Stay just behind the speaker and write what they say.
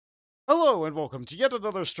Hello and welcome to yet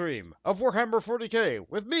another stream of Warhammer 40k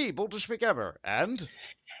with me, McGammar, and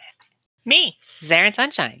Me,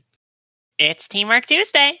 ZaerAndSunshine. It's Teamwork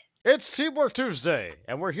Tuesday. it's Teamwork Tuesday,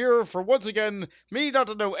 and we're here for once again me not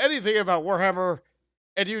to know anything about Warhammer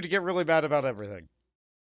and you to get really mad about everything.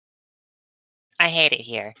 I hate it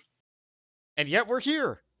here. And yet we're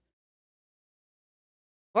here.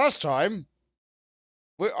 Last time,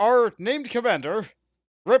 our named commander,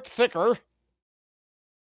 Rip Thicker,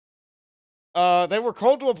 they were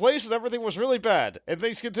called to a place and everything was really bad, and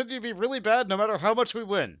things continue to be really bad no matter how much we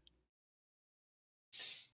win.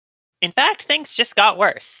 In fact, things just got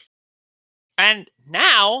worse. And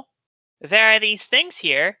now, there are these things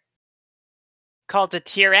here called the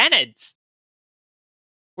Tyrannids.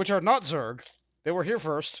 Which are not Zerg. They were here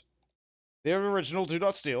first. They are original, do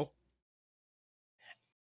not steal.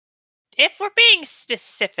 If we're being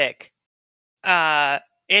specific,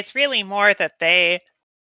 it's really more that they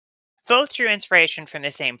both drew inspiration from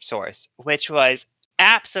the same source, which was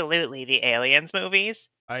absolutely the Aliens movies.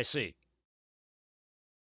 I see.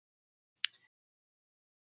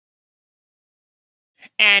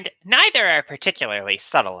 And neither are particularly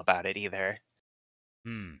subtle about it either.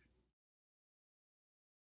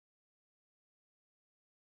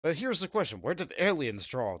 But here's the question. Where did aliens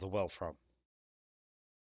draw the well from?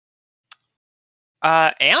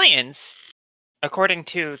 Aliens, according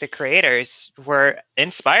to the creators, were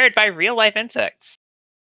inspired by real-life insects.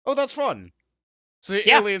 Oh, that's fun. So the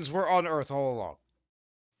Yeah. aliens were on Earth all along.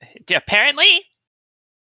 Apparently.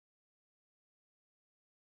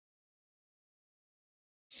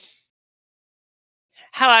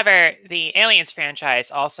 However, the Aliens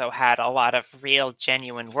franchise also had a lot of real,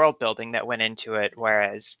 genuine world building that went into it,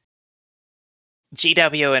 whereas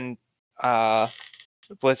GW and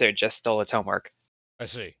Blizzard just stole its homework. I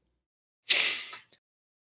see.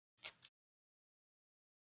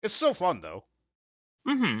 It's still fun, though.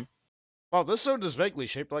 Mm-hmm. Wow, this zone is vaguely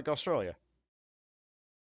shaped like Australia.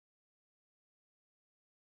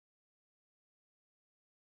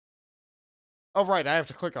 Oh, right, I have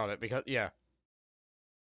to click on it because, yeah.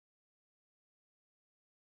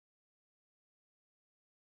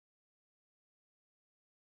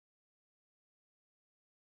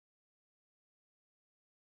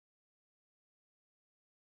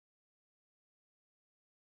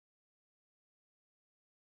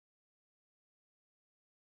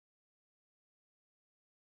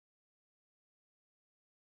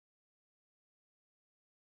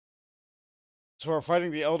 So we're fighting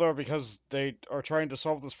the Eldar because they are trying to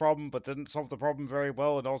solve this problem, but didn't solve the problem very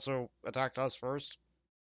well and also attacked us first?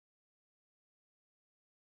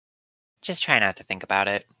 Just try not to think about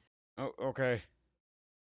it. Oh, okay.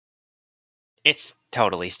 It's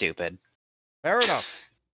totally stupid. Fair enough.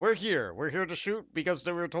 We're here. We're here to shoot because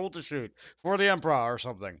they were told to shoot. For the Emperor or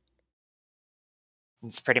something.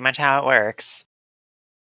 It's pretty much how it works.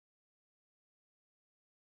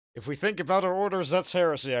 If we think about our orders, that's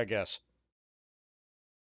heresy, I guess.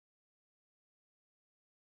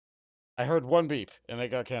 I heard one beep, and it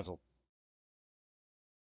got canceled.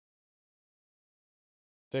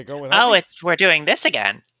 Did it go without Oh, me? we're doing this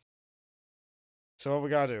again. So what we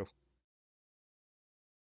gotta do?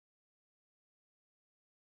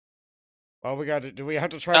 Well, we gotta do we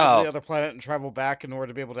have to travel to the other planet and travel back in order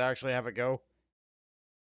to be able to actually have it go?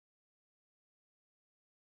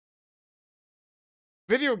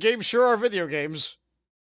 Video games sure are video games.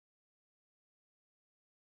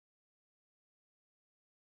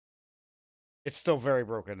 It's still very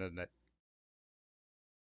broken, isn't it?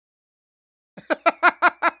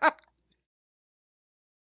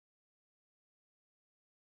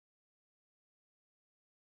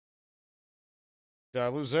 Did I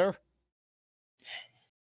lose there?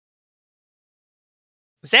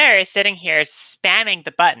 Zaer is sitting here spamming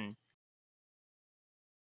the button.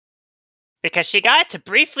 Because she got it to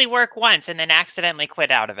briefly work once and then accidentally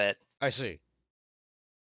quit out of it. I see.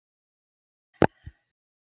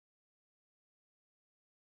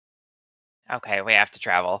 Okay, we have to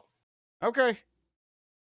travel. Okay.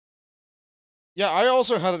 Yeah, I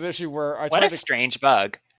also had an issue where I What tried a strange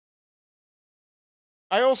bug.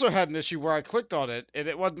 I also had an issue where I clicked on it and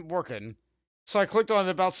it wasn't working. So I clicked on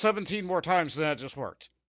it about 17 more times and then it just worked.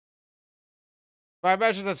 But I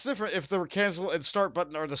imagine that's different if the cancel and start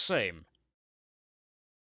button are the same.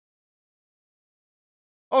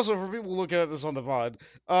 Also, for people looking at this on the VOD,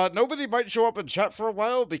 nobody might show up in chat for a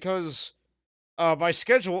while because my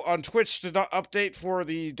schedule on Twitch did not update for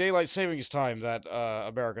the daylight savings time that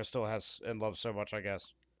America still has and loves so much, I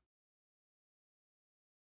guess.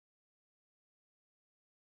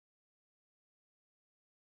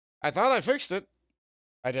 I thought I fixed it.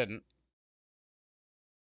 I didn't.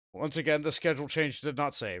 Once again, the schedule change did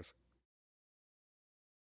not save.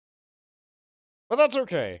 But that's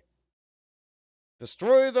okay.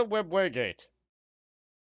 Destroy the webway gate.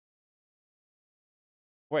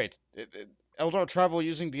 Wait, Eldar travel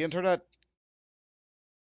using the internet?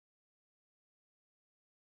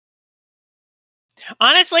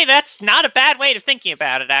 Honestly, that's not a bad way of thinking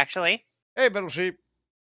about it, actually. Hey, Metal Sheep.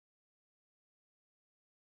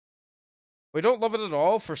 We don't love it at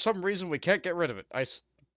all. For some reason, we can't get rid of it.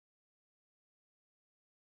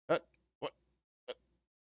 What?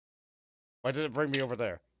 Why did it bring me over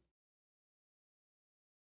there?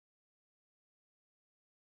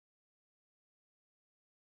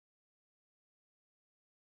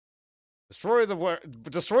 Destroy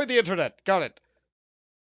the internet. Got it.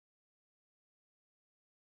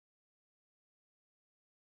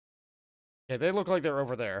 Okay, they look like they're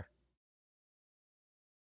over there.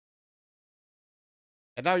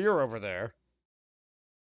 And now you're over there.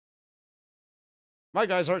 My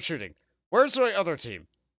guys aren't shooting. Where's my other team?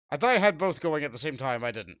 I thought I had both going at the same time.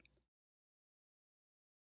 I didn't.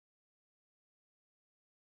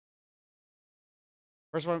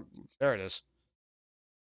 Where's my... There it is.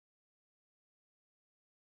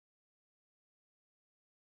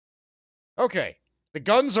 Okay. The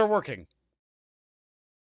guns are working.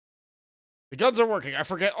 The guns are working. I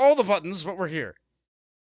forget all the buttons, but we're here.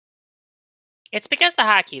 It's because the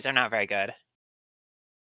hotkeys are not very good.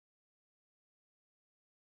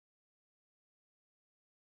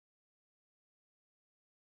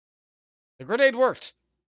 The grenade worked.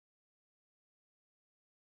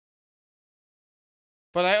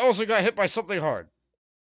 But I also got hit by something hard.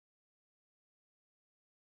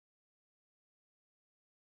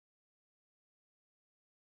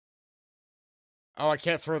 Oh, I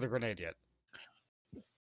can't throw the grenade yet.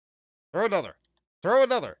 Throw another. Throw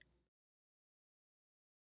another.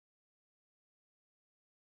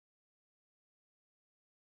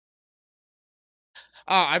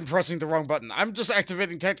 Ah, I'm pressing the wrong button. I'm just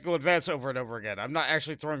activating tactical advance over and over again. I'm not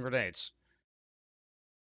actually throwing grenades.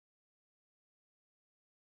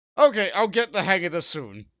 Okay, I'll get the hang of this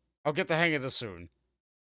soon. I'll get the hang of this soon.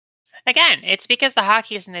 Again, it's because the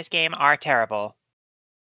hotkeys in this game are terrible.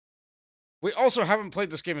 We also haven't played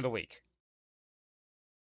this game in a week.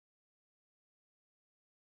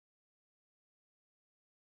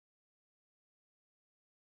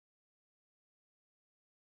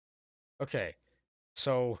 Okay,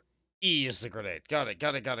 so E is the grenade. Got it,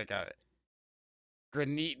 got it, got it, got it.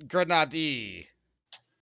 Grenade.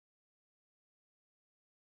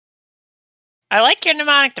 I like your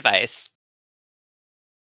mnemonic device.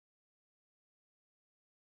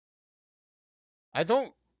 I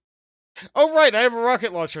don't... Oh, right, I have a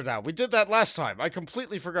rocket launcher now. We did that last time. I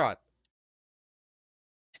completely forgot.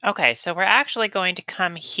 Okay, so we're actually going to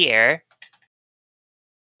come here,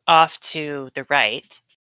 off to the right,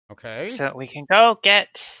 Okay. so we can go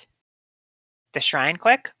get the shrine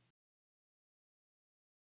quick.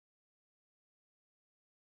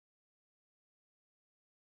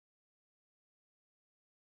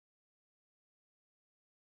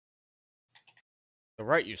 The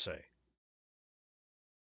right, you say.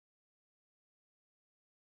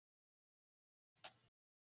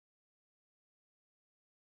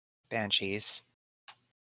 Banshees.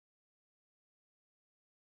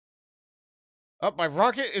 Oh, my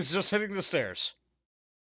rocket is just hitting the stairs.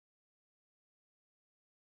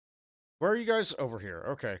 Where are you guys? Over here.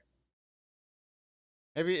 Okay.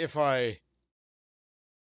 Maybe if I...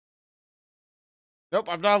 Nope,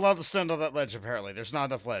 I'm not allowed to stand on that ledge, apparently. There's not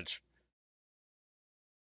enough ledge.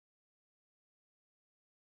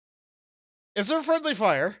 Is there friendly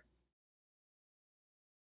fire?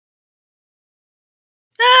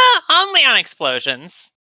 Only on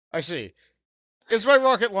explosions. I see. Is my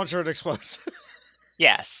rocket launcher an explosive?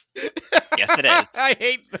 Yes. Yes, it is. I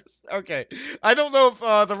hate this. Okay. I don't know if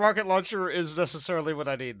the rocket launcher is necessarily what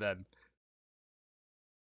I need then.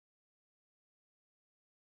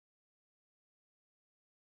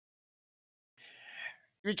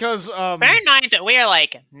 Because, Bear in mind that we are,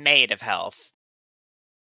 like, made of health.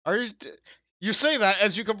 are you... You say that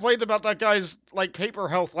as you complained about that guy's, like, paper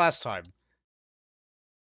health last time.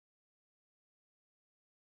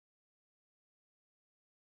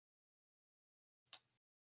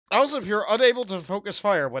 Also, if you're unable to focus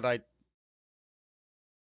fire when I...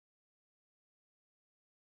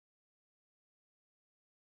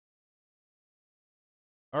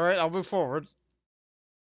 Alright, I'll move forward.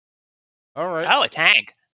 Alright. Oh, a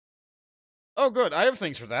tank. Oh, good. I have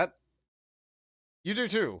things for that. You do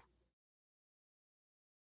too.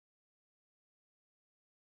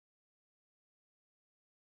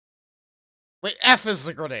 Wait, F is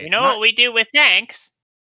the grenade. You know Not... what we do with tanks?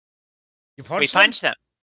 You We punched them? punched them.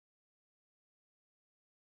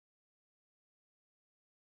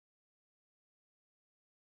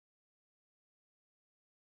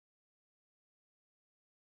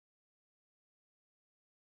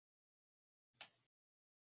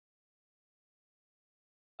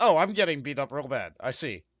 Oh, I'm getting beat up real bad. I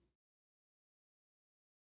see.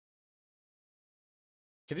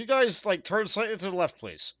 Can you guys, like, turn slightly to the left,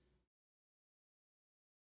 please?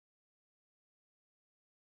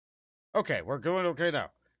 Okay, we're going okay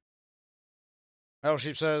now. Metal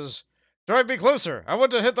Sheep says, drive me closer. I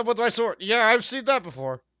want to hit them with my sword. Yeah, I've seen that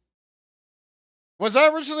before. Was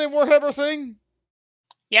that originally a Warhammer thing?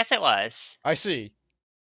 Yes, it was. I see.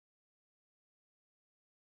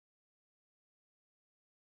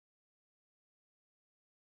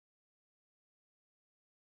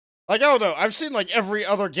 Like, I don't know. I've seen, like, every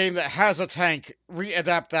other game that has a tank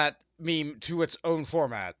readapt that meme to its own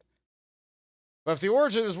format. But if the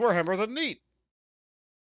origin is Warhammer, then neat.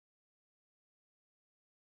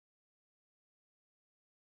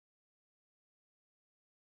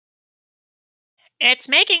 It's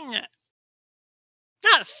making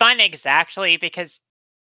not fun exactly because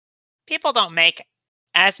people don't make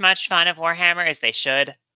as much fun of Warhammer as they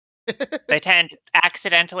should. They tend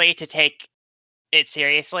accidentally to take it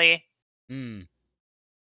seriously Hmm.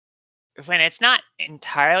 when it's not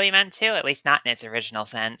entirely meant to, at least not in its original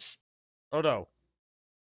sense. Oh no.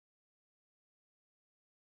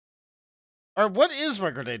 Alright, what is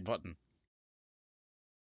my grenade button?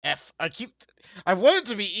 F. I want it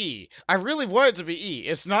to be E. I really want it to be E.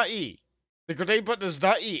 It's not E. The grenade button is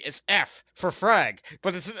not E. It's F for frag.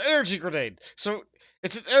 But it's an energy grenade. So,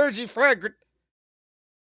 it's an energy frag.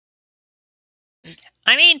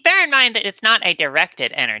 I mean, bear in mind that it's not a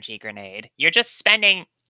directed energy grenade. You're just spending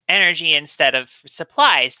energy instead of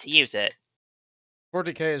supplies to use it.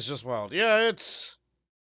 40k is just wild. Yeah, it's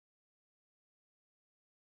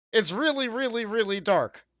really, really, really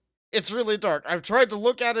dark. It's really dark. I've tried to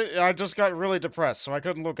look at it, and I just got really depressed, so I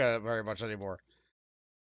couldn't look at it very much anymore.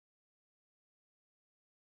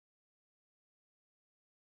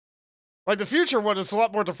 Like the future one is a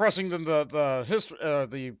lot more depressing than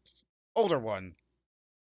the older one.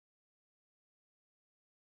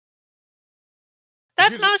 The That's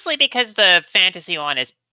future mostly because the fantasy one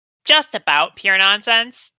is just about pure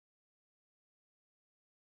nonsense.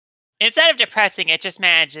 Instead of depressing, it just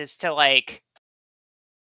manages to, like,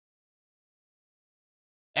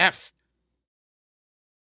 F.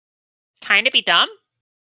 kind of be dumb.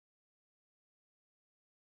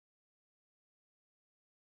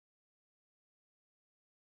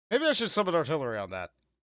 Maybe I should summon artillery on that.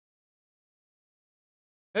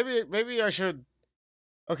 Maybe I should.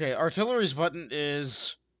 Okay, artillery's button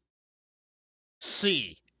is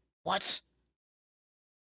C. What?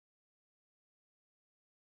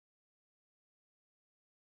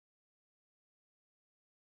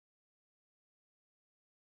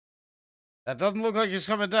 That doesn't look like he's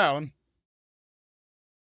coming down.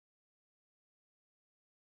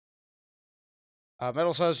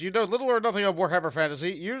 Metal says, you know little or nothing of Warhammer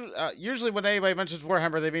Fantasy. Usually when anybody mentions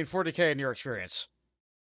Warhammer, they mean 40k in your experience.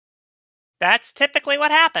 That's typically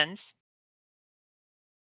what happens.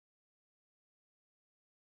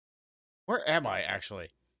 Where am I, actually?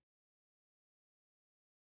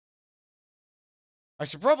 I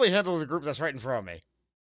should probably handle the group that's right in front of me.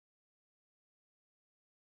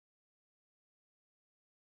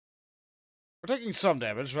 We're taking some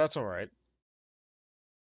damage, but that's alright.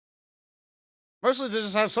 Mostly they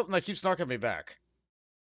just have something that keeps knocking me back.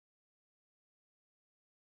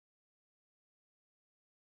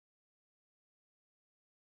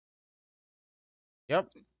 Yep.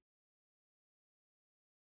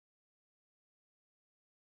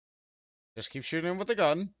 Just keep shooting him with the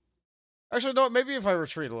gun. Actually, no, maybe if I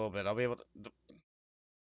retreat a little bit, I'll be able to...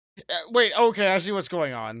 Wait, okay, I see what's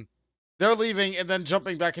going on. They're leaving and then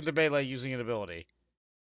jumping back into melee using an ability.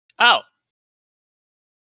 Oh.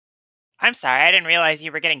 I'm sorry, I didn't realize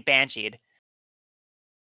you were getting bansheed.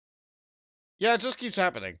 Yeah, it just keeps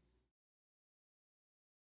happening.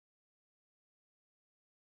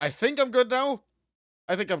 I think I'm good now.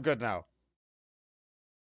 I think I'm good now.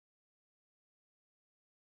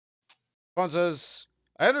 Vaughn says,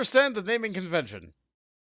 I understand the naming convention.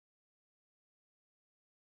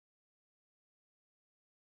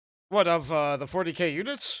 What, of the 40k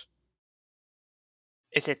units?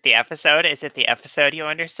 Is it the episode? Is it the episode you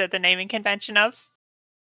understood the naming convention of?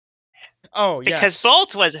 Oh, Because yes.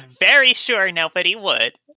 Bolt was very sure nobody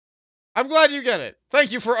would. I'm glad you get it.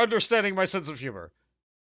 Thank you for understanding my sense of humor.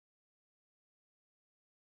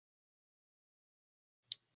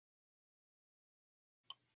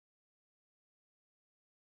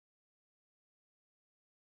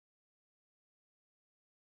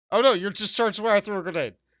 Oh no, you're just charged where I threw a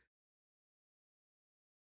grenade.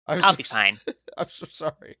 I'm I'll so, be fine. I'm so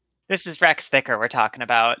sorry. This is Rex Thicker we're talking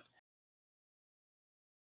about.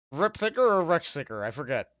 Rip Thicker or Rex Thicker? I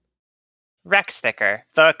forget. Rex Thicker,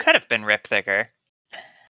 though it could have been Rip Thicker.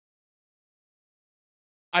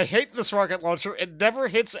 I hate this rocket launcher. It never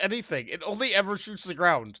hits anything. It only ever shoots the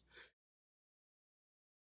ground.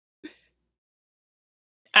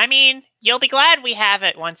 I mean, you'll be glad we have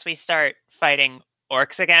it once we start fighting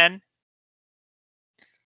orcs again.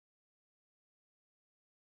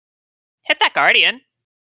 Hit that guardian.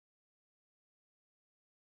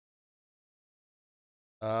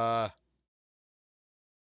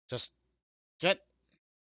 Just get...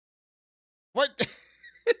 What?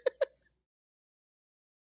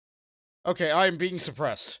 Okay, I am being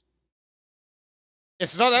suppressed.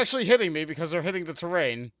 It's not actually hitting me because they're hitting the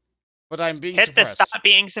terrain, but I'm being Hit the suppressed. stop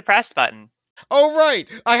being suppressed button. Oh, right!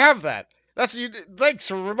 I have that! That's you. Thanks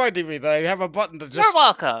for reminding me that I have a button to You're just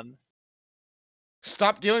welcome.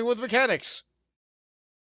 stop dealing with mechanics.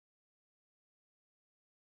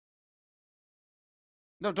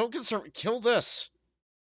 No, don't kill this.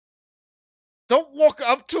 Don't walk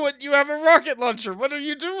up to it. You have a rocket launcher. What are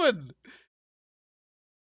you doing?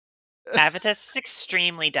 Avitus is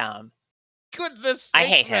extremely dumb. Goodness sake, I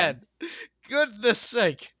hate man. him. Goodness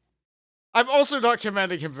sake. I'm also not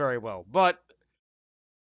commanding him very well, but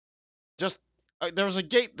just there's a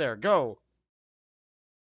gate there. Go.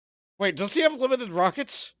 Wait, does he have limited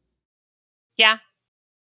rockets? Yeah.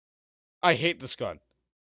 I hate this gun.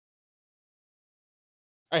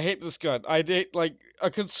 I hate this gun. I hate, like, a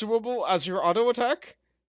consumable as your auto attack?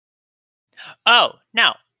 Oh,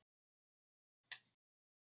 no.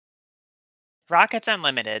 Rockets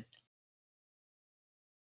unlimited.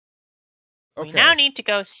 Okay. We now need to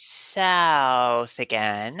go south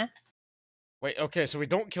again. Wait, okay, so we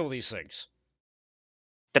don't kill these things.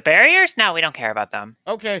 The barriers? No, we don't care about them.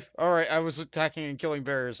 Okay, alright, I was attacking and killing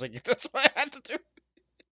barriers, like, that's what I had to do.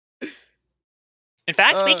 In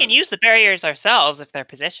fact, we can use the barriers ourselves if they're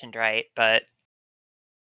positioned right, but...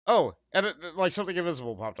 Oh, and like something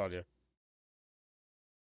invisible popped on you.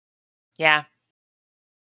 Yeah.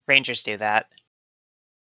 Rangers do that.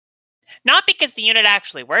 Not because the unit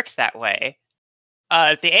actually works that way.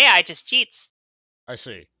 The AI just cheats. I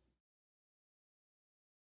see.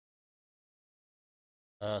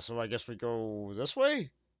 So I guess we go this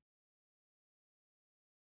way?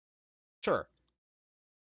 Sure.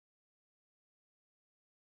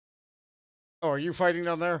 Oh, are you fighting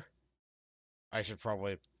down there? I should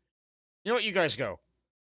probably... You know what, you guys go.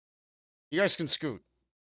 You guys can scoot.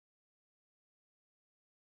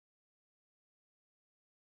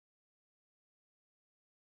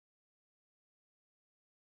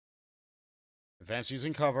 Advance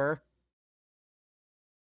using cover.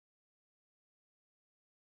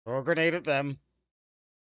 Throw a grenade at them.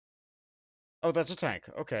 Oh, that's a tank.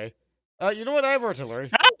 Okay. You know what? I have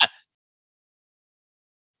artillery. Ah!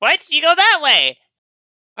 Why did you go that way?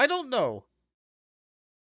 I don't know.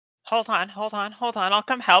 Hold on, hold on, hold on. I'll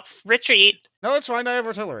come help. Retreat. No, it's fine. I have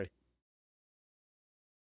artillery.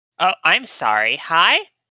 Oh, I'm sorry. Hi?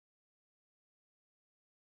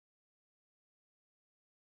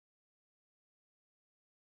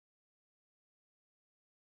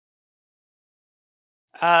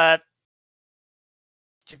 Uh,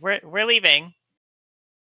 we're leaving.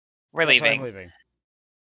 We're Yes, I'm leaving. leaving.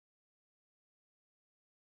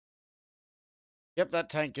 Yep, that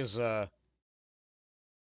tank is, Huh.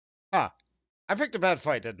 I picked a bad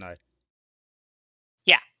fight, didn't I?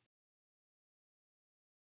 Yeah.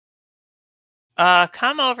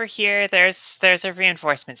 Come over here. There's a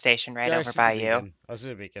reinforcement station right Yeah, I over see by the you. beacon. I see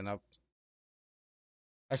the beacon.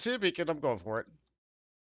 I see the beacon. I'm going for it.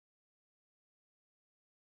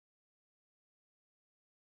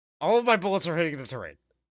 All of my bullets are hitting the terrain.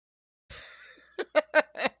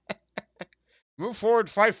 Move forward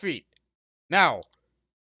 5 feet. Now.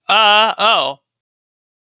 Oh.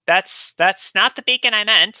 That's not the beacon I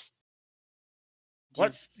meant.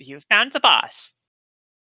 What? You've found the boss.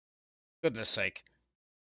 Goodness sake.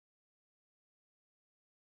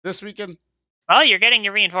 This beacon? Well, you're getting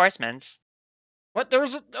your reinforcements. What?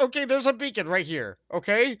 There's a beacon right here.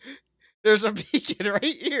 Okay? There's a beacon right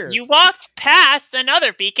here. You walked past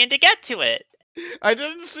another beacon to get to it. I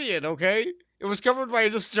didn't see it, okay? It was covered by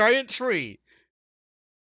this giant tree.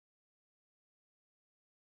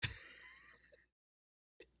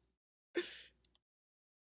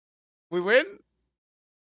 We win?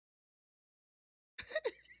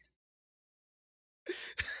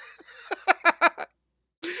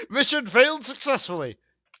 Mission failed successfully.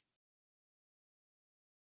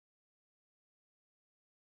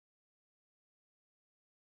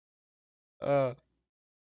 Uh,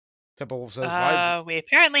 Temple Wolf says vibes. We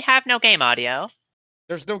apparently have no game audio.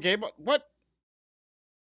 There's no game. What?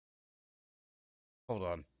 Hold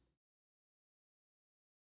on.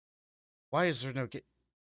 Why is there no game?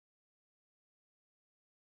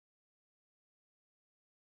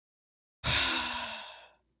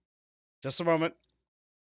 Just a moment.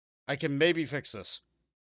 I can maybe fix this.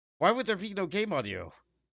 Why would there be no game audio?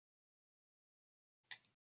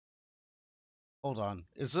 Hold on.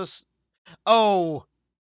 Is this... Oh!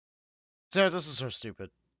 Sarah, this is so stupid.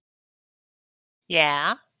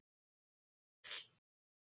 Yeah.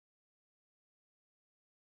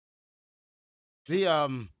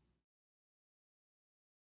 The,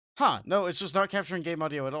 Huh, no, it's just not capturing game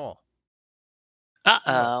audio at all.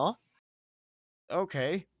 Uh-oh.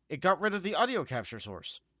 Okay. It got rid of the audio capture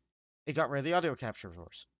source. It got rid of the audio capture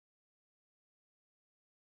source.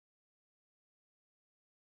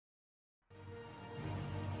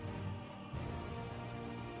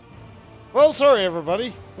 Well, sorry,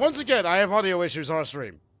 everybody. Once again, I have audio issues on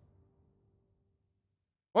stream.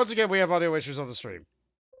 Once again, we have audio issues on the stream.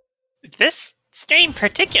 This stream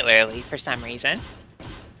particularly, for some reason.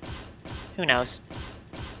 Who knows?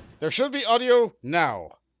 There should be audio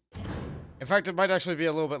now. In fact, it might actually be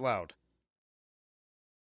a little bit loud.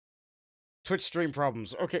 Twitch stream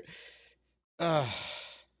problems. Okay.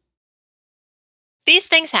 These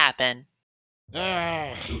things happen.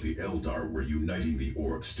 So the Eldar were uniting the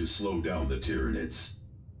orcs to slow down the Tyranids.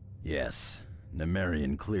 Yes,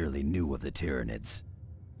 Nemerian clearly knew of the Tyranids.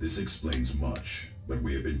 This explains much, but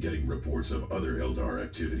we have been getting reports of other Eldar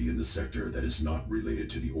activity in the sector that is not related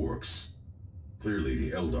to the orcs. Clearly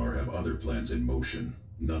the Eldar have other plans in motion,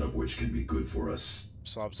 none of which can be good for us.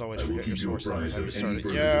 Slobs always I will forget your keep you source. apprised Every of time any we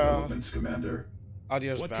further start it. Yeah. developments, Commander.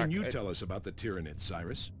 Audio's What back. can you tell us about the Tyranids,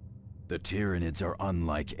 Cyrus? The Tyranids are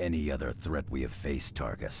unlike any other threat we have faced,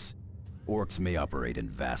 Targus. Orcs may operate in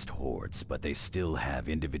vast hordes, but they still have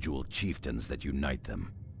individual chieftains that unite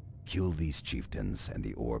them. Kill these chieftains, and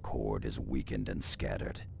the orc horde is weakened and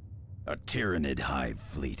scattered. A Tyranid hive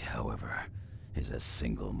fleet, however, is a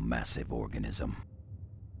single massive organism.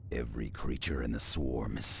 Every creature in the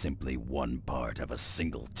swarm is simply one part of a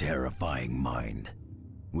single terrifying mind.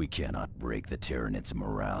 We cannot break the Tyranids'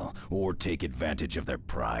 morale, or take advantage of their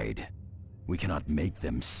pride. We cannot make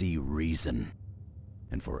them see reason.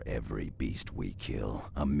 And for every beast we kill,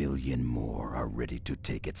 1,000,000 more are ready to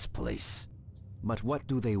take its place. But what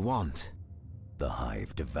do they want? The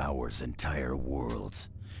hive devours entire worlds.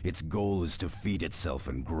 Its goal is to feed itself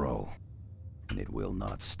and grow. And it will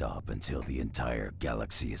not stop until the entire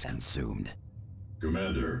galaxy is consumed.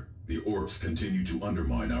 Commander, the orcs continue to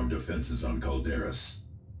undermine our defenses on Calderas.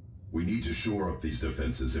 We need to shore up these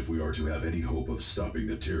defenses if we are to have any hope of stopping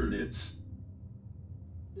the Tyranids.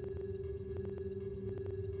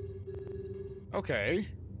 Okay.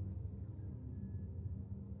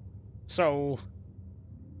 So...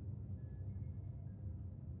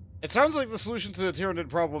 It sounds like the solution to the Tyranid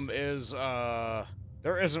problem is, there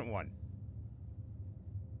isn't one.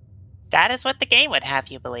 That is what the game would have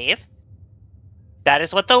you believe. That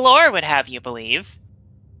is what the lore would have you believe.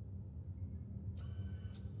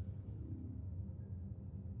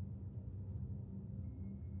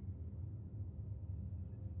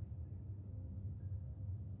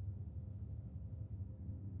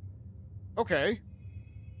 Okay.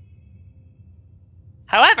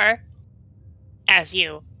 However, as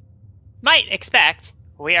you might expect,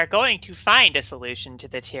 we are going to find a solution to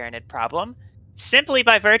the Tyranid problem simply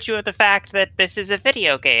by virtue of the fact that this is a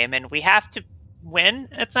video game and we have to win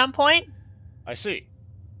at some point. I see.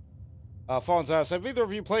 Fawns asks, have either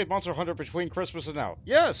of you played Monster Hunter between Christmas and now?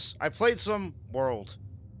 Yes, I played some World.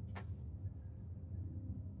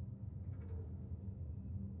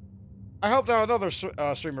 I helped out another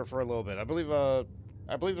streamer for a little bit. I believe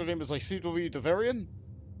their name is like CW Devarian.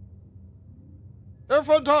 They're a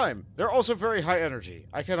fun time. They're also very high energy.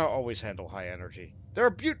 I cannot always handle high energy.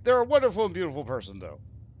 They're a wonderful and beautiful person, though.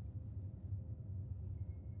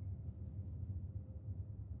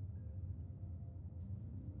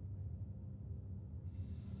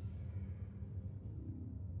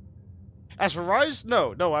 As for Rise,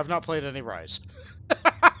 no, I've not played any Rise.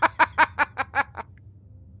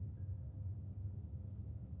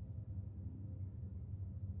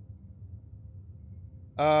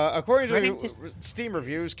 According to Steam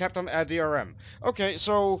reviews, Capcom add DRM. Okay,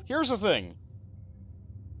 so here's the thing.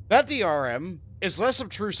 That DRM is less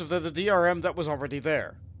obtrusive than the DRM that was already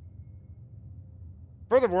there.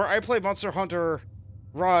 Furthermore, I play Monster Hunter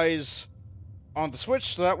Rise on the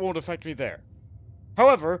Switch, so that won't affect me there.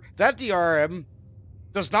 However, that DRM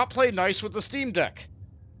does not play nice with the Steam Deck.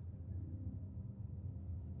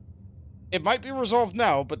 It might be resolved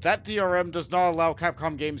now, but that DRM does not allow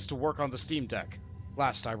Capcom games to work on the Steam Deck,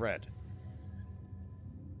 last I read.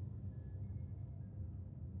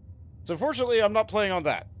 So unfortunately, I'm not playing on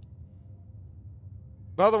that.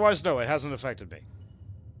 But otherwise, no, it hasn't affected me.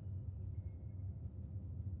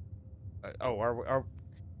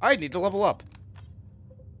 I need to level up.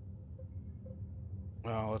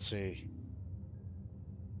 Oh, let's see.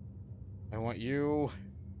 I want you...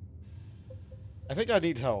 I think I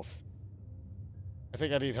need health. I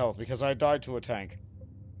think I need health, because I died to a tank.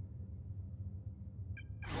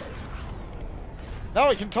 Now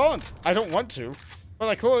I can taunt! I don't want to, but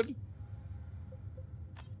I could.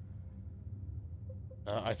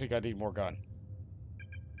 I think I need more gun.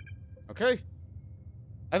 Okay.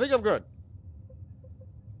 I think I'm good.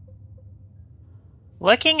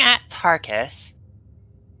 Looking at Tarkus,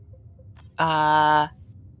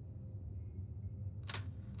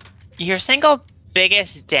 your single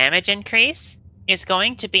biggest damage increase is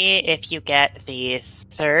going to be if you get the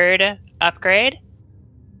 3rd upgrade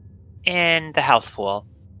in the health pool.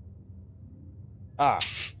 Ah.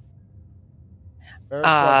 There's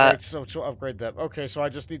upgrade, so to upgrade them. Okay, so I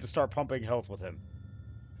just need to start pumping health with him.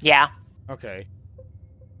 Yeah. Okay.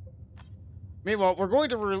 Meanwhile, we're going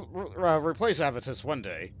to replace Abathis one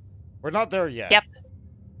day. We're not there yet. Yep.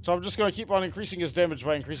 So I'm just going to keep on increasing his damage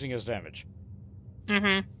by increasing his damage.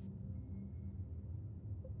 Mm-hmm.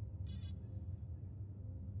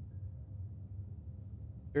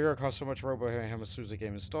 Bigger costs so much Roboham as soon as the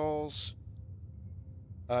game installs.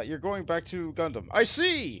 You're going back to Gundam. I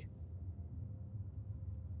see!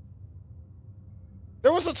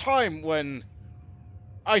 There was a time when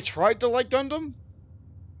I tried to like Gundam.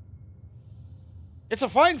 It's a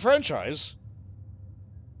fine franchise,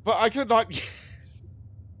 but I could not...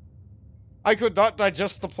 I could not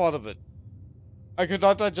digest the plot of it. I could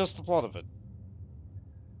not digest the plot of it.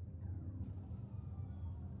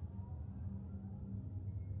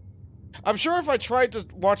 I'm sure if I tried to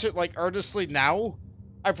watch it, like, earnestly now,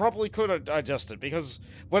 I probably could digest it, because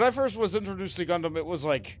when I first was introduced to Gundam, it was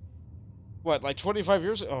like... What, like 25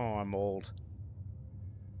 years? Oh, I'm old.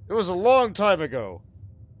 It was a long time ago.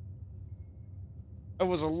 It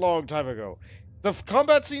was a long time ago. The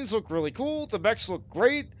combat scenes look really cool. The mechs look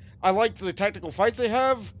great. I like the tactical fights they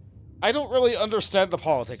have. I don't really understand the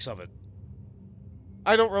politics of it.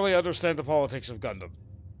 I don't really understand the politics of Gundam.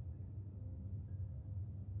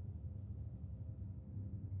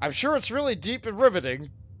 I'm sure it's really deep and riveting,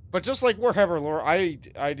 but just like Warhammer lore, I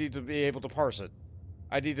need to be able to parse it.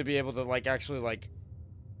 I need to be able to, like, actually, like,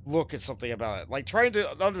 look at something about it. Like, trying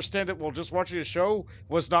to understand it while just watching a show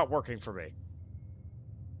was not working for me.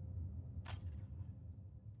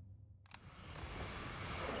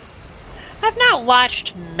 I've not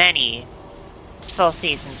watched many full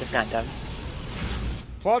seasons of Gundam.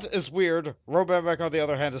 Plot is weird. Robamek, on the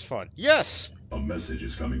other hand, is fun. Yes! A message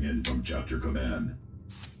is coming in from Chapter Command.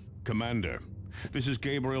 Commander, this is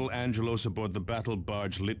Gabriel Angelos aboard the battle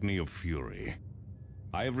barge Litany of Fury.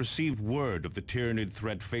 I have received word of the Tyranid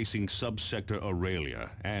threat facing subsector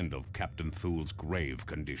Aurelia and of Captain Thul's grave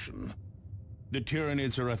condition. The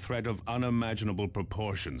Tyranids are a threat of unimaginable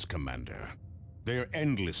proportions, Commander. They are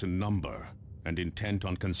endless in number and intent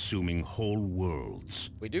on consuming whole worlds.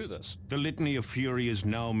 We do this. The Litany of Fury is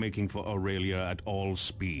now making for Aurelia at all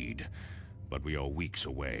speed, but we are weeks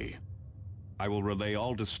away. I will relay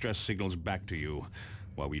all distress signals back to you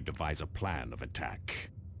while we devise a plan of attack.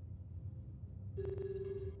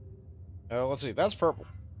 Let's see. That's purple.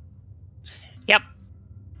 Yep.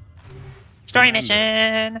 Story Commander,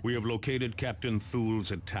 mission. We have located Captain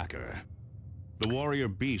Thul's attacker. The warrior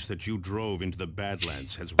beast that you drove into the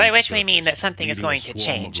Badlands has By which we mean resurfaced, that something is leading a going to swarm of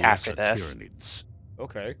change after lesser this. Tyranids.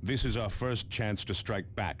 Okay. This is our first chance to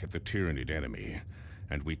strike back at the Tyranid enemy,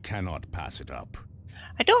 and we cannot pass it up.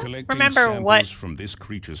 I don't Collecting remember samples what from this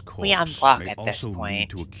creature's corpse we unlock may at this also point. lead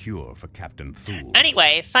to a cure for Captain Thul.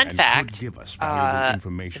 Anyway, fun and fact, could give us valuable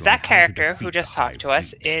information on that how to character who defeat just the talked to Hive us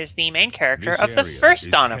fleet. is the main character This of the area first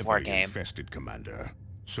is Dawn of War heavily game, infested, Commander,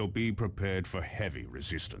 so be prepared for heavy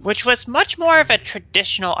resistance. which was much more of a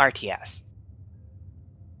traditional RTS.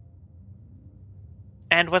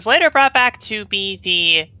 And was later brought back to be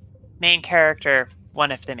the main character,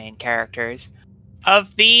 one of the main characters,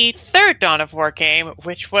 of the third Dawn of War game,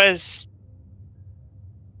 which was...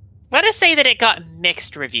 Let us say that it got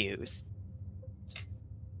mixed reviews.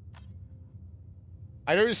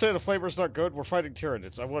 I know you say the flavor's not good. We're fighting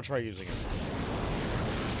Tyranids. I want to try using it.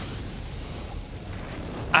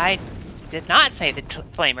 I did not say the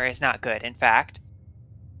Flamer is not good, in fact.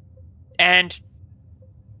 And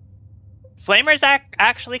Flamer's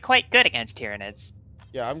actually quite good against Tyranids.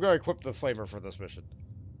 Yeah, I'm going to equip the flamer for this mission.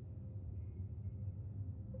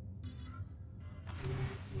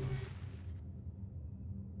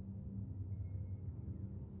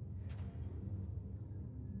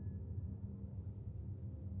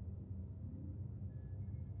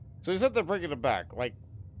 So you said they're bringing it back. Like,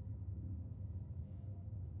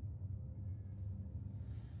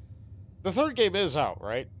 the third game is out,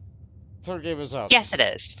 right? Third game is out. Yes, it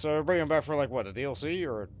is. So they're bringing it back for, like, what, a DLC,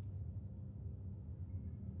 or...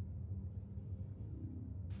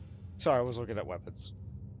 Sorry, I was looking at weapons.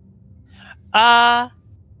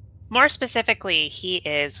 More specifically, he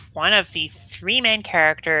is one of the 3 main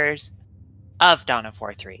characters of Dawn of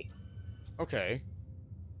War 3. Okay.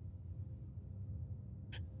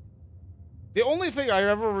 The only thing I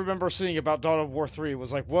ever remember seeing about Dawn of War 3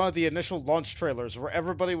 was, like, one of the initial launch trailers where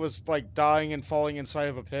everybody was, like, dying and falling inside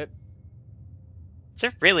of a pit. It's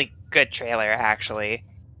a really good trailer, actually.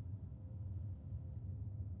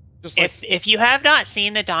 Just like... If you have not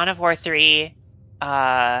seen the Dawn of War 3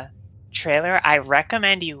 trailer, I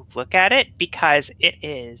recommend you look at it because it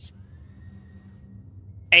is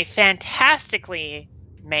a fantastically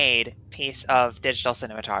made piece of digital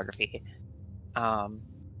cinematography.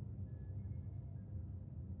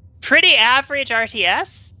 Pretty average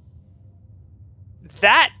RTS.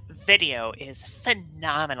 That video is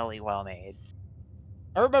phenomenally well made.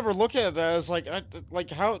 I remember looking at that, I was like,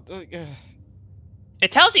 how...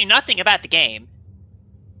 It tells you nothing about the game.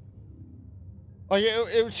 Like,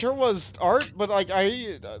 it sure was art, but, like,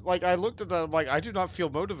 I looked at that, I'm like, I do not feel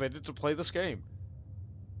motivated to play this game.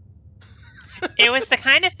 It was the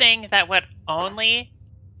kind of thing that would only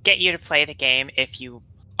get you to play the game if you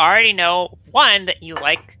already know, one, that you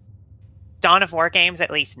like Dawn of War games,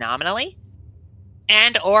 at least nominally,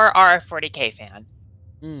 and or are a 40k fan.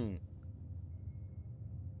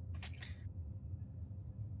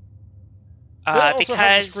 Because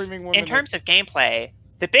in terms of gameplay,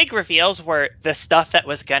 the big reveals were the stuff that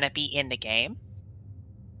was going to be in the game.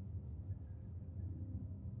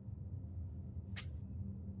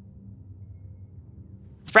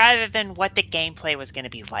 Rather than what the gameplay was going to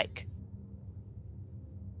be like.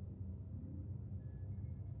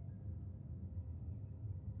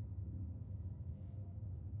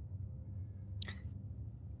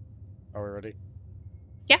 Are we ready?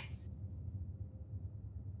 Yeah.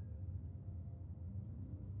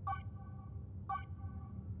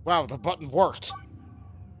 Wow, the button worked.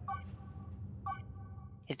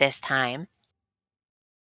 This time.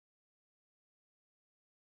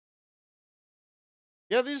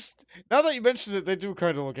 Yeah, these... Now that you mentioned it, they do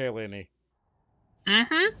kind of look alien-y.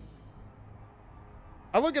 Mm-hmm.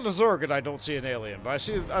 I look at the Zerg and I don't see an alien, but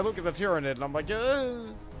I look at the Tyranid and I'm like,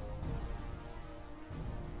 The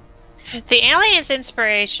alien's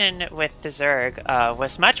inspiration with the Zerg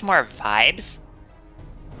was much more vibes.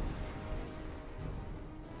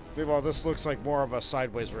 Meanwhile, this looks like more of a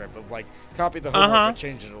sideways rip of, like, copy the homework but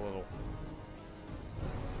change it a little.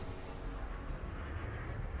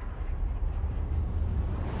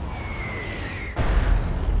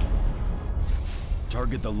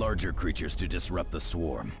 Target the larger creatures to disrupt the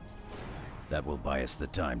swarm. That will buy us the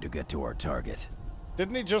time to get to our target.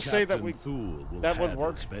 Didn't he just say that that would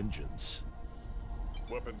work? Vengeance.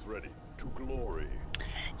 Weapons ready to glory.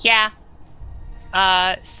 Yeah.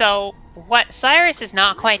 So what Cyrus is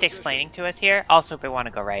not quite explaining to us here, also we want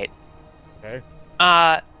to go right. Okay.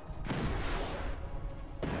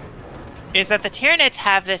 Is that the Tyranids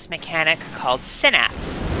have this mechanic called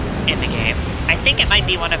synapse in the game. I think it might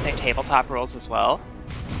be one of their tabletop rules as well,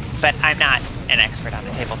 but I'm not an expert on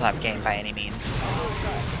the tabletop game by any means.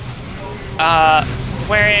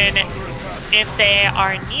 Wherein, if they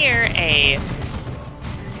are near a,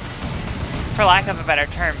 for lack of a better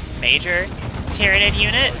term, major Tyranid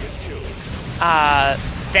unit,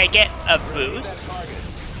 they get a boost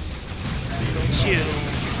to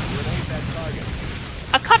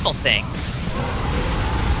a couple things.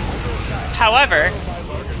 However,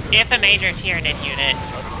 if a major Tyranid unit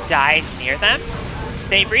dies near them,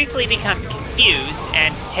 they briefly become confused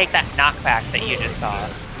and take that knockback that you just saw.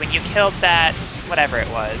 When you killed that, whatever it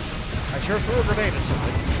was. I sure threw a grenade at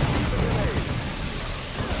something.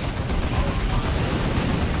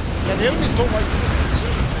 Yeah, the enemies don't like Tyranids.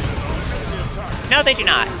 No, they do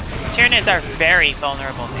not. Tyranids are very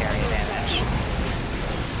vulnerable to area damage.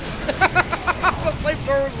 The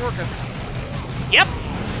flamethrower is working. Yep.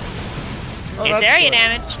 Oh, it's area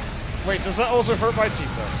damage. Wait, does that also hurt my team,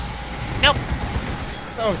 though? Nope.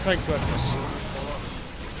 Oh, thank goodness.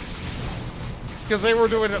 Because they were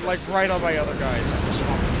doing it, like, right on my other guys. I just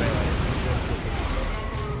wanted to melee.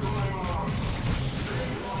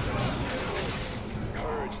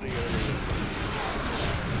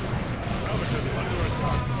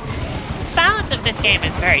 The balance of this game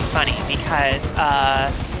is very funny because,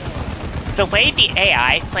 the way the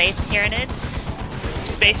AI plays Tyranids,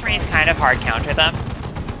 Space Marines kind of hard counter them.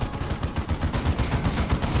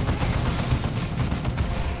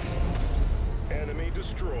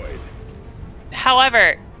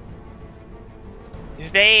 However,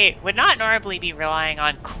 they would not normally be relying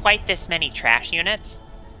on quite this many trash units.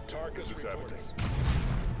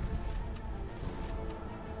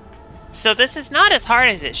 So this is not as hard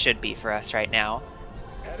as it should be for us right now.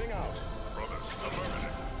 Heading out.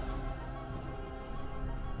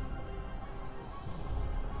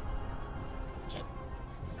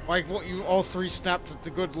 Why won't you all three snap to the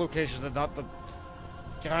good location and not the...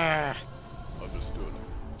 Gah. Understood.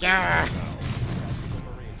 Gah.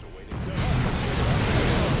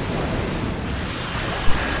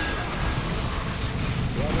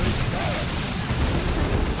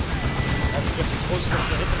 I have to get too close enough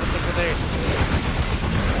to hit them with the grenade.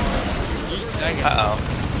 Yeet, dang it. Uh-oh.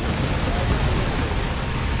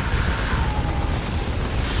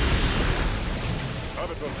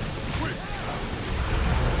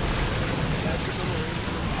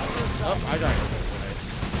 Oh, I got it.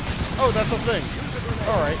 Oh, that's a thing.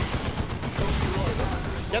 Alright.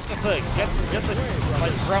 Get the thing. Get the,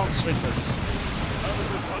 like, ground sphincter.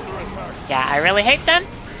 Yeah, I really hate them.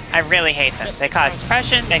 I really hate them. They cause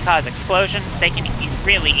suppression, they cause explosions, they can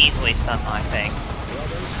really easily stun lock things.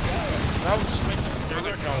 Ground sphincter. There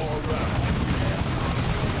they go.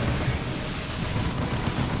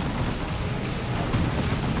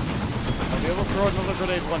 I'll be able to throw another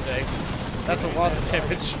grenade one day. That's a lot of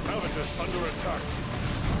damage. Habitus under attack.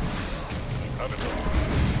 Habitus.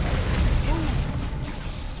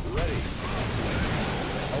 Ready.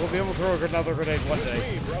 I will be able to throw another grenade one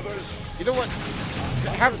day. Brothers. You know what?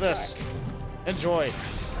 Have this. Enjoy.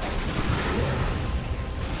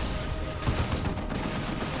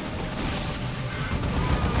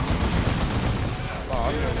 Oh,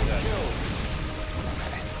 I'm gonna do that.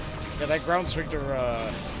 Yeah, that ground sphincter,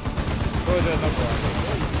 really did a number on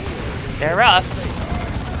me. They're rough.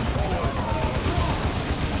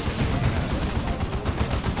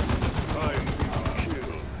 Time is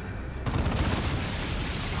kill.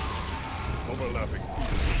 Overlapping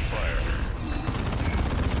pieces of fire.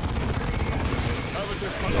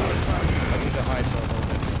 Habitus under attack. I need to hide for a little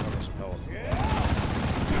bit to recover some health.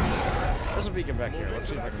 There's a beacon back here. Let's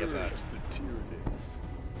see if I can get that. Just the Tyranids.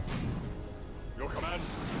 Your command.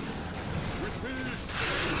 With me.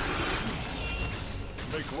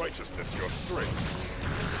 Make righteousness your strength.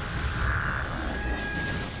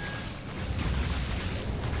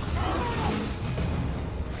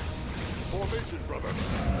 Formation, brother.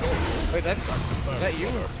 Wait, is that you?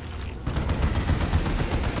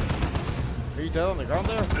 Are you dead on the ground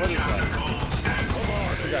there? What is that? Come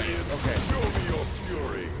on, We got you. aliens. Okay. Show me your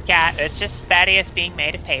fury. Yeah, it's just Thaddeus being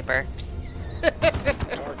made of paper.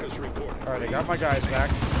 Tarkus reporting. Alright, I got my guys back.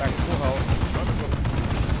 Back to full health.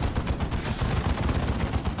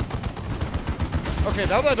 Okay,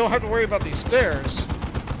 now that I don't have to worry about these stairs,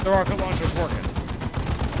 the rocket launcher's working.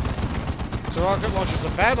 So rocket launchers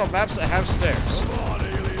are bad on maps that have stairs. Come on,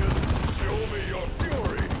 aliens. Show me your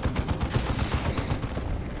fury.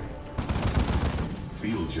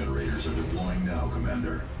 Field generators are deploying now,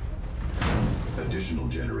 Commander. Additional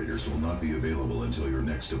generators will not be available until your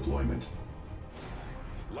next deployment.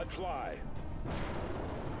 Let fly.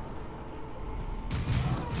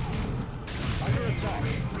 Under attack.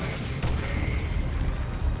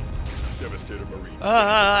 Devastator Marine. Oh,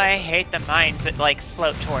 I hate the mines that, like,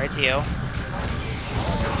 float towards you.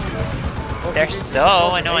 They're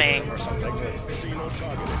so annoying. Or something. See no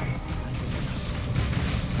targeting.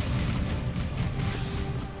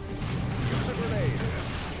 Use a grenade.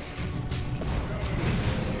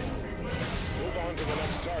 Move on to the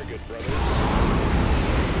next target, brother.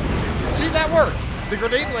 See, that worked! The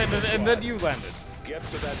grenade landed and then you landed. Get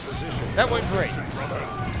to that position. That went great. Brothers.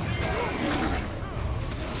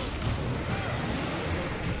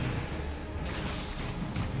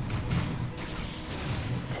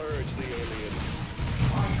 Purge the alien.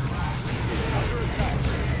 Under attack.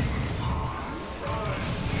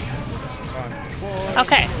 Some time to deploy.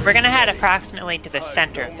 Okay, we're gonna head approximately to the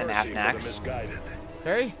center of the map Mercy for the next. misguided.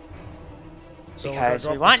 Okay. So we're Because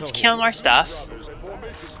gonna we go up want this to hill kill here. more stuff. Brothers in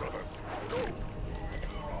formation, brothers. Go.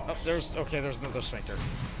 Oh, there's another sphincter.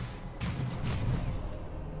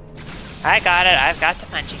 I got it, I've got the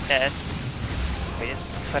punching fist. We just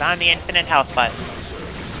put on the infinite health button.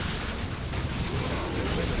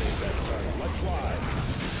 Let fly.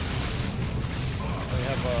 We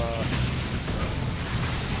have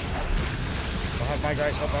I'll have my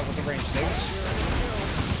guys help out with the range things.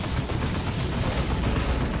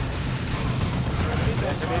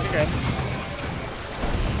 Grenade again.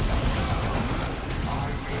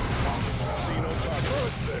 See no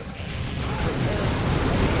target. There.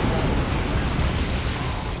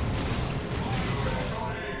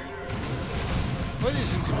 Well, What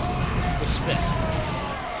is it? The spit.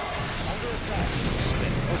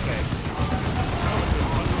 Spit. Okay.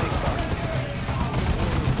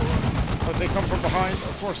 Oh, they come from behind?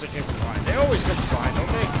 Of course they came from behind. They always come from behind, don't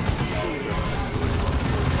they?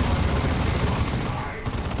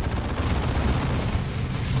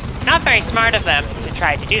 Not very smart of them to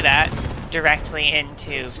try to do that directly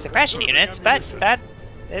into suppression units, but that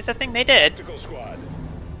is a thing they did. Tactical squad.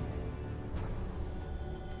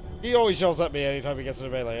 He always yells at me anytime he gets in a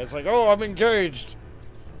melee. It's like, oh, I'm engaged.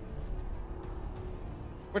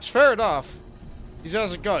 Which, fair enough. He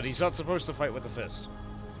has a gun. He's not supposed to fight with a fist.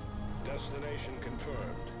 Destination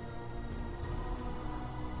confirmed.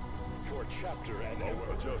 For chapter and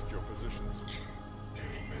adjust your positions.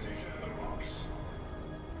 Taking position in the box.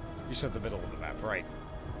 You said the middle of the map, right?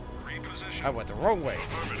 Reposition. I went the wrong way.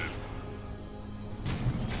 Affirmative.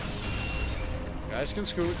 You guys can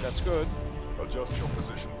scoot. That's good. Adjust your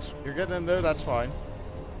positions. You're getting in there. That's fine.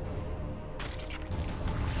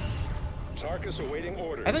 Tarkus awaiting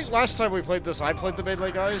orders. I think last time we played this, I played the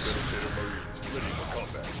melee guys. Devastator Marines ready for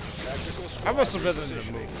combat. Tactical squad. I must have been in the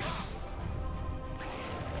repositioning. mood.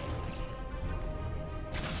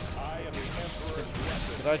 I am the Emperor's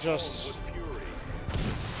weapon. Did I just... With fury.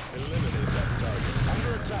 Eliminate that target.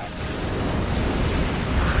 Under attack.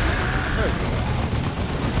 There you go.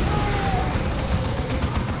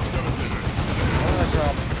 Oh, I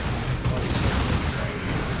dropped.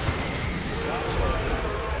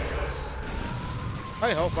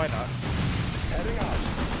 I hope, why not? Heading out.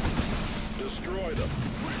 Destroy them.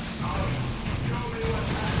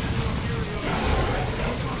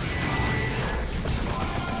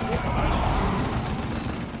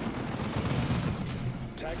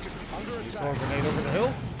 Tactic under Throw a attack. grenade over the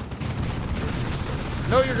hill?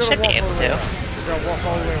 No, you're gonna Should be walk able all the way to. around. You're gonna walk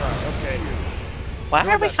all the way around. Okay. Why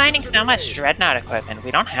are we finding so much Dreadnought equipment?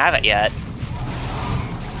 We don't have it yet.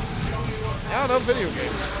 I don't know, video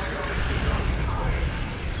games.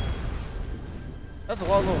 That's a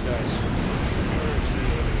lot of little guys.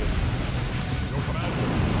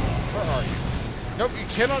 Where are you? Nope, you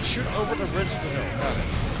cannot shoot over the ridge of the hill. Got it.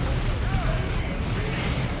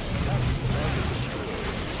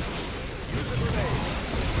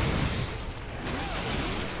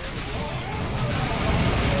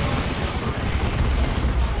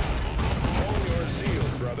 Show your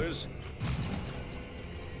zeal, brothers.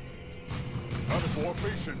 Out of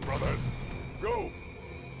formation, brothers. Go.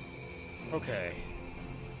 Okay.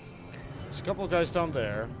 There's a couple of guys down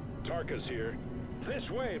there. Tarkus here. This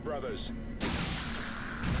way, brothers.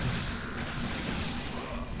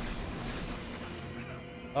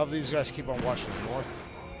 Of these guys keep on watching north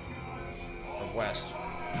or west.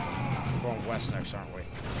 We're going west next, aren't we?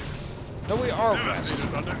 No, we are west.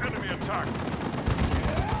 Devastator's under enemy attack.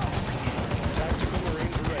 Tactical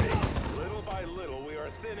Marines ready. Little by little, we are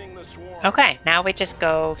thinning the swarm. Okay, now we just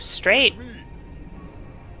go straight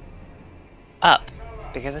up,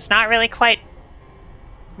 because it's not really quite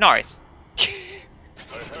north. I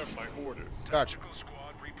have my orders. Gotcha. Tactical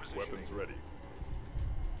squad repositioning. Weapons ready.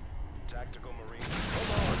 Tactical Marines.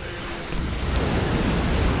 Come on,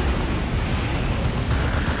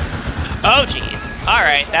 Oh jeez.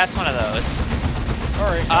 Alright, that's one of those.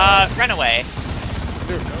 Alright. Run away.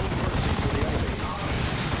 Dude. no mercy for the enemy.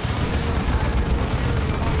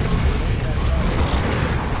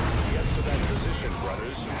 Get to that position,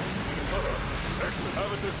 brothers.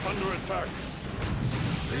 Ex-habitus under attack.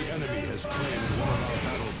 The enemy has claimed one of our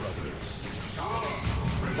battle brothers.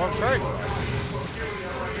 Wrong track.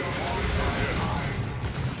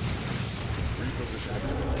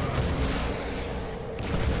 Reposition.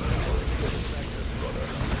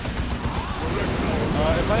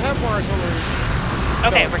 If I have more artillery.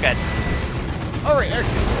 Okay, go. we're good. Alright,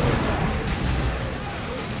 excellent.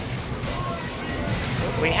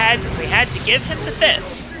 We had to give him the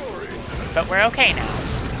fist, but we're okay now.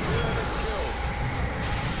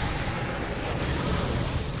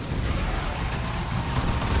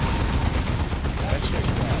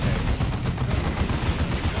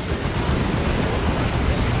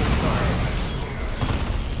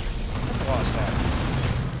 That's a lot of stuff.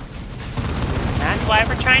 That's why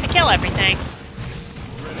we're trying to kill everything.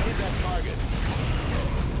 Grenade that target.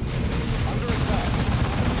 Under attack.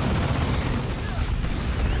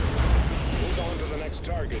 Move on to the next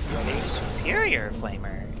target, A brothers. superior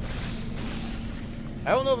flamer.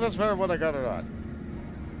 I don't know if that's better than what I got or not.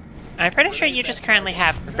 I'm pretty sure you just currently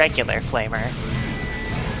have a regular flamer.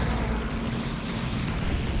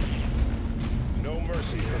 No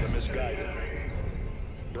mercy for the misguided.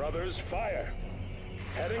 Brothers, fire.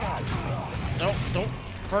 Heading out. Don't.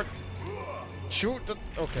 Shoot the.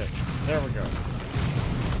 Okay, there we go.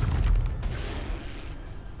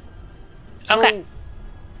 Okay.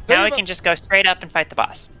 Now we about, can just go straight up and fight the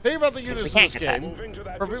boss. think about the Because units we in this can't get game. Moving to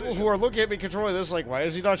that For people position. who are looking at me controlling this, like, why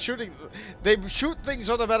is he not shooting? They shoot things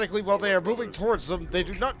automatically while they are moving towards them. They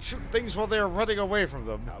do not shoot things while they are running away from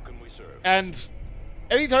them. How can we serve? And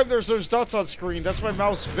anytime there's those dots on screen, that's my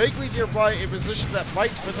mouse vaguely nearby a position that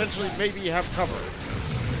might potentially maybe have cover.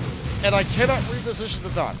 And I cannot reposition the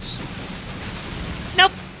dots.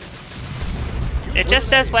 Nope. It just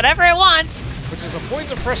does whatever it wants. Which is a point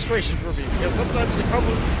of frustration for me, because sometimes the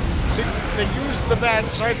cover, they use the bad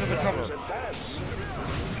side of the cover. And pass.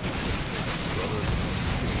 Brothers,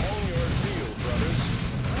 all your deal, brothers.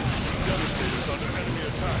 Devastator's under enemy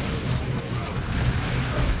attack.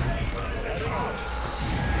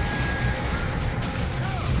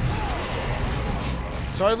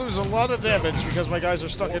 So I lose a lot of damage because my guys are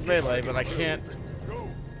stuck in melee, but I can't...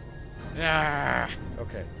 Ah,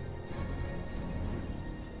 okay.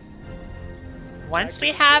 Once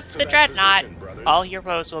we have the dreadnought, all your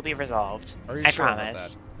woes will be resolved. Are you I sure about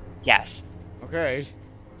promise. Yes. Okay.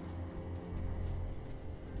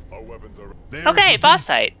 Our weapons are There's Okay, the boss beast.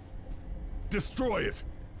 fight. Destroy it.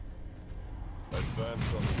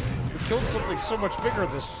 advance on the main. We killed something so much bigger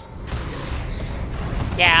this...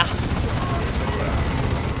 Yeah.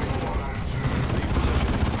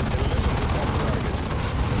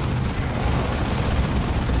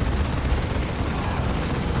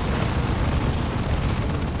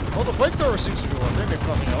 Oh, the flamethrower seems to be working, if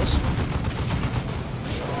nothing else.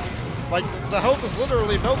 Like, the health is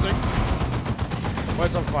literally melting when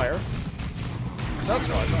it's on fire. So that's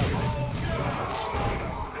fine.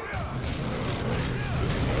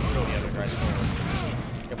 Kill the other guys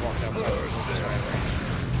first. Get walked outside.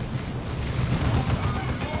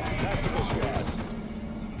 Tactical squad.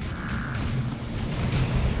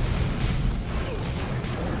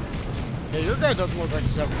 Yeah, your guy doesn't look like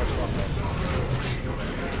he's having much fun,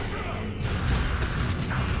 though.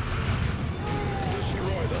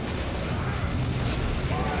 Destroy them.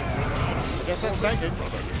 I guess that's tanking.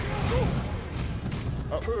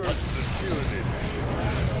 Oh, Purge the Tyranids.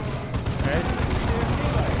 okay.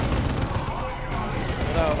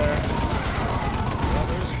 Get out of there.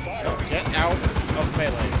 Brothers, fire. No, get out of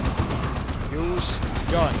melee. Use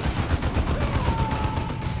gun.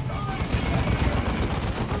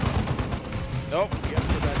 Nope. Get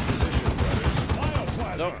to that position, brothers.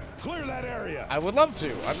 Bioplasma. Nope. Clear that area. I would love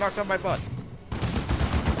to. I'm knocked on my butt.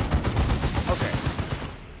 Okay.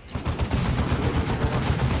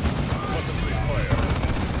 Possibly fire.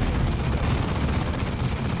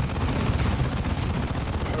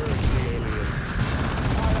 Purge the aliens.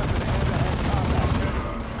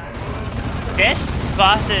 This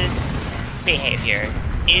boss's behavior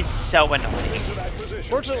is so annoying. To that position.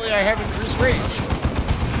 Fortunately, I have increased range.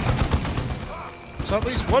 So at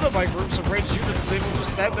least one of my groups of ranged units is able to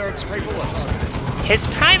just stand there and spray bullets. His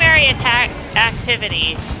primary attack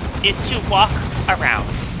activity is to walk around.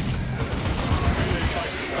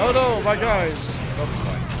 Oh no, my guys! Nope,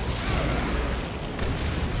 fine.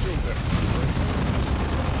 Shoot them.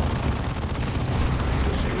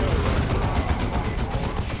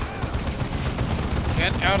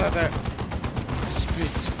 Get out of there! Speed.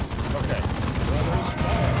 Okay.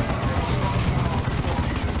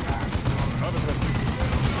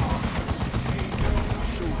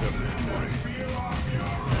 Shoot them.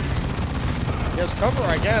 He has cover,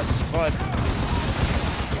 I guess, but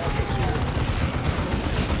Targets here.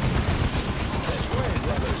 This way,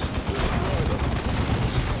 brothers. Destroy them.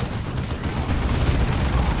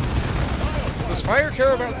 does fire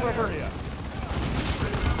care about cover?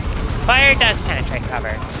 Fire does penetrate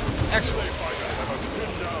cover. Excellent.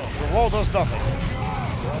 So the wall does nothing.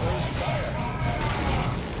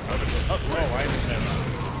 Oh, no, I understand.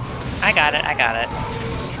 I got it, I got it.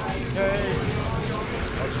 Okay.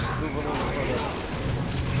 I'll just move a little further.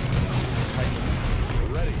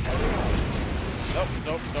 Ready. Nope,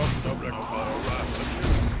 nope, nope, nope, nope.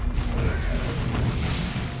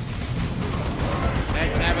 Hey,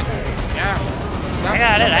 damn it. Yeah. Stop. I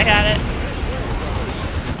got it, I got it.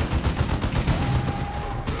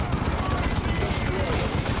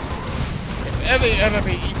 If any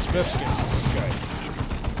enemy eats biscuits, this is good.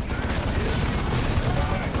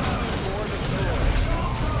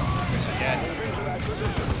 This again. Moving to that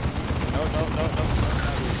position. No, no, no, no.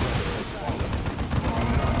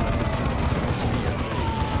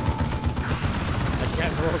 I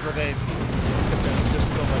can't throw a grenade because there's just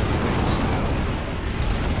still my teammates.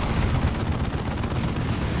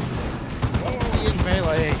 Don't be in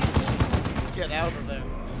melee. Get out of there.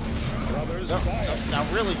 Brothers, No, fire. no, now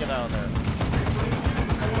really get out of there.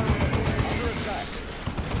 Under attack.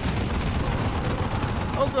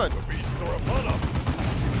 Oh, good. The beasts are upon us.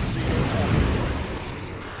 See your target.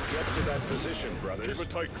 to that position, brothers. Keep it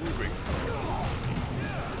tight grooving.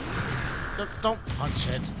 Don't punch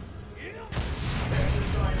it.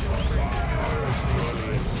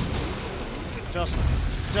 Just.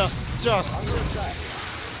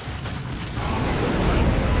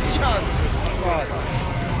 Come on.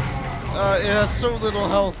 It has so little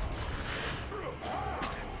health.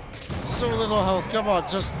 So little health. Come on,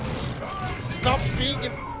 just stop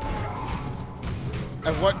being.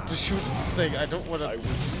 I want to shoot the thing. I don't want to. I will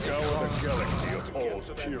scour the galaxy of all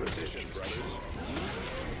tyrannies.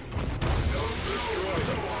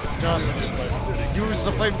 Just use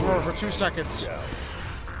the flamethrower for 2 seconds.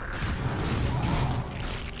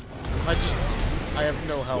 I have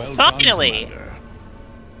no health. Well Finally! done, Commander.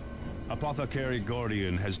 Apothecary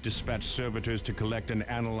Gordian has dispatched servitors to collect and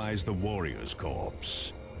analyze the warrior's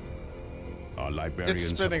corpse. Our librarians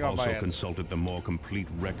have spinning on my also end. consulted the more complete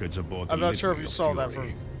records aboard the I'm not sure if Litany you of saw that Fury.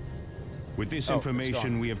 from. With this Oh, it's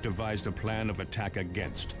information, gone. we have devised a plan of attack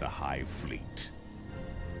against the Hive Fleet.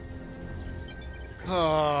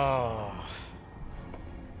 Oh.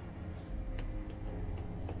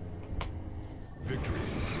 Victory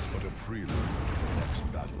is but a prelude to the next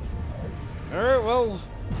battle. Alright, well.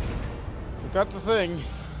 We got the thing.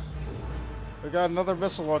 We got another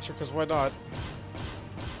missile launcher, because why not?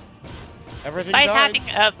 Everything Despite died. having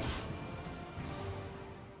a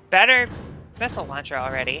better missile launcher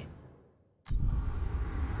already.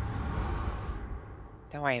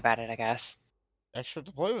 Don't worry about it, I guess. Extra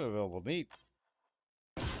deployment available. Neat.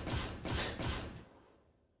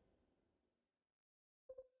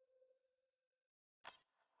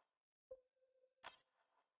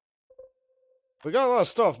 We got a lot of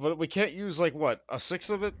stuff, but we can't use, like, what, a sixth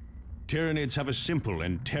of it? Tyranids have a simple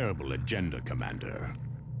and terrible agenda, Commander.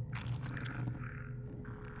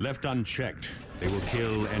 Left unchecked, they will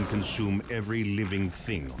kill and consume every living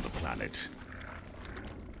thing on the planet.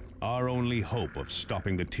 Our only hope of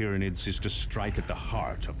stopping the Tyranids is to strike at the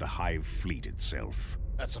heart of the Hive Fleet itself.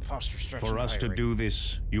 That's a posture stretch. For us to do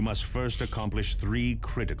this, you must first accomplish 3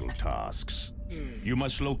 critical tasks. You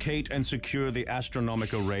must locate and secure the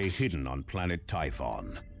astronomical array hidden on planet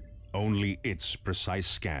Typhon. Only its precise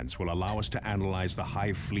scans will allow us to analyze the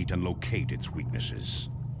Hive Fleet and locate its weaknesses.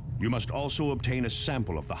 You must also obtain a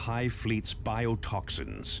sample of the Hive Fleet's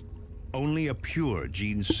biotoxins. Only a pure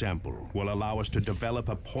gene sample will allow us to develop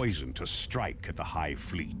a poison to strike at the Hive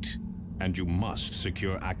Fleet. And you must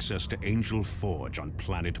secure access to Angel Forge on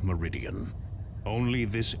planet Meridian. Only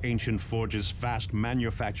this ancient forge's vast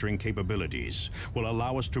manufacturing capabilities will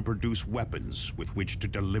allow us to produce weapons with which to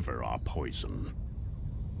deliver our poison.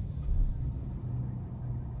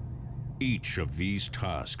 Each of these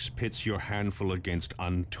tasks pits your handful against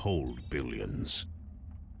untold billions.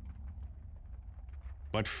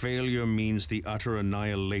 But failure means the utter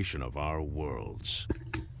annihilation of our worlds.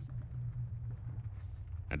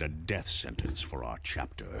 And a death sentence for our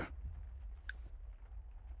chapter.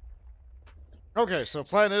 Okay, so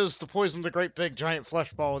plan is to poison the great big giant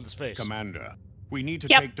flesh ball into space. Commander, we need to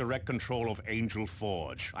Yep. take direct control of Angel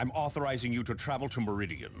Forge. I'm authorizing you to travel to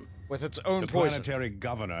Meridian. With its own The poison. planetary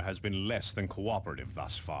governor has been less than cooperative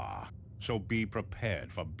thus far, so be prepared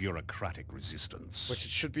for bureaucratic resistance. Which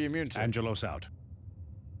it should be immune to. Angelos out.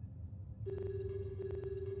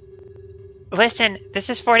 Listen, this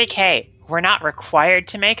is 40K. We're not required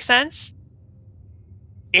to make sense.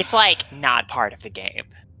 It's like not part of the game.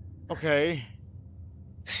 Okay.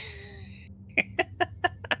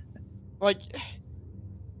 Like,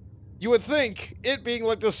 you would think, it being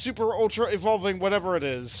like this super ultra evolving whatever it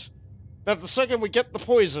is, that the second we get the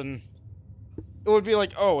poison, it would be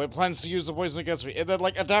like, oh, it plans to use the poison against me, and then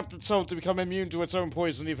like adapt itself to become immune to its own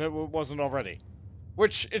poison if it wasn't already.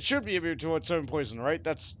 Which, it should be immune to its own poison, right?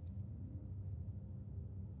 That's...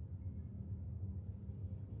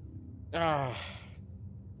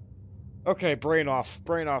 Okay, brain off.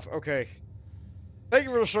 Brain off. Okay. Thank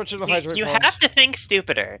you for stretching the hydrate You funds. have to think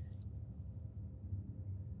stupider.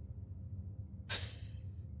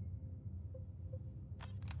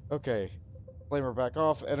 Okay. Flamer back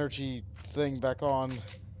off. Energy thing back on.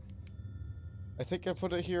 I think I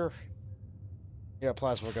put it here. Yeah,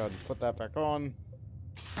 plasma gun. Put that back on.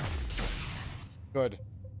 Good.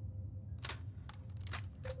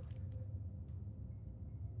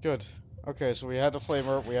 Good. Okay, so we had a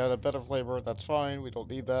flamer. We had a better flamer. That's fine. We don't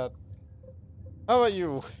need that. How about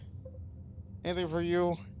you? Anything for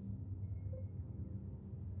you?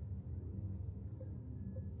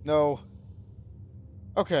 No.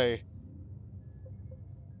 Okay.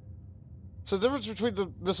 So the difference between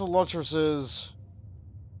the missile launchers is...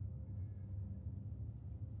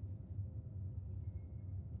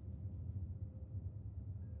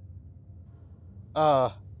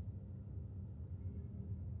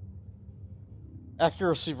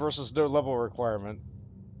 accuracy versus no level requirement,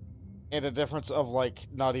 and a difference of, like,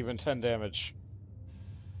 not even 10 damage.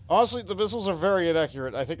 Honestly, the missiles are very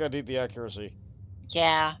inaccurate. I think I need the accuracy.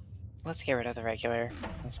 Yeah. Let's get rid of the regular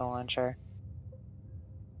missile launcher.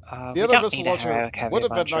 The we other don't missile need a launcher heroic heavy would have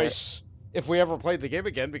been launcher. nice if we ever played the game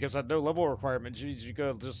again, because at no level requirement, you could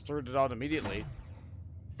have just thrown it on immediately.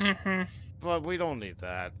 Mm-hmm. But we don't need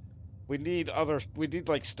that. We need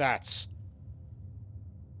like, stats.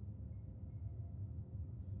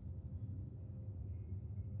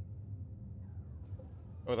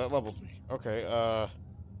 Oh, that leveled me. Okay,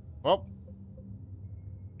 well.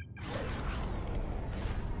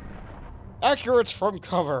 Accurate from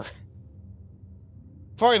cover.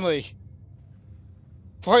 Finally.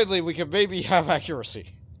 Finally, we can maybe have accuracy.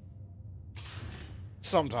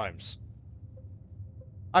 Sometimes.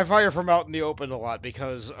 I fire from out in the open a lot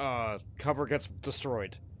because, cover gets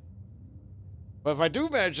destroyed. But if I do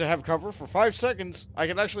manage to have cover for 5 seconds, I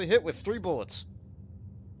can actually hit with 3 bullets.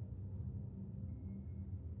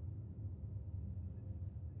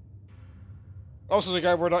 Also, the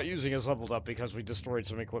guy we're not using is leveled up because we destroyed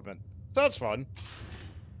some equipment. That's fun.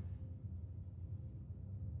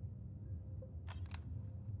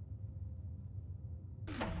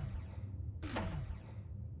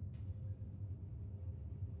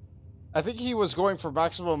 I think he was going for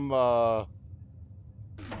maximum, mark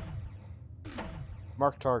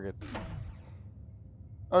target.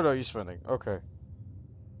 Oh no, you're spending. Okay.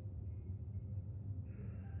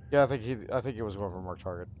 Yeah, I think he was going for mark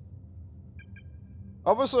target.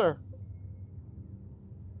 Almost there.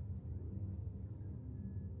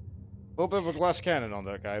 A little bit of a glass cannon on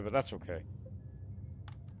that guy, but that's okay.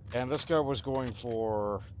 And this guy was going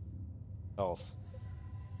for health.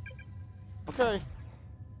 Okay.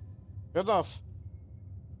 Good enough.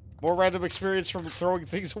 More random experience from throwing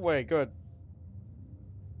things away. Good.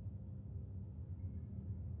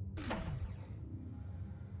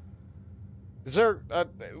 Is there...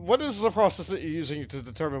 what is the process that you're using to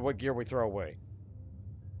determine what gear we throw away?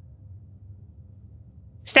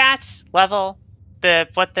 Stats, level,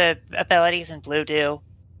 what the abilities in blue do.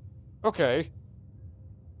 Okay.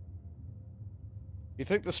 You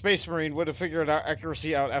think the Space Marine would have figured out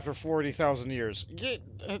accuracy out after 40,000 years? Yeah,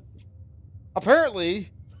 apparently,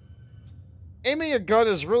 aiming a gun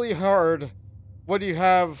is really hard when you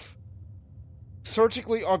have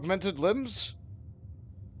surgically augmented limbs.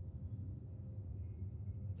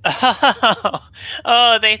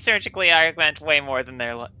 Oh, they surgically augment way more than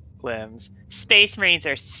their limbs. Space Marines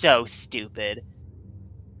are so stupid.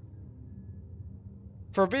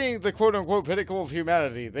 For being the quote-unquote pinnacle of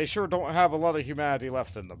humanity, they sure don't have a lot of humanity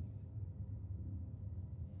left in them.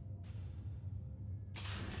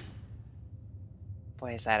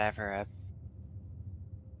 Boy, is that ever a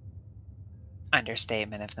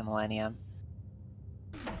understatement of the millennium.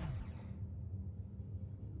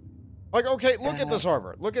 Like, okay, look at this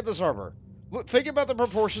armor. Look at this armor. Look, think about the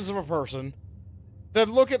proportions of a person.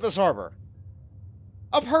 Then look at this armor.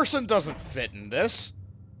 A person doesn't fit in this.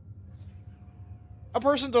 A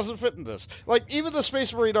person doesn't fit in this. Like, even the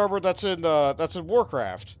Space Marine armor that's in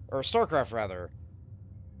Warcraft, or StarCraft rather.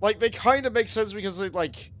 Like, they kind of make sense because they,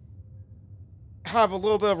 like, have a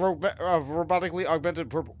little bit of robotically augmented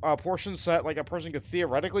portions that, like, a person could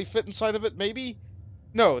theoretically fit inside of it, maybe?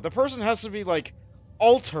 No, the person has to be, like,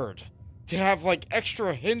 altered to have, like,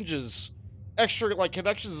 extra hinges, extra, like,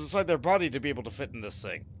 connections inside their body to be able to fit in this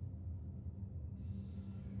thing.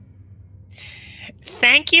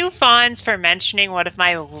 Thank you, Fonz, for mentioning one of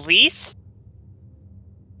my least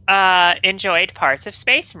enjoyed parts of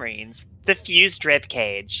Space Marines. The fused rib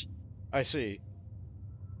cage. I see.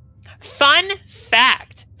 Fun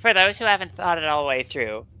fact, for those who haven't thought it all the way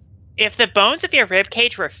through. If the bones of your rib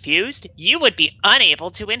cage were fused, you would be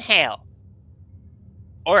unable to inhale.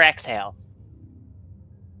 Or exhale.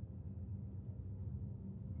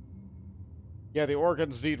 Yeah, the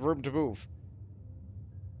organs need room to move.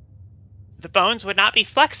 The bones would not be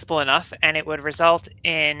flexible enough, and it would result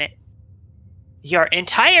in your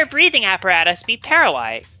entire breathing apparatus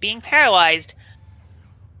being paralyzed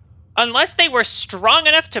unless they were strong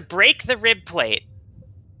enough to break the rib plate.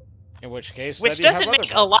 In which case, which then you doesn't have make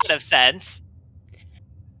other a lot bones. of sense.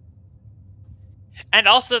 And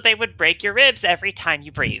also, they would break your ribs every time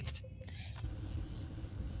you breathed.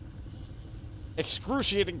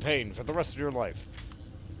 Excruciating pain for the rest of your life.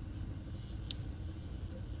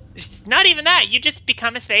 It's not even that. You just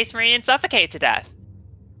become a Space Marine and suffocate to death.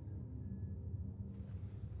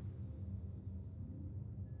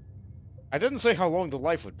 I didn't say how long the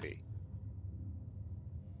life would be.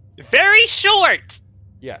 Very short!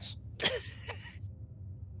 Yes.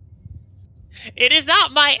 It is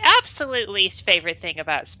not my absolute least favorite thing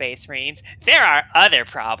about Space Marines. There are other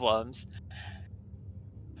problems.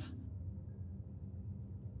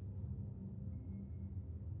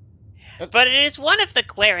 But it is one of the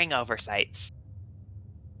glaring oversights.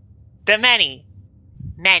 The many,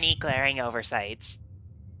 many glaring oversights.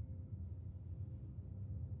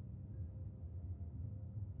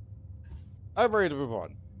 I'm ready to move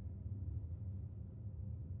on.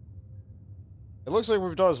 It looks like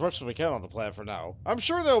we've done as much as we can on the plan for now. I'm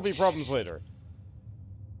sure there will be problems later.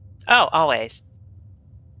 Oh, always.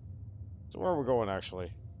 So where are we going,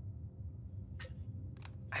 actually?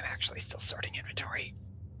 I'm actually still sorting inventory.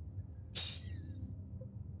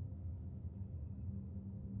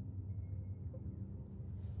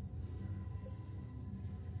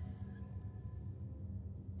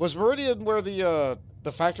 Was Meridian where the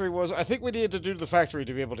factory was? I think we needed to do the factory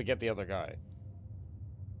to be able to get the other guy.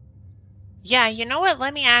 Yeah, you know what?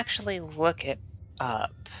 Let me actually look it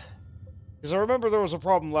up. Because I remember there was a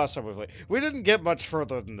problem last time we played. We didn't get much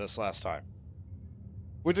further than this last time.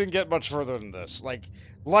 We didn't get much further than this. Like,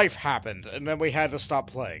 life happened, and then we had to stop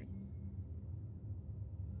playing.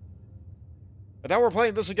 And now we're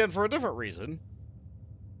playing this again for a different reason.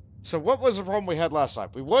 So what was the problem we had last time?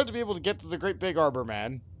 We wanted to be able to get to the Great Big Arbor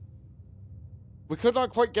Man. We could not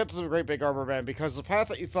quite get to the Great Big Arbor Man because the path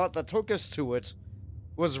that you thought that took us to it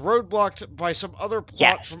was roadblocked by some other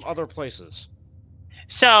plot from other places.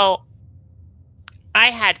 So, I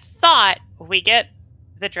had thought we get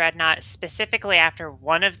the Dreadnought specifically after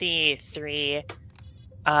one of the 3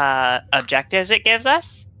 objectives it gives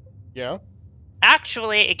us. Yeah?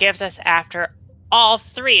 Actually, it gives us after all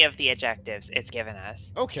 3 of the objectives it's given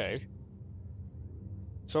us. Okay.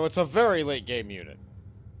 So it's a very late game unit.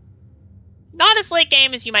 Not as late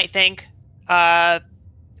game as you might think,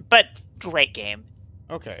 but late game.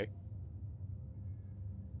 Okay.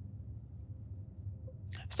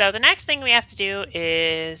 So the next thing we have to do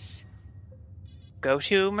is go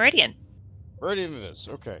to Meridian. Meridian it is,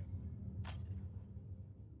 okay.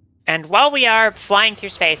 And while we are flying through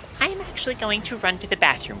space, I'm actually going to run to the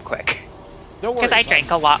bathroom quick. No worries. Because I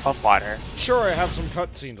drank a lot of water. Sure, I have some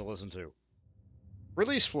cutscene to listen to.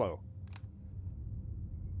 Release flow.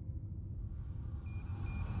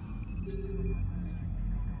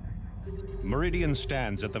 Meridian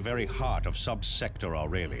stands at the very heart of Subsector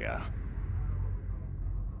Aurelia.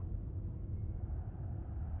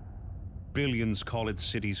 Billions call its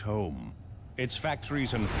cities home. Its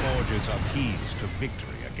factories and forges are keys to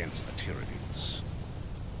victory against the Tyranids.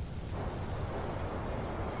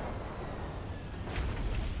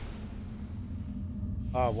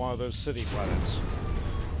 One of those city planets.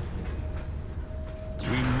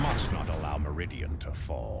 We must not allow Meridian to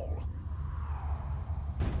fall.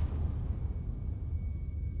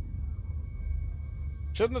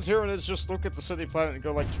 Shouldn't the Tyranids just look at the city planet and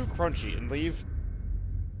go like, too crunchy, and leave?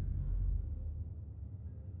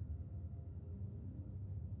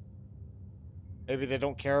 Maybe they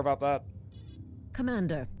don't care about that?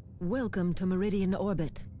 Commander, welcome to Meridian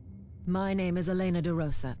Orbit. My name is Elena de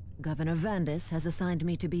Rosa. Governor Vandis has assigned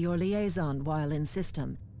me to be your liaison while in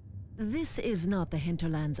system. This is not the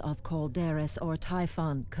hinterlands of Calderis or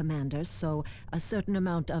Typhon, Commander, so a certain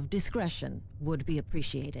amount of discretion would be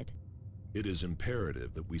appreciated. It is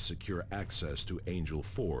imperative that we secure access to Angel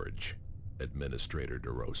Forge, Administrator de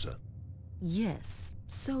Rosa. Yes,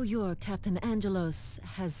 so your Captain Angelos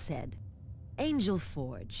has said. Angel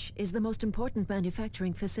Forge is the most important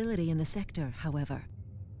manufacturing facility in the sector, however.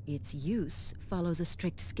 Its use follows a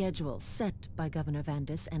strict schedule set by Governor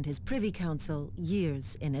Vandis and his Privy Council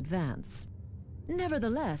years in advance.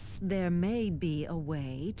 Nevertheless, there may be a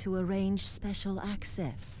way to arrange special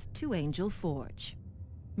access to Angel Forge.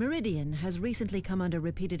 Meridian has recently come under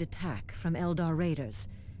repeated attack from Eldar raiders.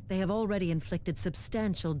 They have already inflicted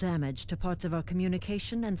substantial damage to parts of our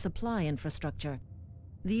communication and supply infrastructure.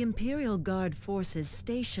 The Imperial Guard forces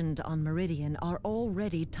stationed on Meridian are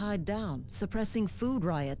already tied down, suppressing food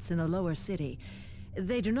riots in the lower city.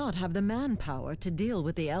 They do not have the manpower to deal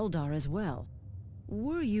with the Eldar as well.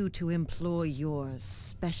 Were you to employ your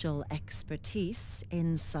special expertise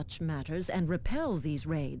in such matters and repel these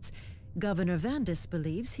raids, Governor Vandis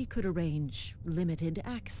believes he could arrange limited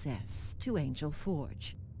access to Angel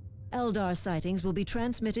Forge. Eldar sightings will be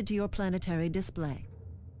transmitted to your planetary display.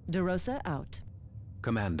 De Rosa out.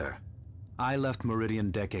 Commander, I left Meridian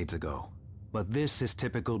decades ago, but this is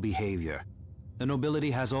typical behavior. The nobility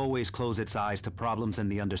has always closed its eyes to problems in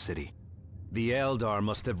the Undercity. The Eldar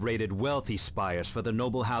must have raided wealthy spires for the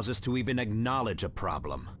noble houses to even acknowledge a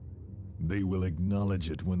problem. They will acknowledge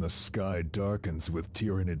it when the sky darkens with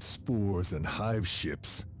Tyranid spores and hive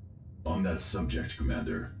ships. On that subject,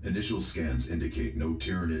 Commander, initial scans indicate no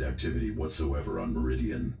Tyranid activity whatsoever on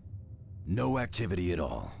Meridian. No activity at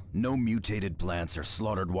all. No mutated plants or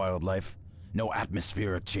slaughtered wildlife. No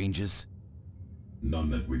atmospheric changes. None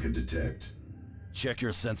that we can detect. Check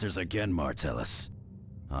your sensors again, Martellus.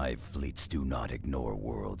 Hive fleets do not ignore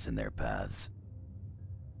worlds in their paths.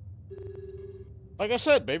 Like I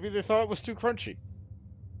said, maybe they thought it was too crunchy.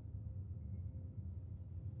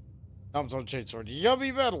 Comes on chainsword.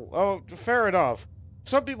 Yummy metal! Oh, fair enough.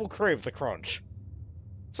 Some people crave the crunch.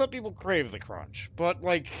 Some people crave the crunch. But,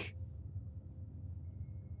 like...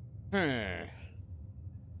 They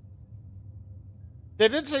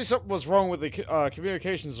did say something was wrong with the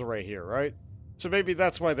communications array here, right? So maybe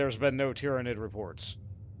that's why there's been no Tyranid reports.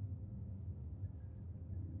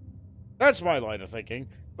 That's my line of thinking.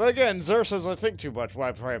 But again, Zaer says I think too much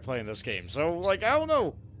while I'm playing this game. So, like, I don't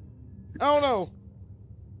know. I don't know.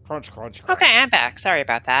 Crunch, crunch, crunch. Okay, I'm back. Sorry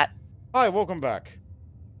about that. Hi, welcome back.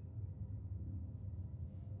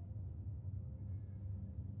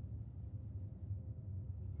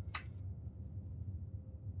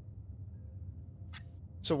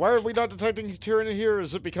 So why are we not detecting Tyranid here?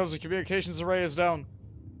 Is it because the communications array is down?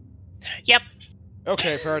 Yep.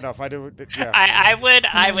 Okay, fair enough. I do. Yeah.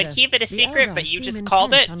 I would keep it a secret, but you just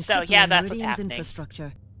called it, so yeah, that's what's happening.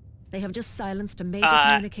 Infrastructure. They have just silenced a major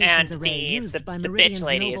communications and array used by the Meridian's bitch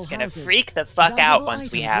lady noble is gonna houses. freak the fuck out Valuable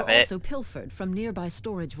once we items have were it. Also pilfered from nearby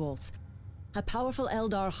storage vaults. A powerful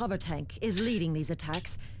Eldar hover tank is leading these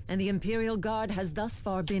attacks, and the Imperial Guard has thus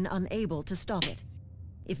far been unable to stop it.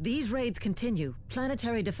 If these raids continue,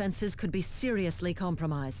 planetary defenses could be seriously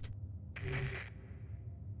compromised.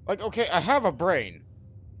 Like, okay, I have a brain.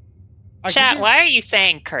 Chat, why are you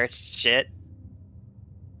saying cursed shit?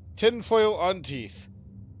 Tinfoil on teeth.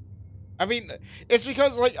 I mean, it's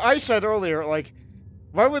because, like I said earlier, like,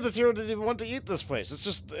 why would the Tyranid even want to eat this place? It's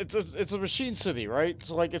just, it's a machine city, right?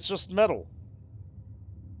 So, like, it's just metal.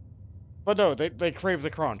 But no, they crave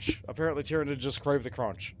the crunch. Apparently Tyranid just crave the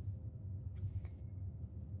crunch.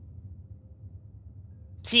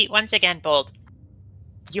 See, once again, Bolt,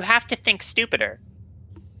 you have to think stupider.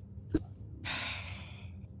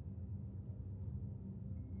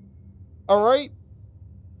 Alright.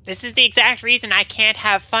 This is the exact reason I can't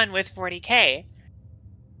have fun with 40k.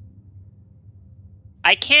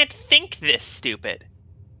 I can't think this stupid.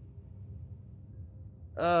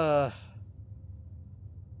 And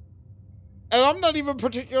I'm not even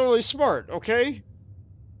particularly smart, okay?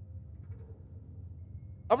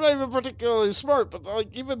 I'm not even particularly smart, but,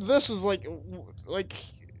 like, even this is, like,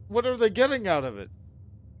 what are they getting out of it?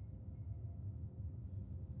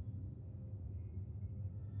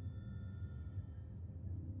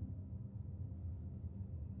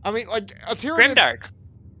 I mean, like, a Tyranid... Grimdark.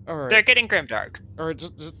 Alright. They're getting Grimdark. Alright,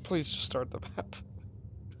 please just start the map.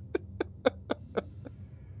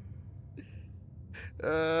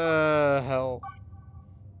 Hell.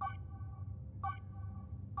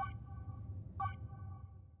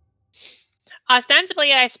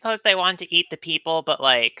 Ostensibly, I suppose they want to eat the people, but,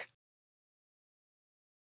 like...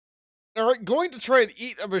 Alright, going to try and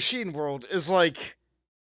eat a machine world is like...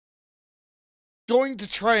 going to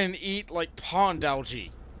try and eat, like, pond algae.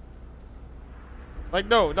 Like,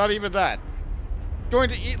 no, not even that. Going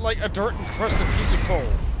to eat, like, a dirt-encrusted piece of coal.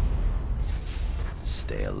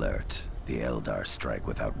 Stay alert. The Eldar strike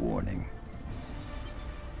without warning.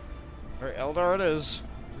 Alright, Eldar it is.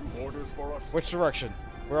 Orders for us. Which direction?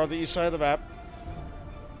 We're on the east side of the map.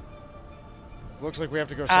 Looks like we have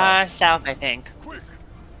to go south. South, I think. Quick!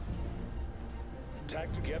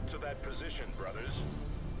 Attack to get to that position, brothers.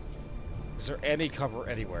 Is there any cover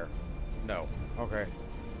anywhere? No. Okay.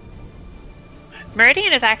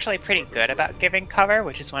 Meridian is actually pretty good about giving cover,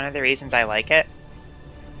 which is one of the reasons I like it.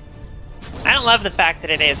 I don't love the fact that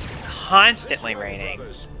it is constantly raining.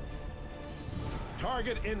 Brothers.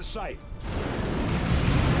 Target in sight.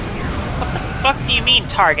 What the fuck do you mean,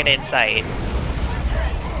 target in sight?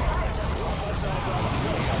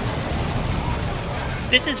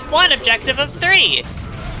 This is one objective of 3! I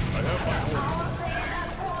have my orders.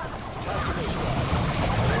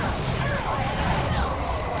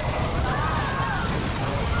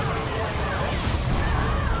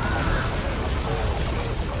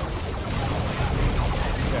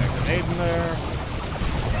 Tactical Grenade in there.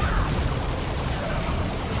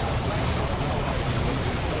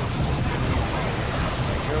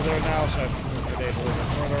 You're there now, so I have to move the grenade a little bit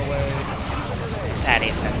further away.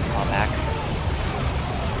 Thaddeus has to fall back.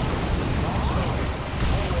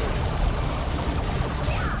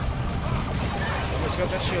 Almost got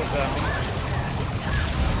that shield down.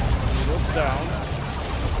 Shield's down.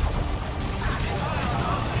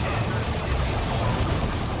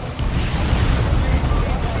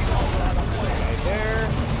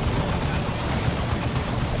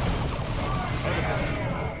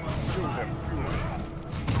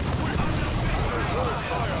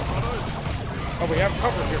 Oh, we have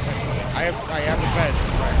cover here technically. I have a bed.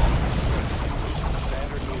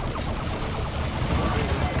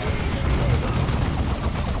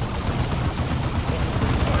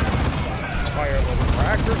 Let's fire a little more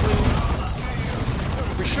accurately.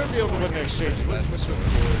 We should be able to win the exchange lens.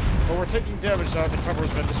 But we're taking damage now that the cover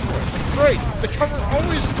has been destroyed. Great! The cover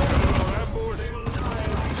always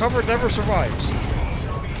cover never survives.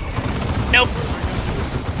 Nope.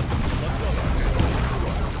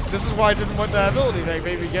 This is why I didn't want that ability. They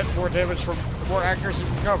made me get more damage from more accuracy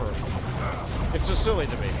from cover. It's just silly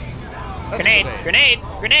to me. That's Grenade!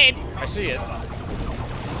 I see it.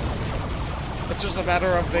 It's just a matter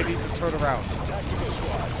of they need to turn around.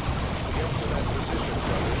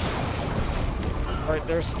 Alright,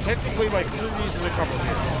 there's technically like 3 pieces of cover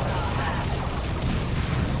here.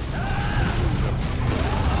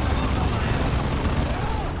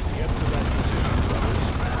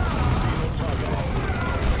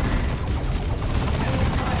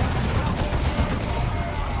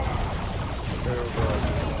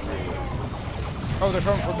 Oh, they're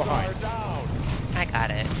coming from behind. I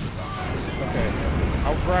got it. Okay.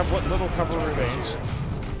 I'll grab what little cover remains.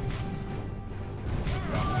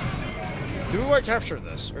 Do we want to capture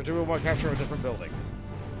this, or do we want to capture a different building?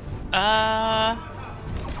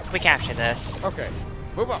 We capture this. Okay.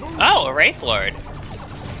 Move up. Oh, a Wraith Lord.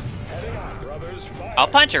 I'll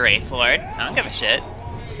punch a Wraith Lord. I don't give a shit.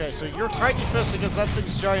 Okay, so you're tiny fist against that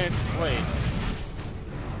thing's giant blade.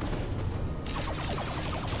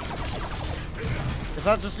 Is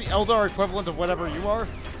that just the Eldar equivalent of whatever you are?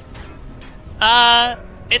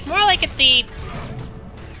 It's more like it's the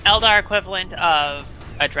Eldar equivalent of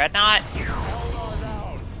a Dreadnought.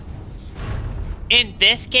 In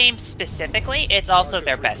this game specifically, it's also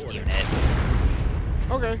their best unit.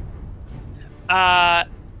 Okay.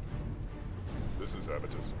 This is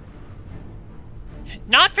Abatus.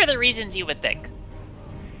 Not for the reasons you would think.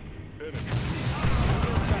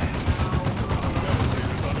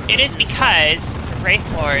 It is because Wraith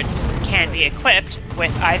Lords can be equipped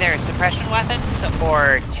with either suppression weapons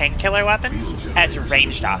or tank killer weapons as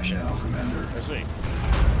ranged options. I see.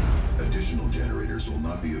 Additional generators will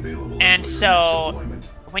not be available And until so, your next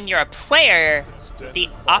deployment. when you're a player, the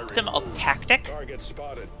optimal tactic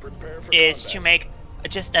is to make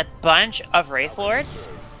just a bunch of Wraith Lords,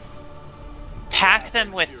 pack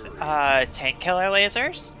them with tank killer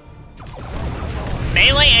lasers,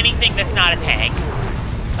 melee anything that's not a tank,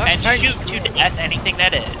 and tank. shoot to death anything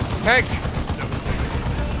that is. Tank!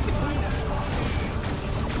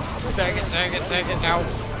 Dang it, ow.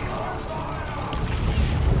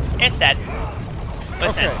 It's dead.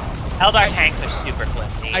 Listen, Okay. Eldar tanks are super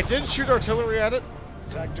flimsy. I did shoot artillery at it,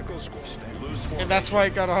 and that's why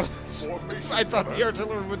it got on us. I thought the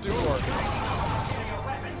artillery would do more.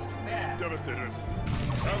 Devastators.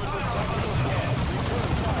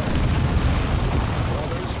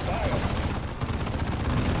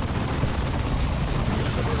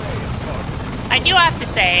 I do have to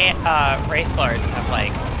say, Wraith Lords have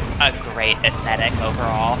like a great aesthetic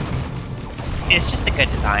overall. It's just a good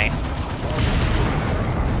design.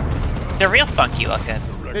 They're real funky looking.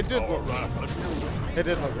 It did look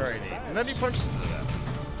very neat. And then he punched into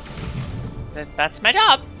that. That's my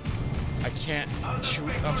job. I can't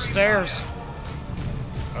shoot upstairs.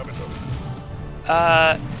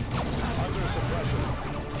 I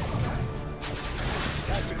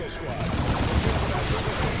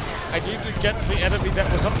need to get the enemy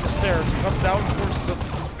that was up the stairs to come down towards the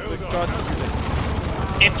gun unit.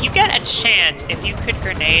 If you get a chance, if you could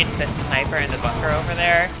grenade the sniper in the bunker over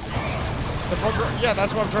there. The bunker, yeah,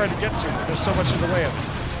 that's what I'm trying to get to. There's so much in the way of it.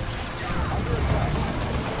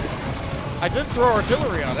 I did throw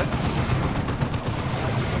artillery on it.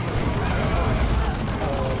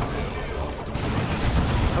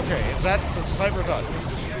 Okay, is that the sniper done?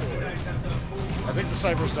 I think the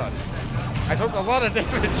sniper's done. I took a lot of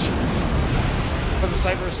damage, but the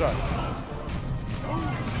sniper's done.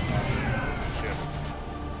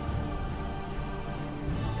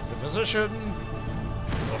 The position.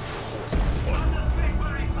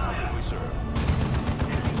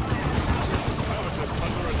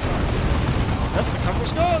 Yep, the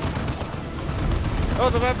cover's gone. Oh,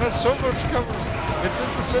 the map has so much cover. It's in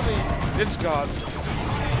the city. It's gone.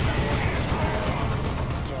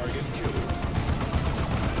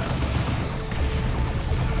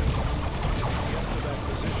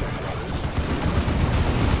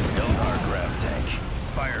 Eldar grav tank.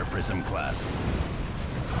 Fire prism class.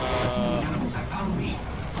 The animals have found me.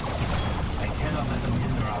 I cannot let them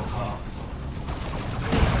hinder our cause.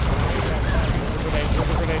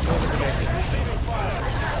 Grenade.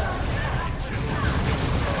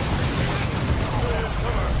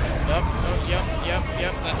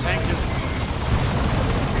 Yep. That tank is.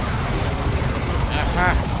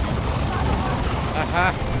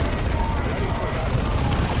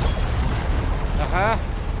 Aha.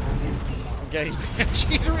 I'm getting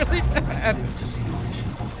bansheed really bad. To see your vision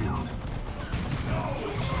fulfilled.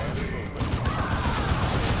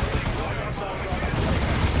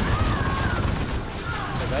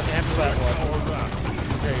 That handles that one.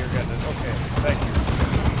 Okay, you're getting it. Okay, thank you.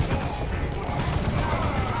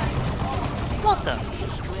 Welcome.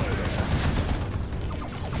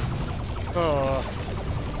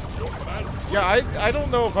 Yeah, I don't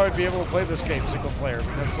know if I would be able to play this game single player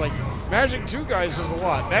because like managing 2 guys is a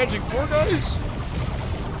lot. Managing 4 guys,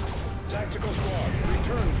 Tactical squad,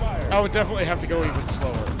 return fire. I would definitely have to go even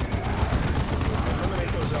slower. Eliminate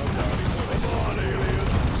those Eldar before they spawn, aliens.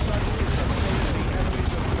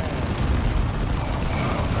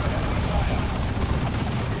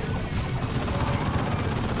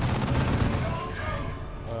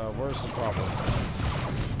 Where's the problem?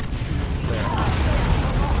 There.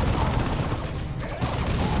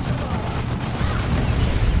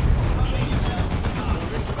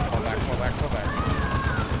 Fall back.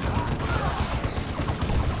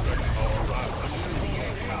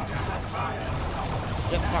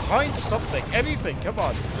 Get behind something, anything, come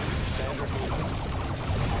on.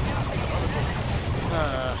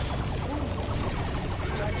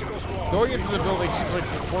 Going into the building seems like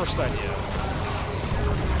the worst idea.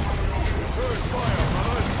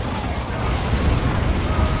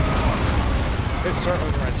 It's turret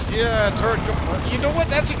overrides. Yeah, turret. You know what?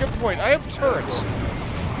 That's a good point. I have turrets.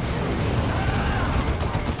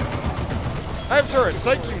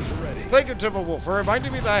 Thank you. Thank you, Timberwolf, for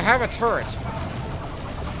reminding me that I have a turret.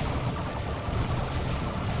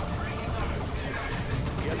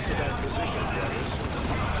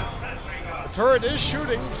 The turret is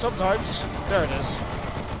shooting sometimes. There it is.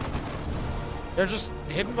 They're just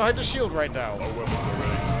hidden behind the shield right now.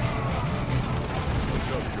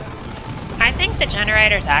 I think the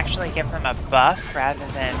generators actually give them a buff rather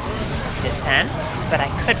than defense, but I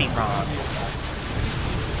could be wrong.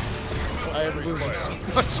 I am losing so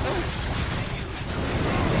much.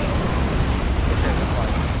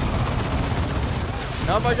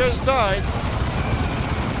 Now my guys died.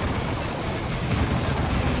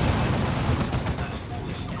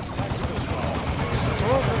 Just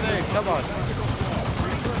throw a grenade, come on.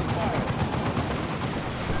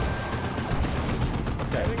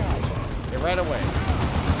 Okay. They ran away.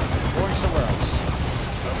 Going somewhere else.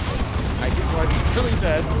 I think I'm really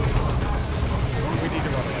dead. We need to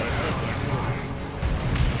run away.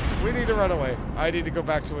 We need to run away. I need to go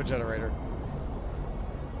back to a generator.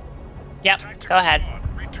 Yep, go ahead.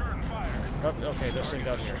 Oh, okay, this thing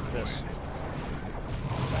down here. This.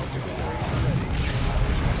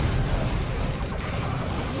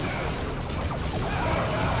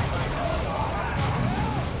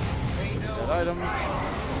 Good item.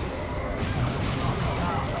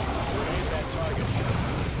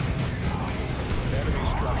 Enemy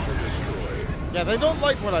structure destroyed. Yeah, they don't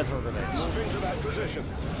like when I throw grenades. Move into that position.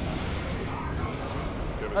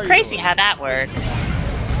 How you Crazy doing? how that works.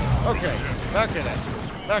 Okay, back in it.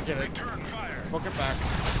 Back in it. Book it back.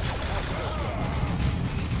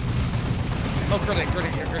 Oh, grenade.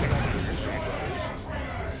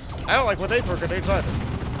 I don't like when they throw grenades either.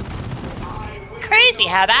 Crazy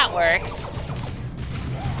how that works.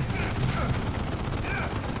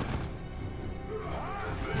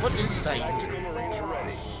 What is that?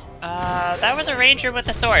 That was a ranger with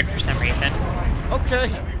a sword for some reason. Okay.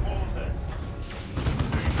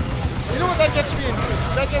 You know what that gets me in?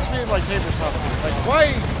 That gets me in like tabletop too. Like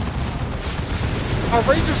why are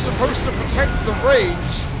rangers supposed to protect the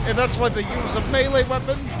range, and that's why they use a melee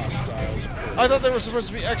weapon? I thought they were supposed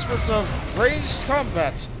to be experts of ranged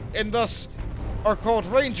combat, and thus are called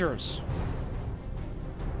rangers.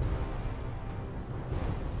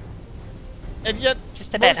 And yet,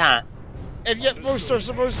 Just a bit, huh? And yet most are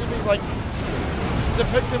supposed to be like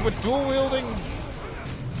depicted with dual wielding.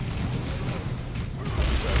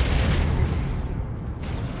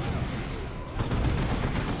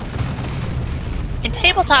 In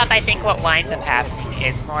tabletop, I think what winds up happening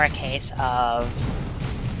is more a case of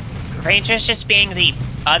rangers just being the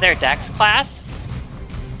other dex class,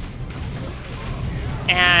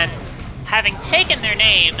 and having taken their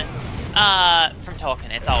name from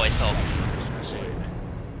Tolkien. It's always Tolkien.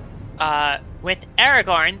 With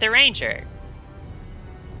Aragorn, the ranger.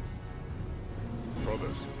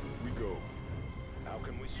 Brothers, we go. How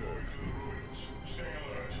can we serve? Stay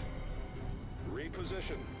alert.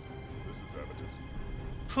 Reposition. This is Avitus.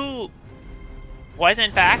 Who was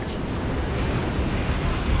in fact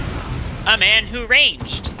a man who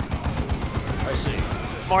ranged. I see.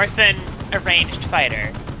 More than a ranged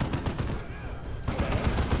fighter.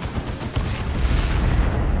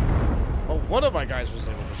 Oh, one of my guys was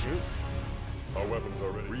able to shoot. Our weapons are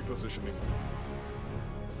ready. Repositioning.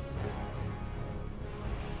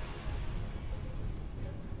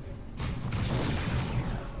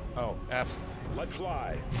 Oh, F. Let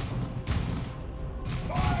fly.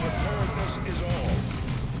 Preparedness is all.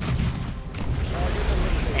 Target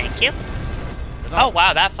eliminated. Thank you. Oh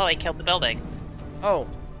wow, that fully killed the building. Oh.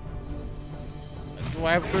 Do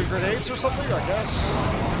I have good grenades or something, I guess?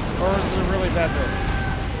 Or is it a really bad building?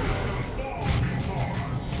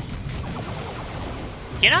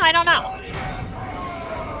 You know, I don't know.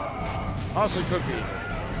 Honestly, could be.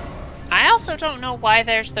 I also don't know why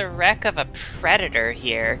there's the wreck of a Predator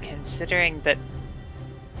here, considering that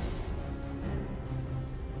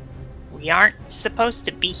we aren't supposed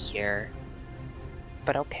to be here.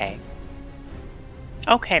 But okay.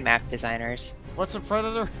 Okay, map designers. What's a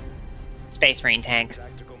Predator? Space Marine tank.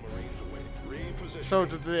 Tactical Marines awaiting. Repositioning. So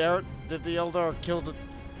did the Eldar kill the...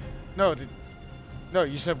 No, no,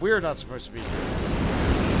 you said we're not supposed to be here.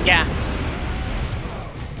 Yeah.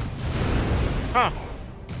 Huh.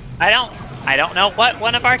 I don't know what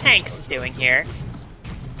one of our tanks is doing here.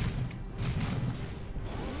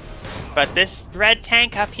 But this red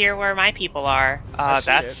tank up here where my people are,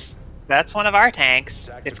 that's one of our tanks.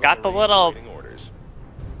 It's got the little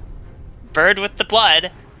bird with the blood.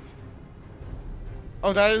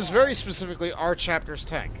 Oh, that is very specifically our chapter's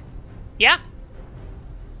tank. Yeah.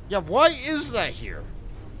 Yeah, why is that here?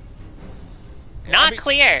 Not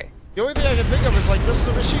clear. The only thing I can think of is, like, this is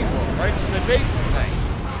a machine gun, right? So they made the tank.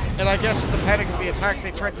 And I guess in the panic of the attack,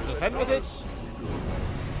 they tried to defend with it?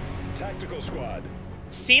 Tactical squad.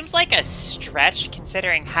 Seems like a stretch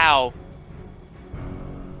considering how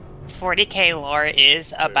 40k lore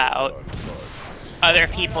is about other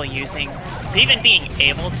people using, even being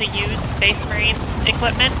able to use Space Marines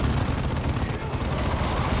equipment.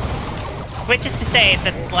 Which is to say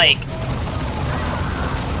that, like,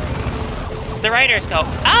 the writers go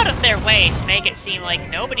out of their way to make it seem like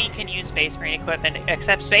nobody can use Space Marine equipment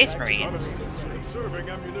except Space Marines. Conserving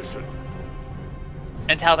ammunition.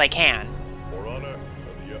 Until they can. For honor of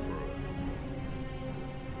the Emperor.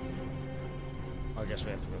 I guess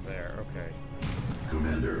we have to go there, okay.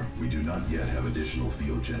 Commander, we do not yet have additional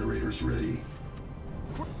field generators ready.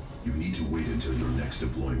 You need to wait until your next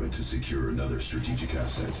deployment to secure another strategic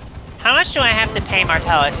asset. How much do I have to pay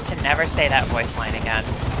Martellus to never say that voice line again?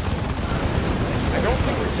 I don't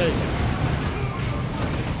think we're paying it.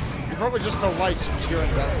 You probably just don't like since you're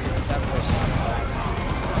in that person.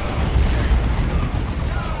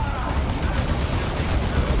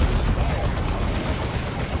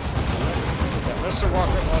 Yeah, Mr.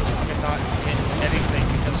 Rocket Launcher cannot hit anything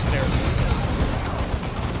because stairs exist.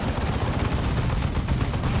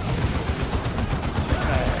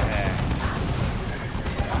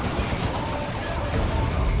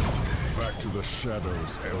 Back to the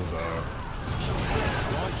shadows, Eldar.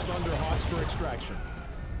 Launch Thunderhawks for extraction.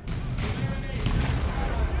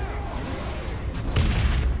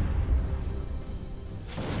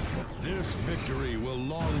 This victory will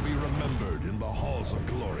long be remembered in the halls of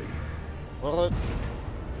glory. Well,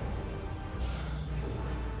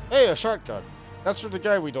 hey, a shotgun. That's for the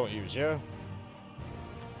guy we don't use, yeah?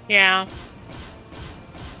 Yeah.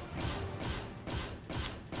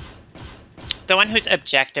 The one who's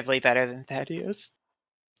objectively better than Thaddeus.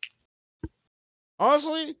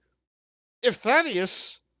 Honestly, if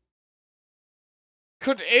Thaddeus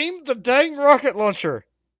could aim the dang rocket launcher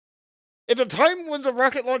in the time when the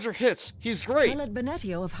rocket launcher hits, he's great. Prelate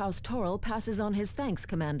Benetio of House Toril passes on his thanks,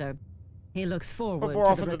 Commander. He looks forward more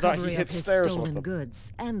to often the than not, he recovery of hits his stairs with stolen them.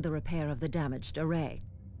 goods and the repair of the damaged array.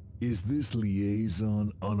 Is this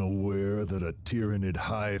liaison unaware that a Tyranid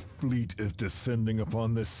hive fleet is descending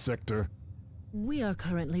upon this sector? We are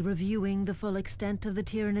currently reviewing the full extent of the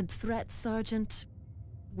Tyranid threat, Sergeant.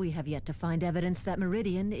 We have yet to find evidence that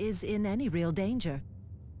Meridian is in any real danger.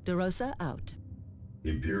 DeRosa out.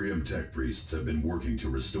 Imperium tech priests have been working to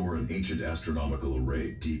restore an ancient astronomical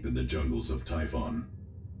array deep in the jungles of Typhon.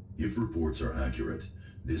 If reports are accurate,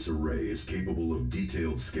 this array is capable of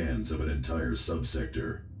detailed scans of an entire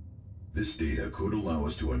subsector. This data could allow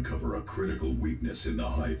us to uncover a critical weakness in the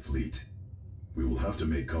Hive fleet. We will have to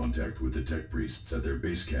make contact with the tech priests at their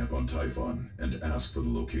base camp on Typhon and ask for the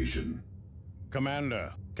location.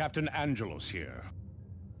 Commander, Captain Angelos here.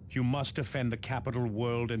 You must defend the capital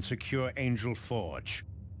world and secure Angel Forge.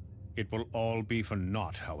 It will all be for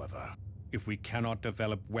naught, however, if we cannot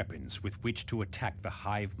develop weapons with which to attack the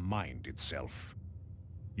Hive mind itself.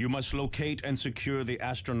 You must locate and secure the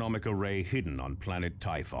astronomic array hidden on planet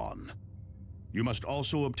Typhon. You must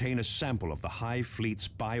also obtain a sample of the High Fleet's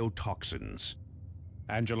biotoxins.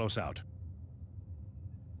 Angelos out.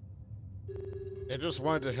 They just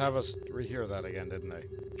wanted to have us rehear that again, didn't they?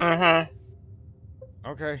 Uh-huh.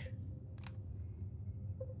 Okay.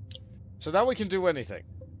 So now we can do anything.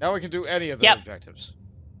 Now we can do any of the objectives.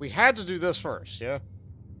 We had to do this first, yeah?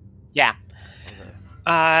 Yeah.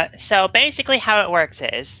 Okay. So basically how it works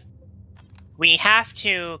is we have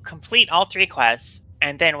to complete all 3 quests,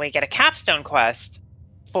 and then we get a capstone quest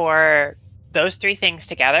for those 3 things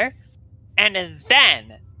together, and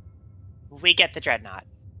then we get the Dreadnought.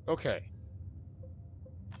 Okay.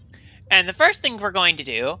 And the first thing we're going to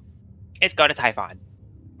do is go to Typhon.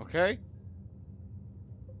 Okay.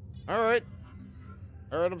 Alright.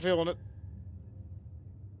 Alright, I'm feeling it.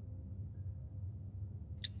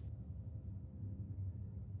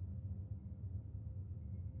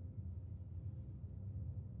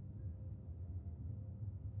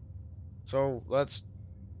 So, let's...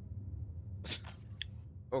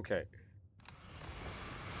 okay.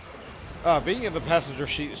 Being in the passenger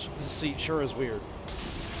seat sure is weird.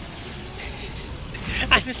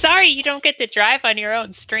 I'm sorry you don't get to drive on your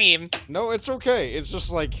own stream. No, it's okay. It's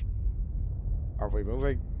just like... Are we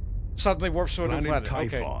moving? Suddenly warps to a new planet.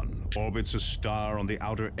 Typhon orbits a star on the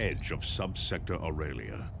outer edge of subsector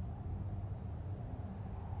Aurelia.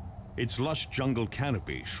 Its lush jungle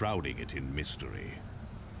canopy shrouding it in mystery.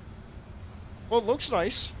 Well, it looks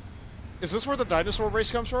nice. Is this where the dinosaur race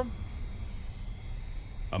comes from?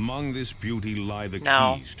 Among this beauty lie the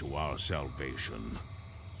keys to our salvation.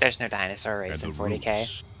 There's no dinosaur race in 40K.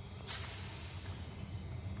 Roots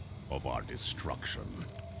of our destruction.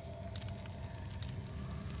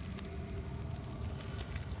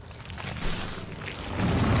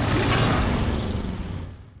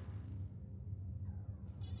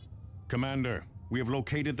 Commander, we have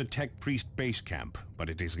located the Tech Priest base camp, but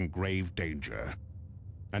it is in grave danger.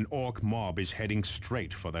 An Orc mob is heading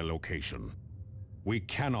straight for their location. We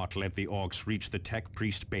cannot let the Orcs reach the Tech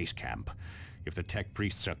Priest base camp. If the Tech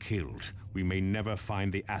Priests are killed, we may never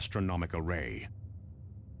find the astronomic array.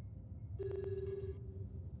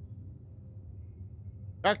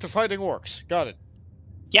 Back to fighting Orcs. Got it.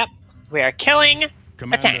 Yep. We are killing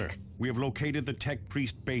Commander, a tank. We have located the Tech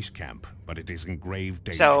Priest base camp, but it is in grave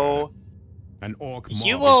danger. So, an Orc mob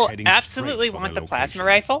you will is heading absolutely straight for want their the plasma location.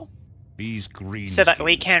 rifle? These green so that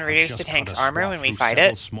we can have reduce just the cut tank's a armor swath when we through fight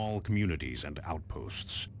several it. small communities and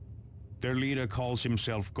outposts. Their leader calls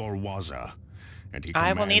himself Gorwaza, and he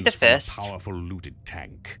I will need the commands fist. from a powerful looted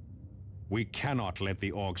tank. We cannot let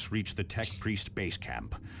the Orcs reach the Tech Priest base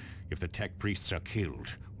camp. If the Tech Priests are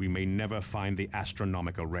killed, we may never find the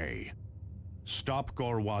astronomic array. Stop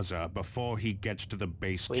Gorwaza before he gets to the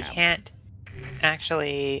base We camp. can't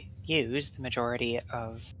actually use the majority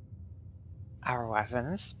of our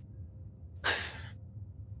weapons.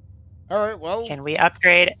 Alright, well... Can we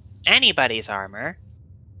upgrade anybody's armor?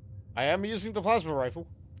 I am using the plasma rifle.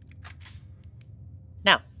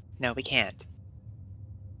 No. No, we can't.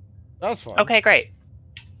 That's fine. Okay, great.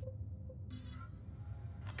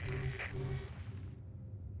 In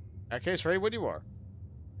that case, ready when you are.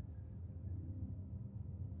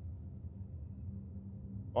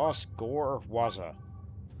 Boss Gorwaza.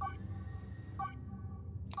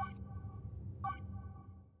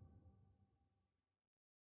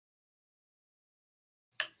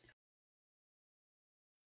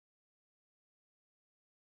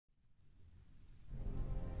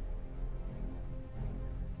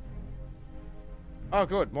 Oh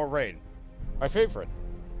good, more rain. My favorite.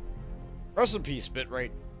 Rest in peace,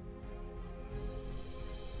 bitrate.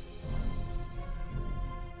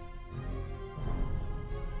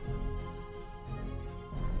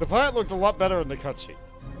 The planet looked a lot better in the cutscene.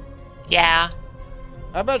 Yeah.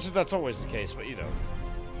 I imagine that's always the case, but you know.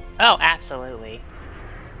 Oh, absolutely.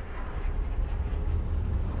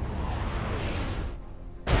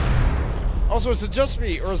 Also, is it just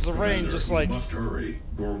me, or is the rain just like you must hurry.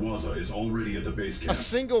 Gorwaza is already at the base camp. a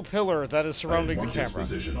single pillar that is surrounding the Mark its camera?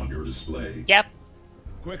 position on your display. Yep.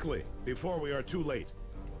 Quickly, before we are too late.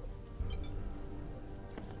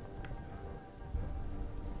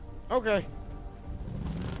 Okay.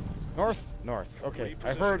 North? North. Okay,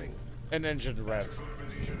 I heard an engine rev.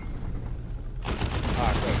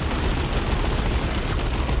 Ah, good.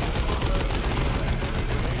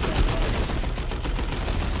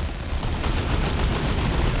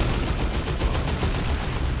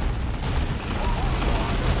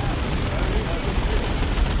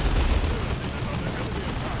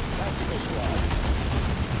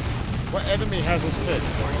 What enemy has us pinned?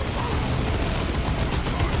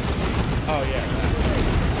 Oh, yeah.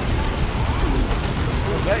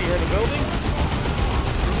 Is that you in the building?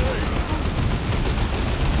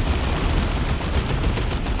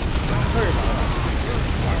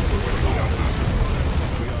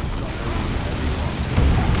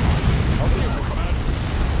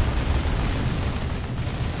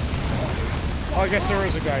 I guess there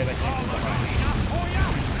is a guy that came from behind.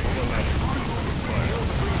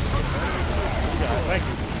 Yeah, thank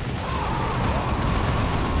you.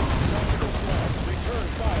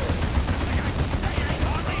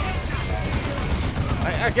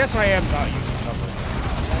 I guess I am not using cover.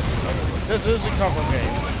 This is a cover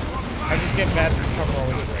game. I just get mad when cover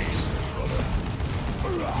always breaks.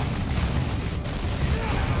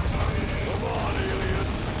 Come on,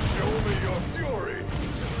 aliens! Show me your fury!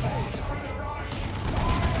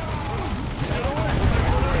 Get away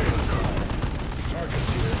from the target's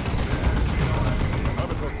here.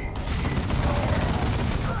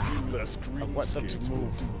 A few less green I want them to skins will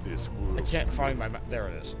move. do this world. I can't find my map. There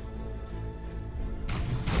it is.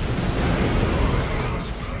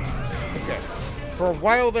 Okay. For a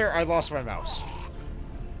while there, I lost my mouse.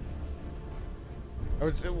 I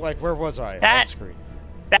was, like, where was I? On screen.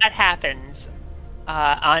 That happens.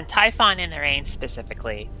 On Typhon in the Rain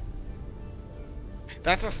specifically.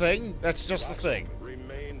 That's a thing? That's just the thing.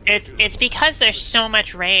 It's because there's so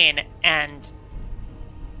much rain and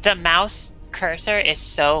the mouse cursor is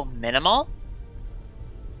so minimal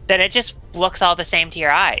that it just looks all the same to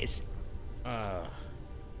your eyes.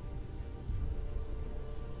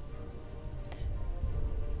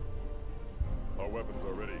 Our weapons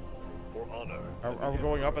are ready. For honor. Are we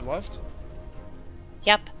going up and left?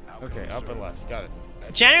 Yep. Okay, up and left. Got it.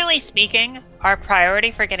 Generally speaking, our priority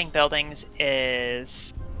for getting buildings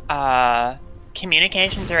is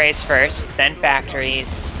communications arrays first, then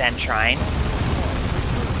factories, then shrines.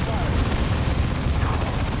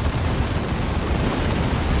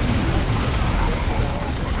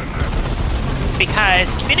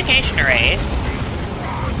 Because communication arrays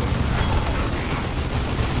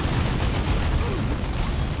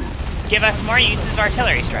give us more uses of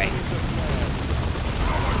artillery strike.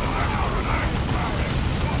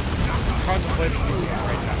 Contemplating using it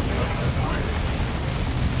right now.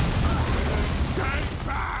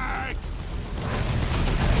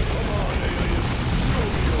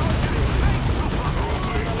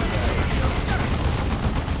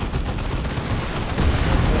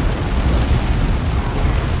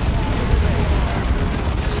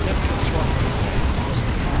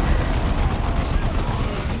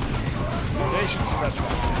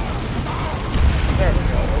 There we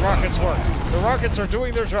go. The rockets work. The rockets are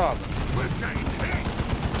doing their job.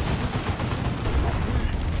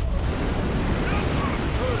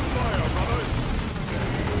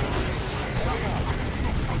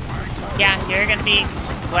 Yeah, you're gonna be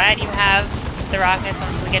glad you have the rockets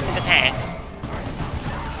once we get to the tank.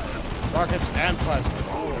 Rockets and plasma.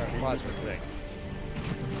 Plasma thing.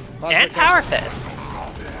 And Power Fist.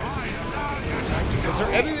 Is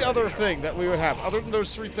there any other thing that we would have, other than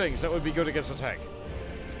those three things, that would be good against a tank?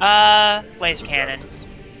 Laser cannon.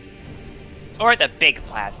 Or the big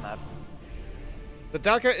plasma. The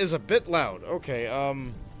Dakka is a bit loud. Okay,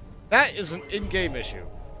 that is an in-game issue.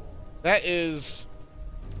 That is...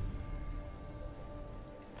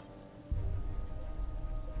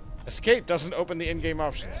 Escape doesn't open the in-game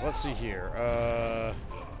options. Let's see here.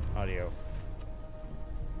 Audio.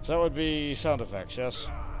 So that would be sound effects, yes?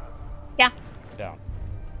 Yeah. Down.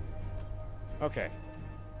 Okay.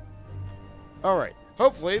 Alright.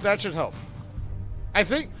 Hopefully that should help. I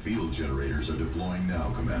think... Field generators are deploying now,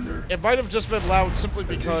 Commander. It might have just been loud simply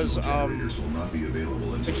because, generators will not be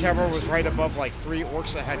available the camera was right above, like, 3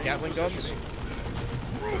 orcs that had Gatling guns.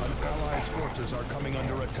 Allies' forces are coming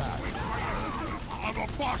under attack. The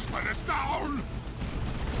Bossman is down!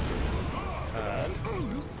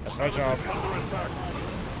 That's my job.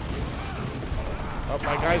 Oh,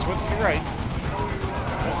 my guys went to the right.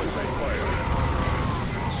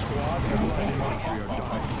 Squad infantry are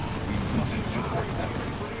dying. We must support them.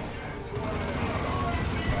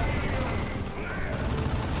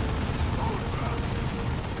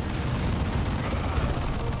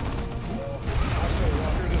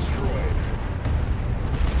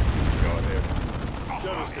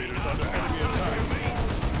 Devastators under enemy attack.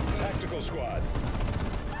 Tactical squad.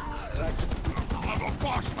 The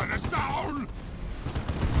Bossman is down!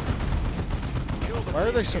 Why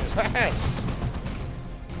are they so fast?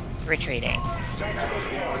 Retreating. Tactical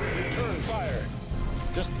squad, return fire.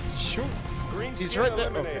 Just shoot. Green He's skin right there.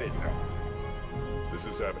 eliminated. Okay. This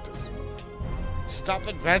is Avitus. Stop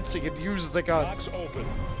advancing and use the gun. Box open.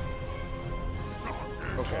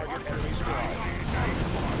 Okay. Target enemy squad.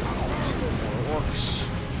 Still more orcs.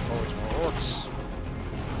 Always more orcs.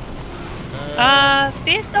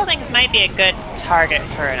 These buildings might be a good target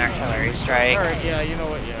for an artillery strike. Alright, yeah, you know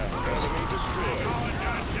what, yeah. Enemy destroyed.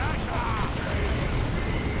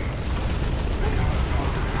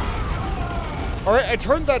 Alright, I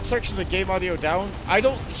turned that section of game audio down. I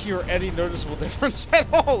don't hear any noticeable difference at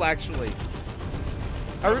all, actually.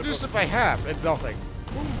 I reduced it by half and nothing.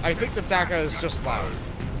 I think the Dakka is just loud.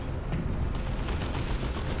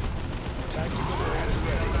 I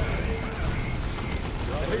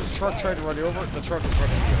think the truck tried to run you over. The truck is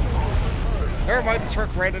running you over. Never mind, the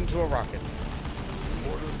truck ran into a rocket.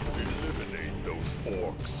 Orders to eliminate those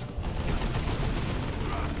orcs.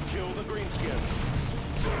 Kill the greenskin.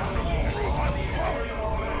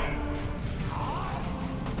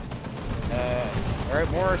 Alright,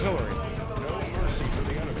 more artillery. No mercy for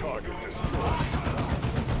the enemy. Target destroyed.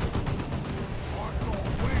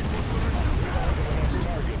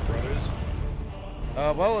 Target, brothers.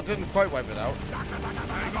 Well, it didn't quite wipe it out.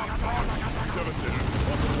 Devastated.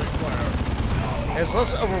 Concentrate fire. It's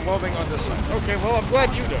less overwhelming on this side. Okay, well, I'm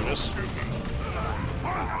glad you noticed.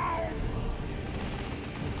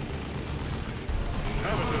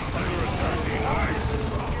 Habitus under attack.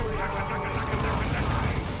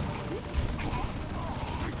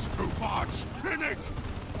 It's too much. In it.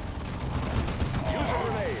 Use a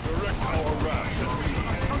grenade. Direct our wrath.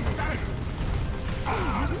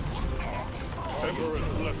 Emperor's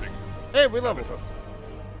blessing. Hey, we leveled. Habitus.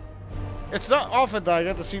 It's not often that I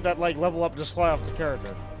get to see that, like, level up just fly off the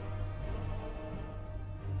character.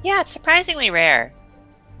 Yeah, it's surprisingly rare.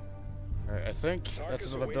 Alright, I think that's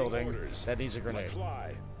another building that needs a grenade.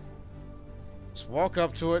 Fly. Just walk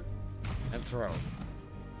up to it and throw.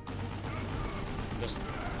 Just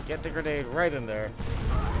get the grenade right in there.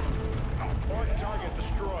 Orc target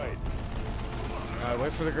destroyed.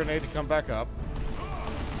 Wait for the grenade to come back up.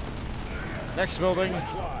 Next building.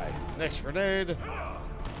 Fly. Next grenade.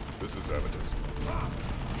 This is Habitus.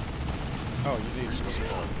 Oh, you need some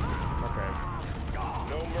support. Okay.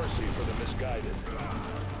 No mercy for the misguided.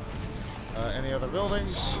 Any other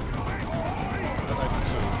buildings that I can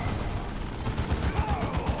see?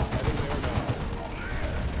 Heading there now.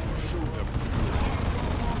 Shoot them.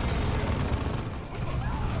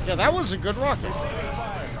 Yeah, that was a good rocket.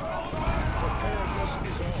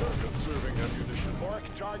 Preparedness is all conserving ammunition. Orc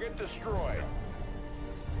target destroyed.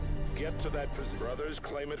 Get to that position. Brothers,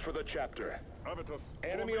 claim it for the chapter. Habitus.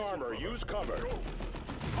 Enemy armor. Use cover.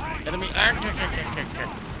 Enemy.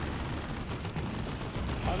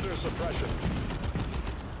 Under suppression.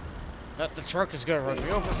 That the truck is gonna run me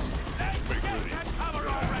over. Make ready.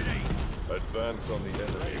 Advance on the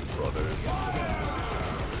enemy, brothers.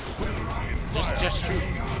 Just shoot.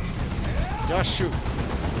 Just shoot.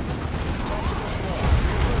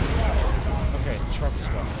 Okay, the truck is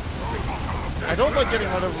gone. I don't like getting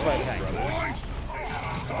run over by a tank.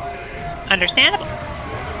 Understandable.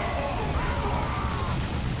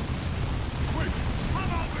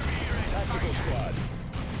 Tactical squad.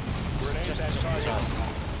 Grenade that target.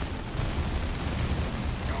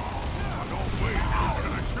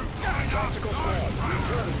 Tactical squad.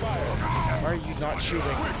 Return fire. Why are you not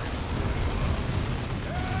shooting?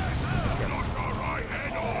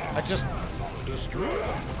 I just... Destroy.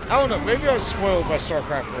 I don't know, maybe I was spoiled by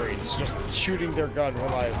StarCraft Marines, just shooting their gun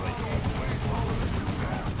reliably.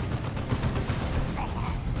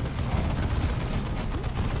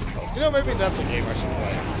 You know, maybe that's a game I should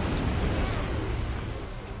play.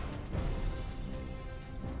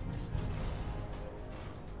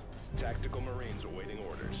 Tactical Marines awaiting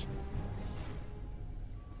orders.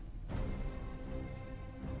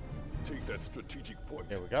 Take that strategic point.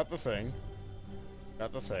 Okay, we got the thing.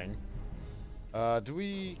 Got the thing. Do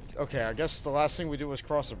we... Okay, I guess the last thing we do was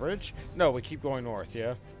cross the bridge? No, we keep going north,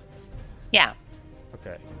 yeah? Yeah.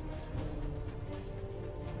 Okay.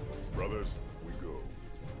 Brothers, we go.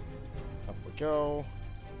 Up we go.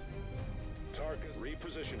 Target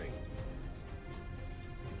repositioning.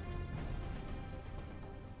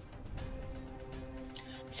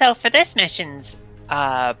 So for this mission's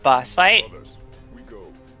boss fight, Brothers, we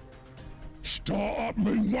go. Start up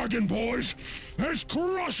me wagon, boys! It's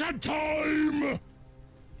crossing time!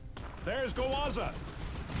 There's Goaza.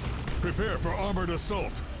 Prepare for armored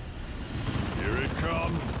assault. Here it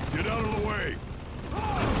comes. Get out of the way.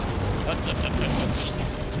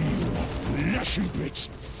 Feel the fleshy bits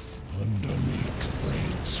underneath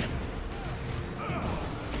legs.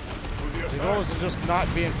 The goal is to just not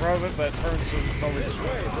be in front of it, but it turns so it's always in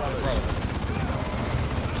front of it.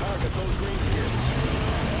 Target those greenskins.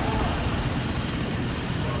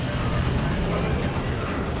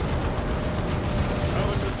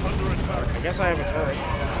 Under attack. I guess I have a turret.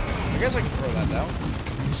 I guess I can throw that down.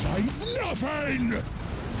 It's like nothing!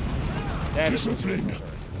 That is Discipline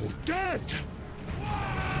or death!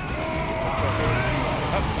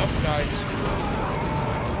 Up, guys.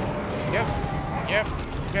 Yep.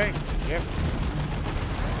 Okay. Yep.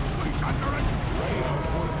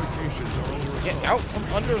 Fortifications are under assault. Get out from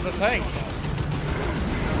under the tank.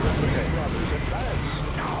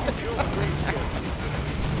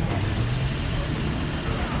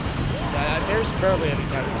 There's barely any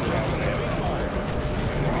time to do that.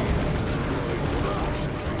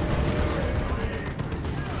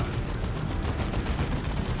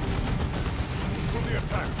 For the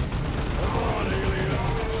attack. Come on,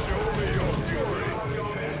 aliens. Show me your fury.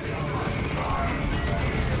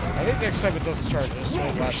 I think next time it doesn't charge, this will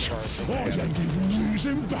last charge. I ain't even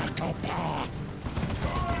using backup power.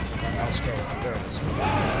 Let's go. There it is.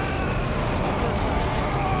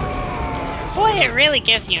 Boy, it really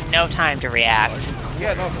gives you no time to react.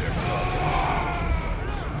 Yeah, no.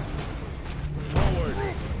 Forward.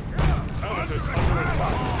 Amatus under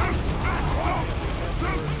attack.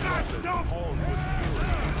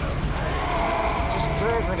 Just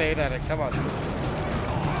throw a grenade at it. Come on.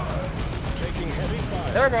 Taking heavy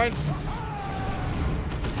fire. Never mind.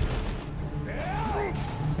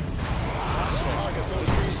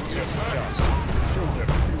 Just. Show them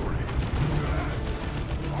fury.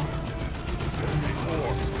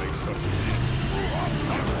 Orcs make such a deal.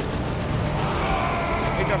 I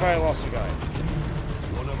think I might have lost a guy.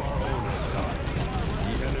 One of our own has died.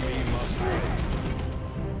 The enemy must pay.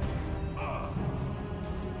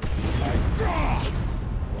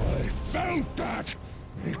 I felt that!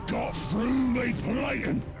 It got through me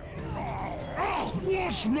plating! Oh,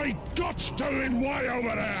 what's me guts doing way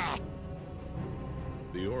over there?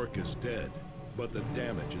 The orc is dead, but the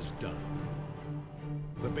damage is done.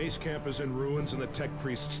 The base camp is in ruins and the tech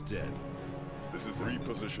priest's dead. This is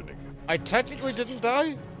repositioning. I technically didn't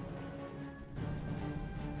die?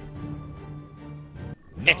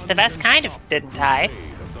 It's the best kind of didn't die.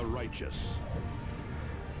 Of the righteous.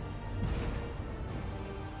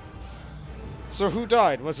 So who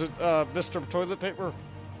died? Was it Mr. Toilet Paper?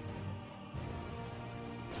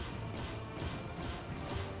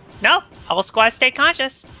 No, whole squad stayed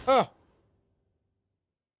conscious. Huh.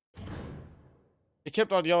 He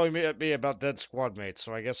kept on yelling at me about dead squad mates,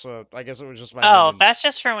 so I guess it was just my Oh, minions. that's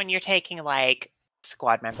just for when you're taking, like,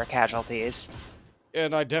 squad member casualties.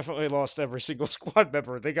 And I definitely lost every single squad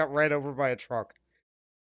member. They got ran over by a truck.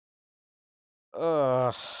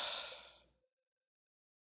 My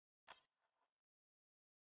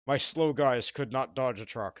slow guys could not dodge a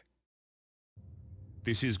truck.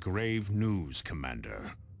 This is grave news,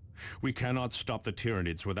 Commander. We cannot stop the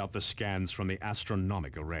Tyranids without the scans from the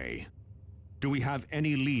astronomic array. Do we have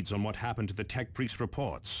any leads on what happened to the Tech Priest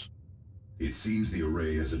reports? It seems the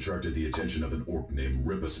array has attracted the attention of an orc named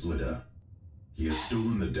Rippa Splitta. He has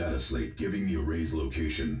stolen the data slate, giving the array's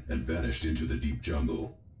location, and vanished into the deep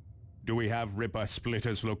jungle. Do we have Rippa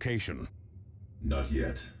Splitter's location? Not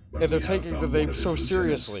yet, but Yeah, they're we have taking the found name one of his so lieutenants.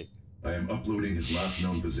 seriously. I am uploading his last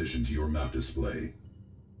known position to your map display.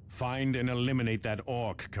 Find and eliminate that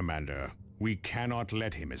orc, Commander. We cannot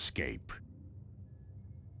let him escape.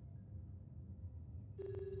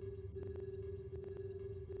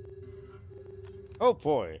 Oh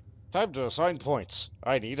boy. Time to assign points.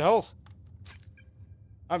 I need health.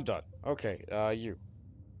 I'm done. Okay, you.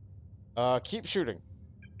 Keep shooting.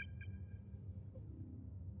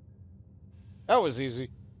 That was easy.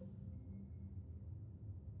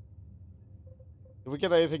 Did we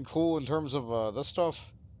get anything cool in terms of, this stuff?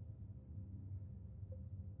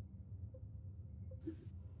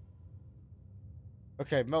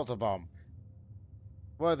 Okay, melt-a-bomb.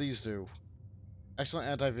 What do these do? Excellent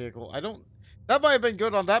anti-vehicle. That might have been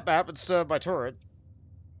good on that map instead of my turret.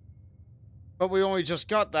 But we only just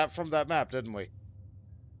got that from that map, didn't we?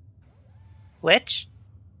 Which?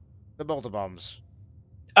 The melt-a-bombs.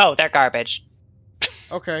 Oh, they're garbage.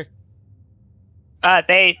 Okay.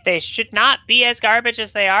 They should not be as garbage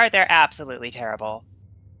as they are. They're absolutely terrible.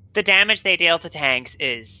 The damage they deal to tanks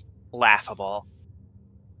is laughable.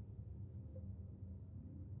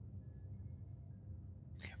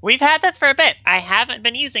 We've had them for a bit. I haven't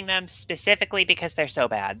been using them specifically because they're so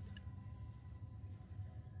bad.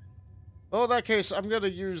 Well, in that case, I'm gonna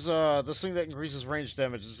use this thing that increases range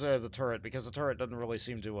damage instead of the turret, because the turret doesn't really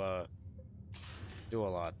seem to do a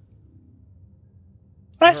lot.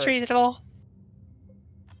 That's Turret. reasonable.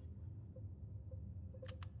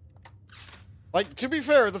 Like, to be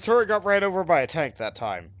fair, the turret got ran over by a tank that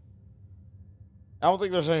time. I don't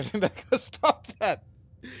think there's anything that could stop that.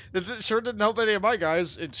 It sure didn't help any of my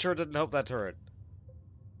guys. It sure didn't help that turret.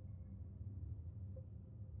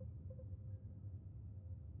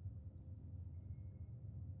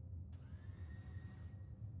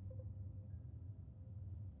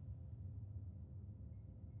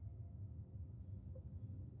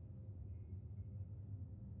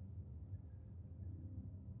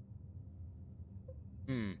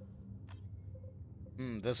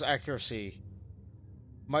 This accuracy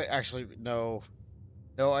might actually... No.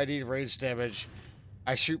 No, I need range damage.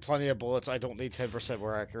 I shoot plenty of bullets. I don't need 10%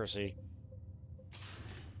 more accuracy.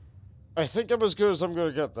 I think I'm as good as I'm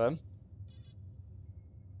gonna get, then.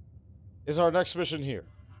 Is our next mission here?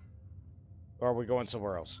 Or are we going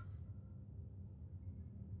somewhere else?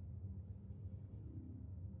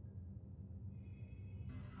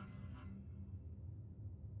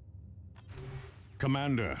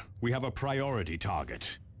 Commander, we have a priority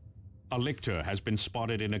target. A lictor has been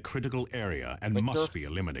spotted in a critical area and must be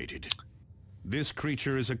eliminated. This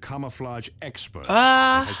creature is a camouflage expert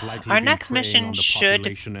and has likely our been next preying mission on the should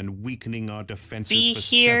population and weakening our defenses be for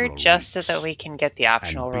here several just so weeks. that we can get the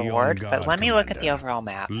optional And be on reward, but guard, let me look at the Commander. overall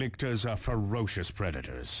map. Lictors are ferocious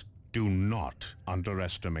predators. Do not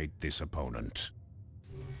underestimate this opponent.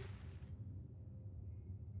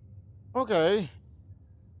 Okay.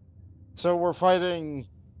 So we're fighting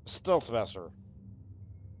Stealth Master.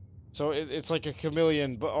 So it's like a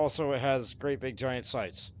chameleon, but also it has great big giant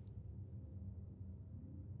sights.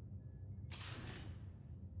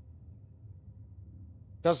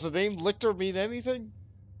 Does the name Lictor mean anything?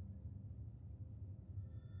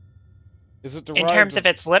 Is it derived In terms of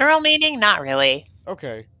its literal meaning, not really.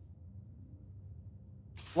 Okay.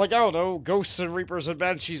 Like, I don't know, ghosts and reapers and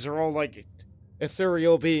banshees are all, like,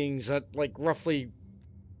 ethereal beings that, like, roughly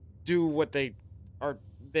do what they are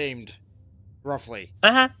named, roughly.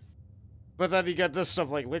 Uh-huh. But then you got this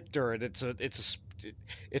stuff like Lictor, and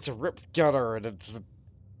it's a rip gutter, and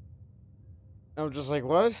I'm just like,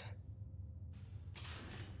 what?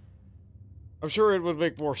 I'm sure it would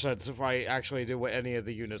make more sense if I actually knew what any of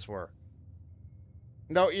the units were.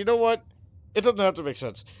 No, you know what? It doesn't have to make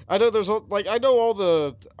sense. I know there's like I know all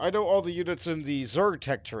the units in the Zerg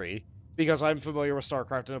tech tree because I'm familiar with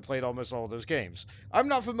StarCraft and have played almost all of those games. I'm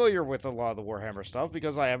not familiar with a lot of the Warhammer stuff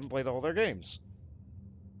because I haven't played all their games.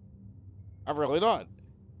 I'm really not.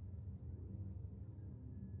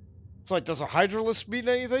 It's like, does a Hydralisk mean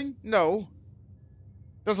anything? No.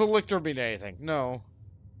 Does a Lictor mean anything? No.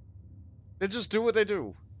 They just do what they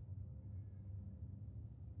do.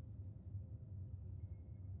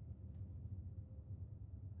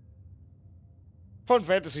 Fun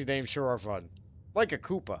fantasy names sure are fun. Like a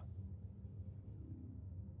Koopa.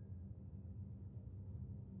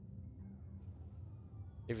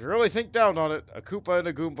 If you really think down on it, a Koopa and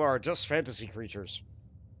a Goomba are just fantasy creatures.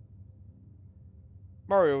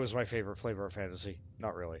 Mario is my favorite flavor of fantasy.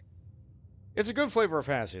 Not really. It's a good flavor of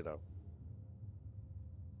fantasy, though.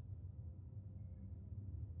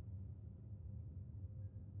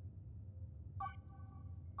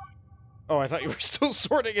 Oh, I thought you were still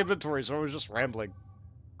sorting inventory, so I was just rambling.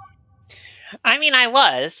 I mean, I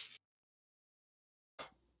was.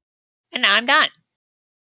 And now I'm done.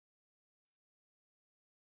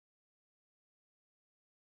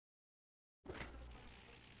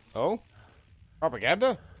 Oh?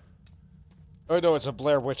 Propaganda? Oh no, it's a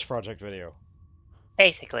Blair Witch Project video.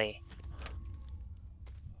 Basically.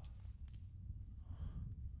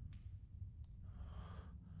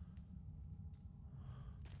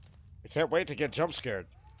 I can't wait to get jump scared.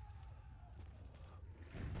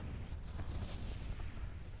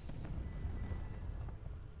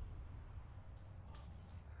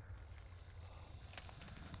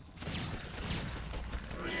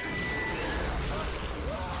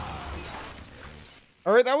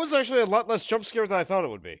 Alright, that was actually a lot less jump scare than I thought it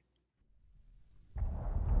would be.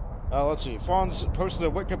 Let's see. Fawn's posted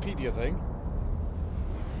a Wikipedia thing.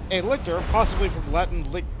 A lictor, possibly from Latin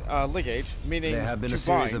ligate, meaning There have been to a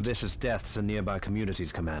series bind. of vicious deaths in nearby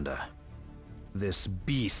communities, Commander. This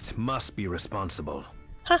beast must be responsible.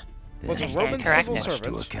 Huh. Was a I stand Roman corrected. civil Much to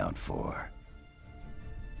servant account for.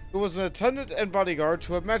 who was an attendant and bodyguard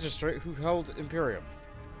to a magistrate who held Imperium.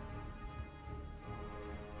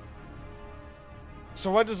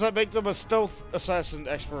 So why does that make them a stealth assassin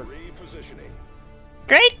expert? Repositioning.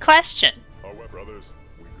 Great question. Oh, well, brothers,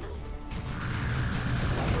 we go.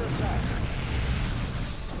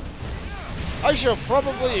 I shall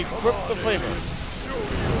probably equip the flavor.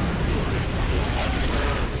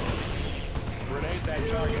 Grenade that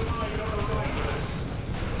target.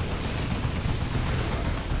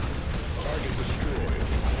 Target destroyed.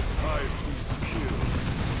 High priest killed.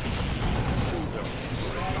 Shoot them.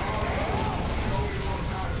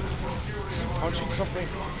 Is he punching something?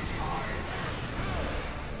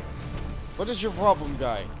 What is your problem,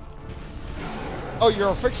 guy? Oh, you're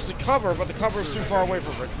affixed to cover, but the cover is too far away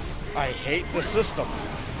from it. I hate the system.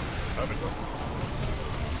 Lots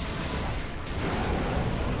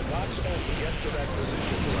and get to that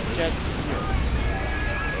position. Just get here.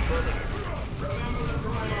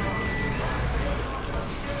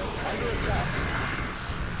 Under attack.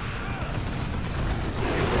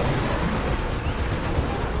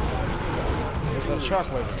 There's that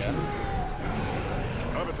shockwave again.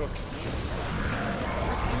 Avitus.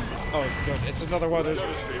 Oh, good. It's another one of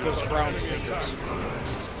those ground sneakers. Get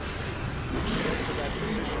to that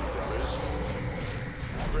position, brothers.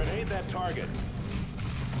 Grenade that target.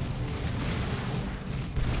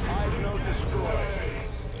 I've no destroy.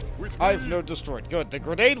 I've no destroyed. Good. The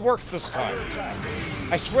grenade worked this time.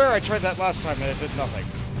 I swear I tried that last time and it did nothing.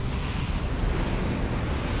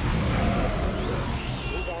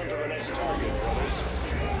 Move on to the next target, brothers.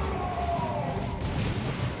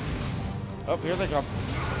 Oh, here they come.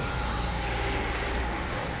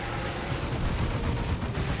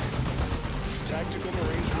 Tactical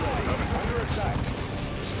Marines ready. Under attack.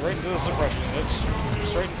 Straight into the suppression units.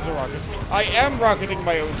 Straight into the rockets. I am rocketing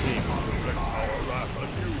my own team.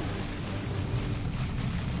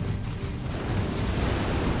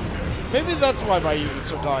 Maybe that's why my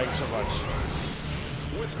units are dying so much.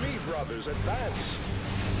 With me, brothers, advance.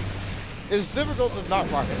 It's difficult to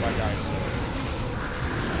not rocket my guys.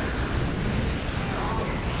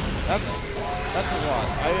 That's a lot.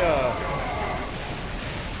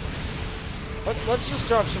 Let's just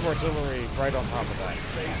drop some artillery right on top of that.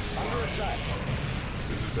 Under attack.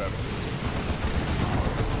 This is evidence.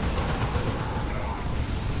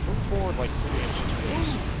 Move forward like 3 inches,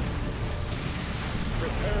 please.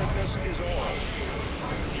 Preparedness is all.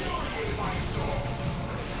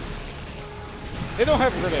 They don't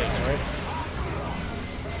have grenades, right?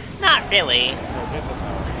 Not really. No, hit the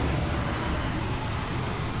tower.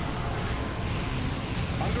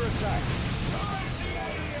 Under attack.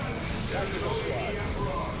 Tactical squad.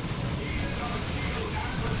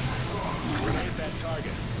 Grenade that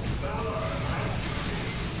target.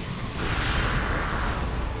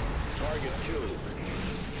 Target killed.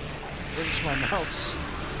 Where's my mouse?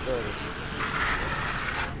 There it is.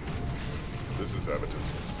 This is Avitus.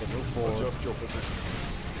 Okay, move forward. Adjust your positions.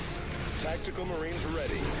 Tactical Marines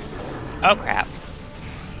ready. Oh crap.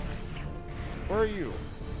 Where are you?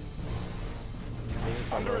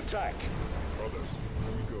 Under attack. Brothers,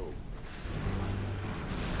 here we go.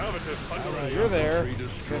 Avitus under attack. You're there. Infantry You're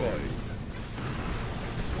destroyed. there.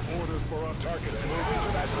 Orders for us. Target. Move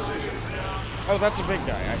into that position. Oh, that's a big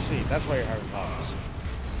guy. I see. That's why you're having problems.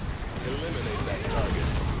 Eliminate that target.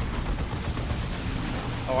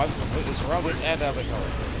 Oh, I'm completely surrounded and out of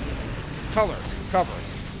color. Color. Cover.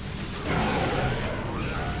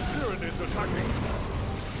 Tyranids attacking.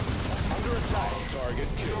 Under attack. Target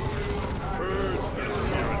killed. Purge the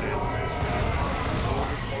Tyranids.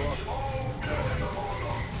 Orders for us.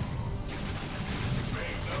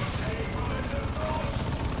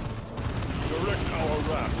 Direct our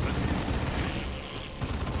wrath.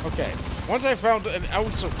 Okay. Once I found an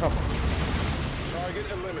ounce of cover. Target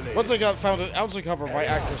eliminated. Once I found an ounce of cover, my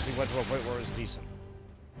accuracy went to a point where it was decent.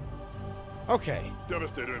 Okay.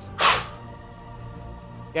 Devastators.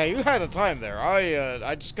 Yeah, you had a time there.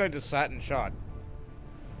 I just kind of sat and shot.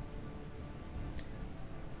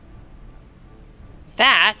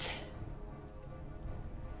 That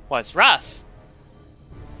was rough.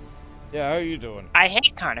 Yeah, how are you doing? I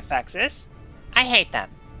hate carnifexes. I hate them.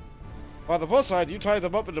 On the plus side, you tie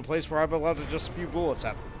them up in a place where I'm allowed to just spew bullets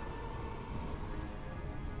at them.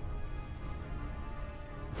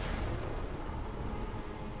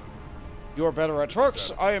 You are better at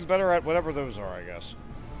trucks, I am better at whatever those are, I guess.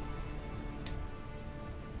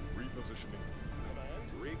 Repositioning. Command.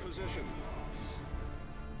 Reposition.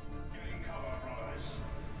 Getting cover, brothers.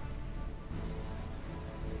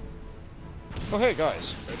 Oh, hey,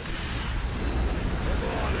 guys.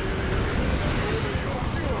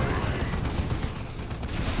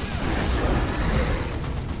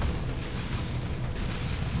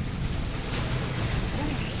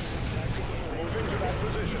 Move into that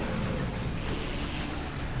position.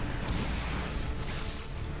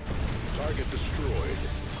 Target destroyed.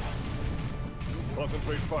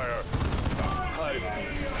 Concentrate fire. Hive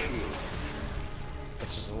beast killed.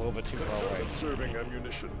 That's just a little bit too far away. Conserving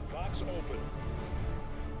ammunition. Box open.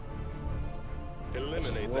 That's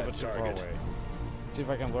just a Eliminate little that bit too far target. away. See if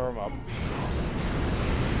I can lure him up.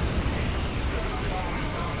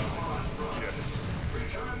 Yes.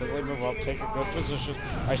 Quickly move up, take a good position.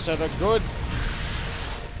 I said a good...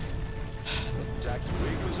 Attack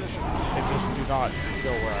reposition. It just do not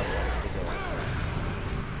go where I want it to go.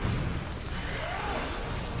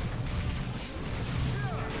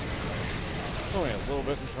 It's only a little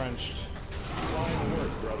bit entrenched. Fine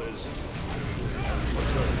work, brothers.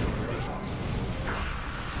 Adjust your positions.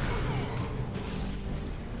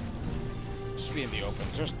 Just be in the open.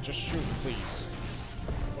 Just shoot, please.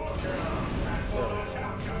 There we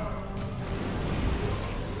go.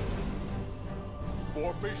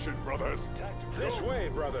 formation, brothers. This way,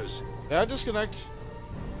 brothers. Did I disconnect?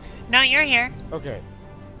 No, you're here. Okay.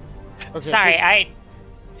 Okay. Sorry,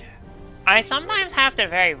 I sometimes have to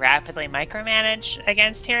very rapidly micromanage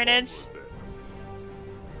against Tyranids.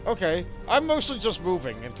 Okay. I'm mostly just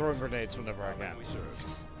moving and throwing grenades whenever I can.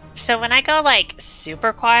 So when I go like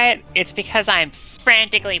super quiet, it's because I'm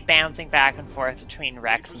frantically bouncing back and forth between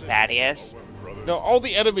Rex and Thaddeus. No, all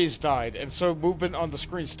the enemies died, and so movement on the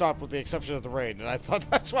screen stopped with the exception of the rain, and I thought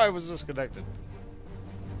that's why I was disconnected.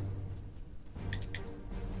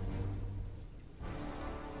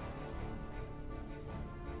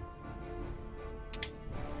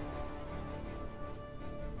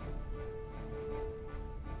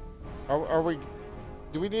 Are we...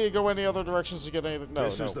 Do we need to go any other directions to get anything? No,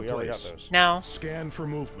 This no, is the we already got place. those. No, Scan for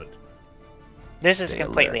movement. this is a Stay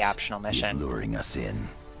completely alert. optional He's mission. luring us in.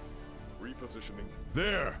 Repositioning.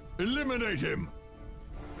 There! Eliminate him!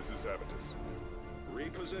 This is Avitus.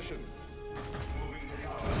 Reposition.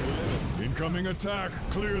 Incoming attack.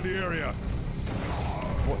 Clear the area.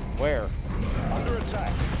 Where? Under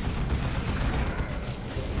attack.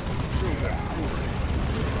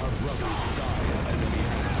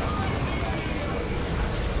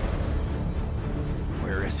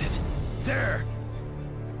 Where is it? There!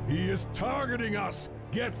 He is targeting us.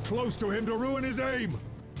 Get close to him to ruin his aim.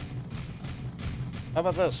 How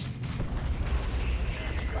about this?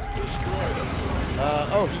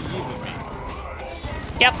 Oh, he yeeted me.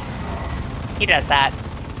 Yep, he does that.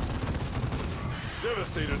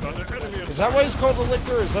 Devastators under enemy attack. Is that why he's called the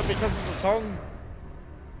lictor? Is that because of the tongue?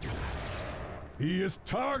 He is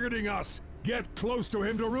targeting us. Get close to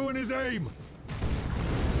him to ruin his aim.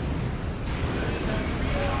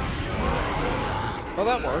 Oh,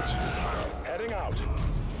 that worked. Heading out.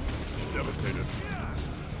 Devastated.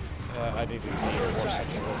 I need to be a more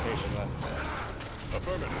central location then.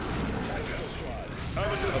 Affirmative. Oh,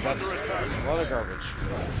 Avitus that's under attack. a lot of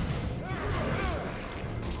garbage.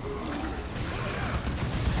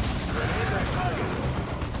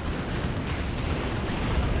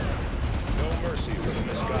 No mercy for the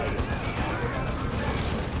misguided.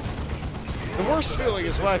 The worst feeling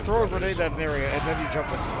is when I throw a grenade at an area and then you jump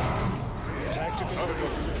into it. Tactical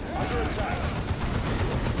Avitus under attack.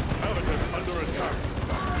 Avitus under attack.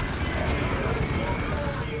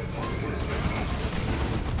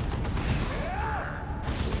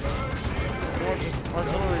 You want just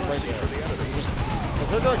artillery right there. Just, if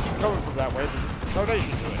they're gonna keep coming from that way, then donation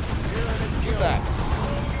to it. Keep that.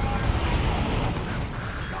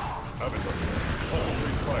 Avitus.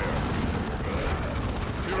 Concentrate fire.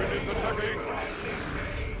 Tyranids attacking.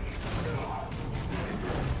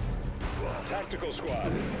 Tactical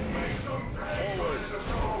squad. Forward.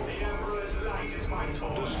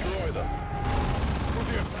 Destroy them.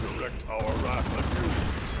 Direct our wrath on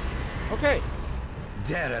you. Okay.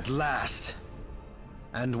 Dead at last.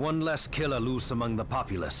 And one less killer loose among the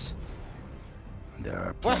populace. There are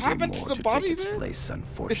What plenty happened more to the to body take its there? place,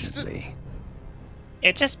 unfortunately.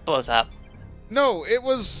 It just blows up. No, it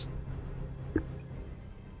was...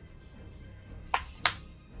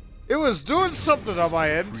 It was doing something on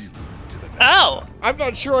my end. Oh! I'm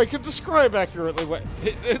not sure I could describe accurately what...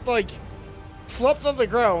 It like, flopped on the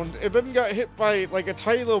ground, and then got hit by, like, a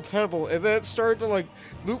tiny little pebble, and then it started to, like,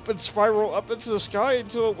 loop and spiral up into the sky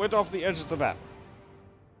until it went off the edge of the map.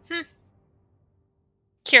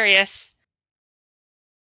 Curious.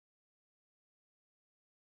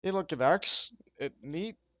 Hey, look at Axe.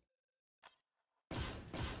 Neat.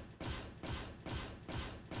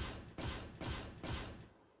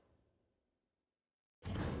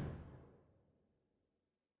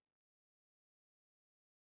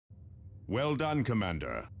 Well done,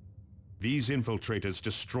 Commander. These infiltrators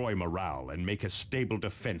destroy morale and make a stable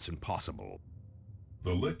defense impossible.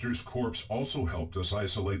 The Lictor's corpse also helped us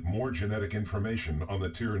isolate more genetic information on the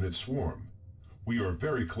Tyranid swarm. We are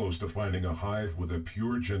very close to finding a hive with a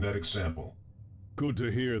pure genetic sample. Good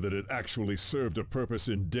to hear that it actually served a purpose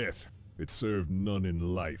in death. It served none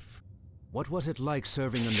in life. What was it like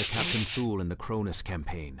serving under Captain Thule in the Cronus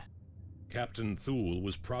campaign? Captain Thule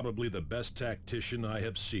was probably the best tactician I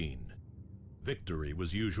have seen. Victory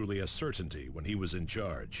was usually a certainty when he was in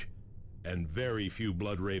charge, and very few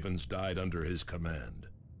Blood Ravens died under his command.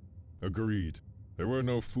 Agreed. There were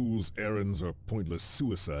no fool's errands or pointless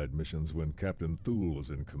suicide missions when Captain Thule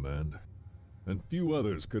was in command. And few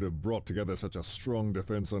others could have brought together such a strong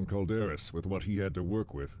defense on Calderis with what he had to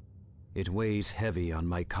work with. It weighs heavy on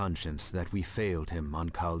my conscience that we failed him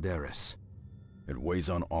on Calderis. It weighs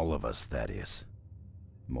on all of us, that is.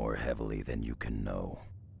 More heavily than you can know.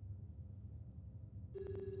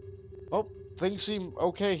 Oh, things seem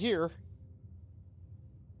okay here.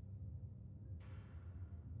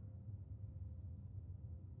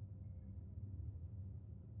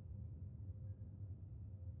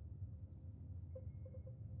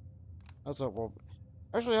 How's that world?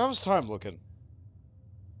 Actually, how's time looking?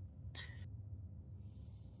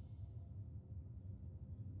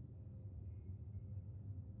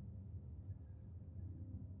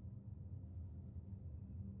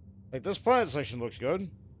 Like, this planet section looks good.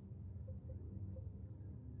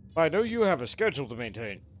 I know you have a schedule to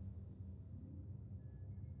maintain.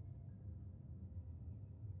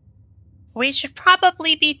 We should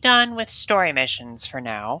probably be done with story missions for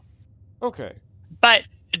now. Okay. But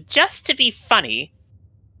just to be funny,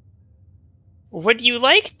 would you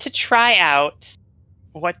like to try out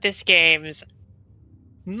what this game's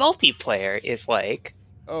multiplayer is like?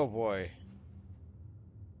 Oh boy.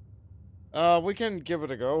 We can give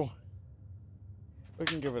it a go. We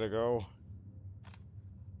can give it a go.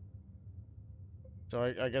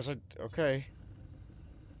 So I guess okay.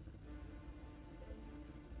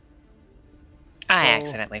 I So,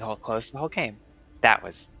 accidentally closed the whole game. That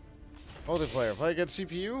was... multiplayer. Play against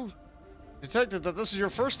CPU. Detected that this is your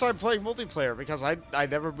first time playing multiplayer because I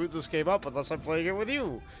never boot this game up unless I'm playing it with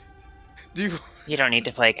you. Do you... You don't need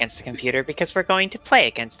to play against the computer because we're going to play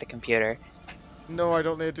against the computer. No, I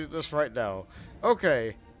don't need to do this right now.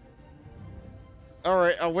 Okay.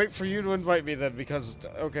 Alright, I'll wait for you to invite me then because,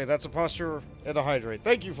 okay, that's a posture and a hydrate.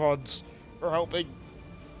 Thank you, Fonz, for helping.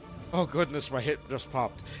 Oh goodness, my hit just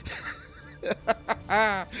popped.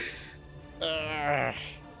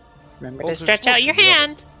 Remember to stretch out your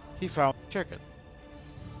hand. He found chicken.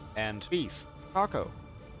 And beef. Taco.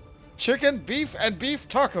 Chicken, beef, and beef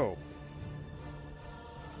taco.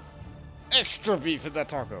 Extra beef in that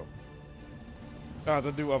taco.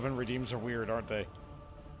 The new oven redeems are weird, aren't they?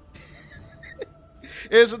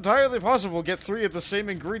 It is entirely possible to get 3 of the same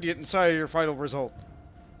ingredient inside of your final result.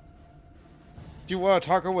 Do you want a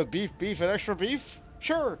taco with beef, beef, and extra beef?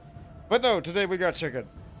 Sure. But no, today we got chicken.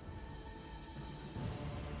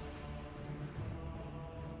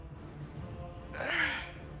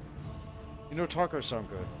 You know, tacos sound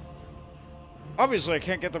good. Obviously, I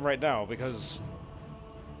can't get them right now because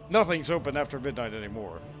nothing's open after midnight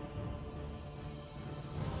anymore.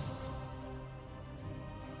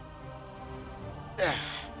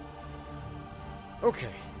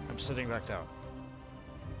 Okay, I'm sitting back down.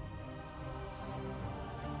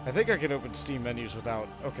 I think I can open Steam menus without...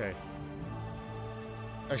 Okay.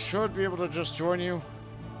 I should be able to just join you.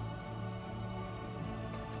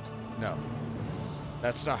 No.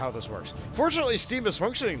 That's not how this works. Fortunately, Steam is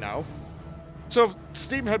functioning now. So if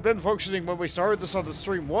Steam had been functioning when we started this on the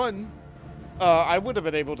stream 1, I would have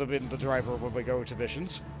been able to be the driver when we go to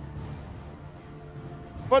missions.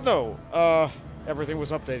 But no, everything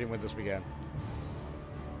was updating when this began.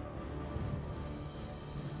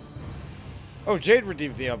 Oh, Jade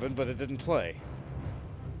redeemed the oven, but it didn't play.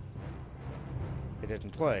 It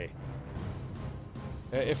didn't play.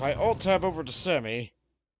 If I alt-tab over to Sammy...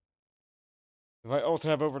 If I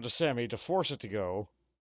alt-tab over to Sammy to force it to go...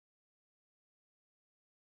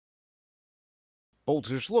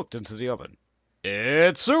 Bolters looked into the oven.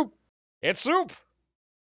 It's soup! It's soup!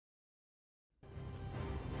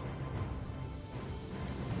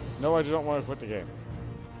 No, I do not want to quit the game.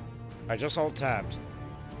 I just alt-tabbed.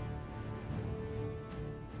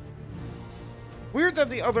 Weird that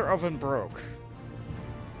the other oven broke.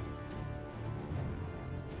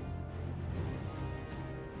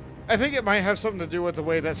 I think it might have something to do with the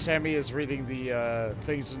way that Sammy is reading the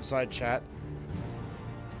things inside chat.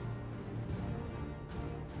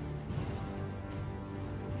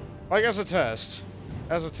 Like, as a test,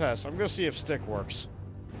 I'm gonna see if stick works.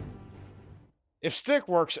 If stick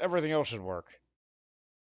works, everything else should work.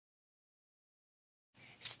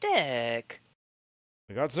 Stick.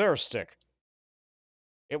 We got Zaer stick.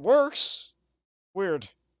 It works. Weird.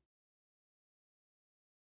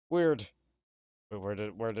 Weird. Wait,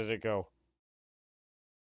 where did it go?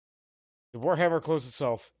 Did Warhammer close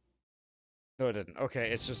itself? No, it didn't.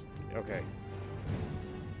 Okay, it's just okay.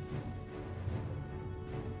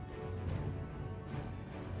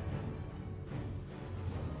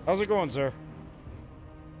 How's it going, sir?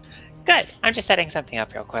 Good. I'm just setting something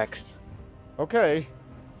up real quick. Okay.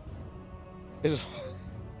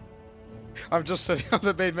 I'm just sitting on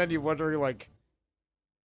the main menu wondering, like,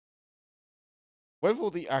 when will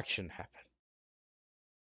the action happen?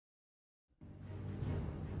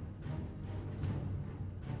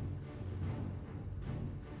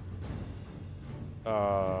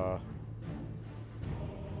 No,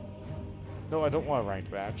 I don't want a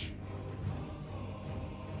ranked match.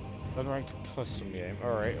 Unranked custom game.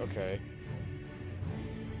 Alright, okay.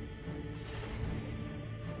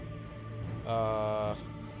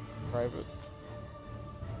 Private.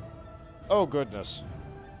 Oh, goodness.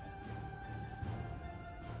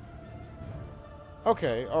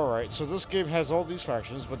 Okay, alright, so this game has all these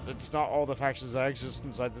factions, but it's not all the factions that exist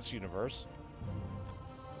inside this universe.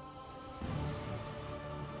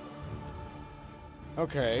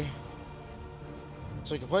 Okay.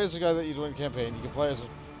 So you can play as the guy that you do in campaign, you can play as a...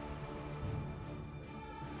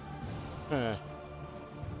 Huh.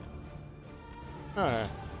 Huh.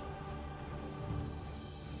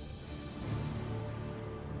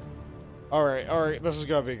 Alright, this is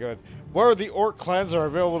gonna be good. What are the orc clans that are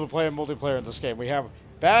available to play in multiplayer in this game? We have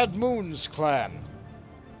Bad Moon's clan,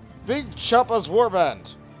 Big Choppa's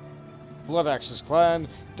warband, Blood Axe's clan,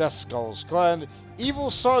 Death Skull's clan, Evil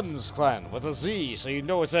Sun's clan, with a Z, so you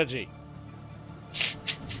know it's edgy.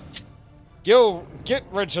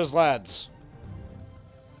 Gitwrench's lads.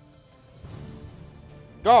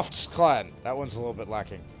 Goft's clan, that one's a little bit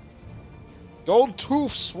lacking. Gold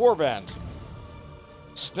Tooth's warband,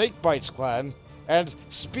 Snakebite's clan, and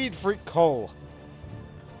Speed Freak Cole.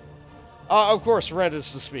 Of course, red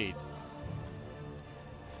is the speed.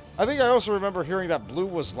 I think I also remember hearing that blue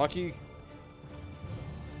was lucky.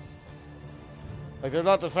 Like, they're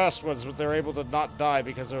not the fast ones, but they're able to not die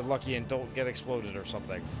because they're lucky and don't get exploded or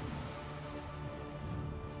something.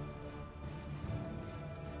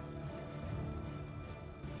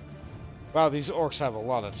 Wow, these orcs have a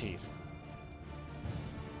lot of teeth.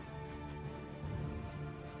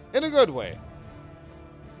 In a good way.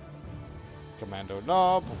 Commando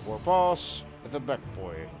Knob, War Boss, and the Mech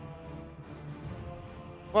Boy.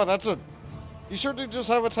 Wow, that's a... You sure do just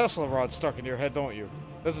have a Tesla rod stuck in your head, don't you?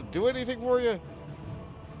 Does it do anything for you?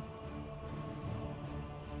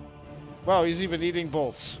 Wow, he's even eating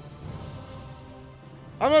bolts.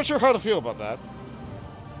 I'm not sure how to feel about that.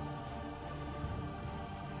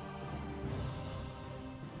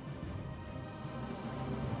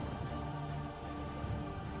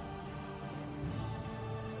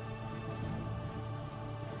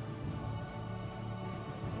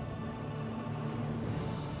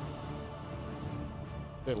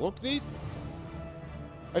 They look neat?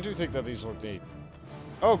 I do think that these look neat.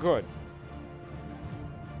 Oh, good.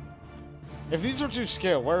 If these are to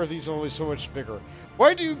scale, why are these only so much bigger?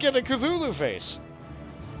 Why do you get a Cthulhu face?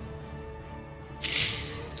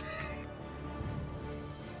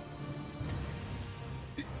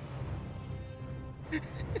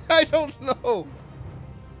 I don't know.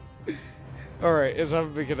 Alright, it's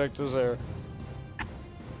having me connect to Zaer.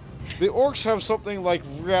 The orcs have something like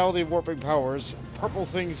reality warping powers. Purple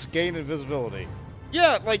things gain invisibility.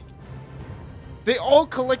 Yeah, like, they all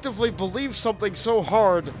collectively believe something so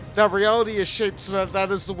hard that reality is shaped so that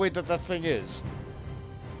that is the way that that thing is.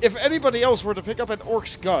 If anybody else were to pick up an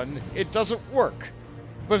orc's gun, it doesn't work.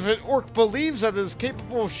 But if an orc believes that it is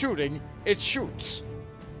capable of shooting, it shoots.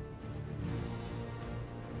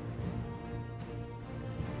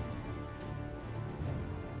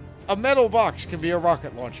 A metal box can be a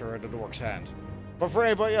rocket launcher in an orc's hand. But for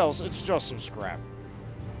anybody else, it's just some scrap.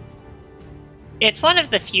 It's one of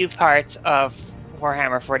the few parts of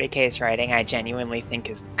Warhammer 40k's writing I genuinely think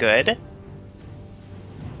is good.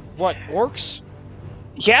 What, orcs?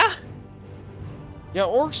 Yeah. Yeah,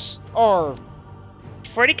 orcs are...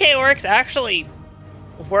 40k orcs actually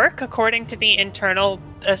work according to the internal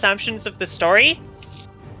assumptions of the story.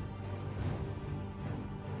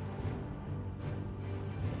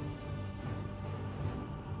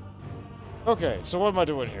 Okay, so what am I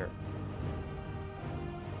doing here?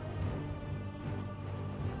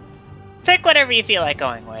 Pick whatever you feel like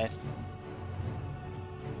going with.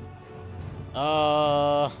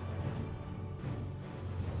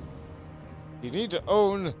 You need to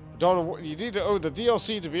own you need to own the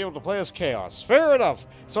DLC to be able to play as Chaos. Fair enough.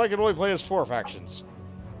 So I can only play as 4 factions.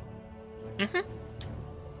 Mhm.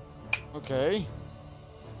 Okay.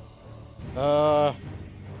 I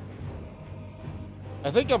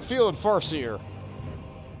think I'm feeling Farseer.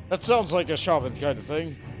 That sounds like a shaman kind of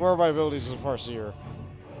thing. Where are my abilities as a Farseer?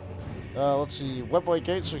 Let's see. Webway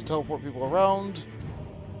Gate, so we can teleport people around.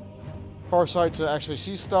 Far side to actually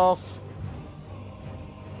see stuff.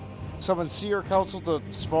 Summon Seer Council to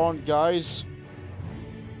spawn guys.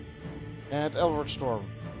 And Eldritch Storm.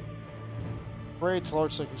 Great,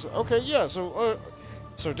 large seconds. Okay, yeah, so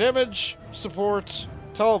damage, support,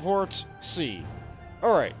 teleport, C.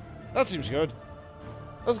 Alright, that seems good.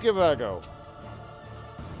 Let's give that a go.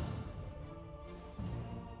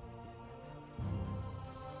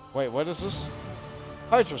 Wait, what is this?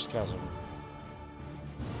 Hydrus Chasm.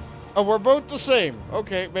 Oh, we're both the same.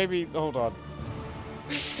 Okay, maybe, hold on.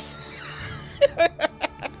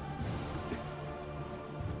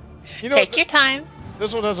 You know, take your time.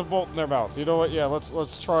 This one has a bolt in their mouth. You know what? Yeah,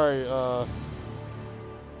 let's try.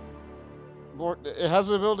 It has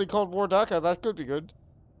an ability called Dakka. That could be good.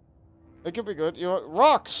 It could be good. You know what?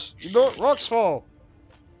 Rocks! You know what? Rocks fall!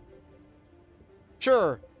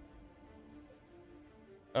 Sure.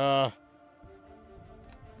 Yeah.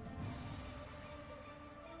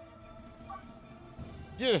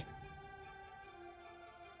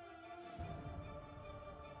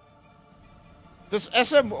 Does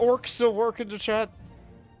SM Orc still work in the chat?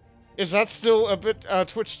 Is that still a bit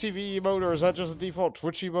Twitch TV emote, or is that just a default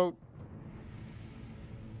Twitch emote?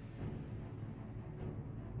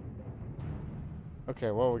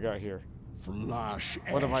 Okay, what do we got here? Flash.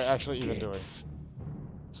 What am I actually even doing?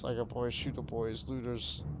 Psycho boys, shooter boys,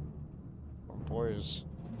 looters, boys.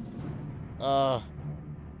 I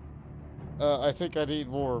think I need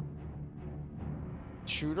more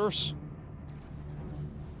shooters.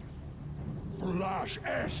 Flash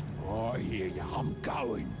est. I hear you. I'm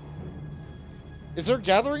going. Is there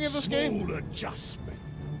gathering in this game? Small adjustment.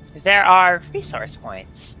 There are resource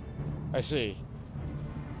points. I see.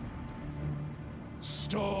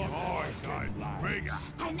 Stop.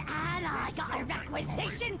 An ally got a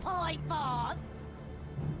requisition point, boss.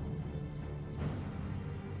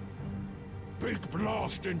 Big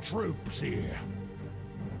blasting troops here.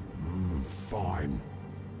 Fine.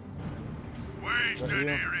 Where's the here?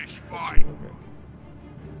 nearest fight? Okay.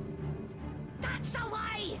 That's the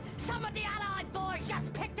way! Some of the allied boys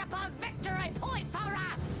just picked up a victory point for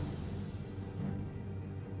us!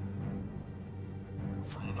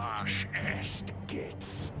 Flash est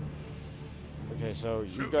gets. Okay, so you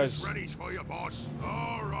Shooters guys, ready for you, boss.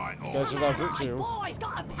 All right, you guys are not group Allied 2. boys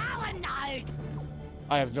got a power node!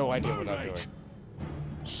 I have no idea what I'm doing.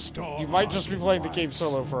 Stop. You might just be playing the game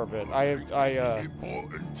solo for a bit.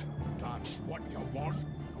 Important. That's what you want.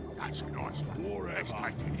 That's a nice one. Let's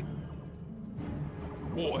take it.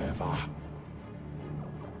 Whatever.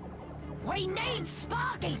 We need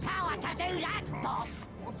sparky power to do that, boss!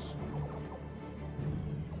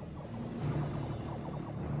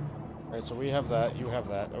 Alright, so we have that, you have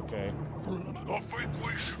that, okay. I think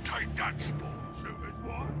we should take that spot. Shooters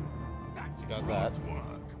one. That's Got that. work.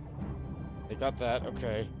 They got that,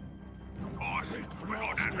 okay. Boss, we're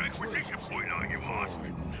on that requisition point like you asked.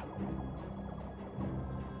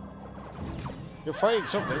 You're fighting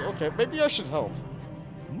something, okay, maybe I should help.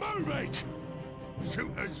 Move it.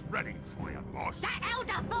 Shooters ready for you, boss. That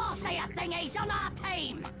Elder Farseer thingy's on our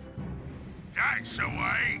team! That's the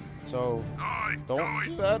way. So, Aye, don't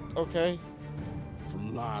do that, okay.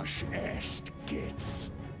 Flash est gets.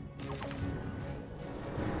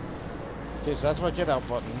 Okay, so that's my get out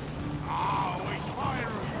button. Oh, he's firing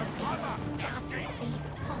from cover. Just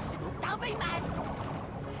impossible. Don't be mad!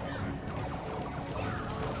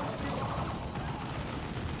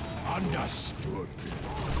 Understood.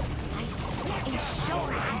 Places getting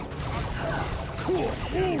shorter. Cool.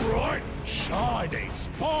 All right. Shiny,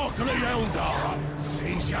 sparkly Eldar.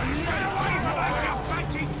 Seize your Get away from us, you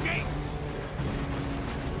fighting geeks.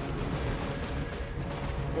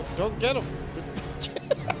 Don't get them.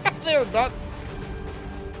 They're not.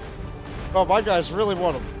 Oh, my guys really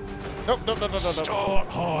want them. Nope, nope, nope, nope, nope. Start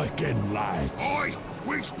hiking, lads. Oi,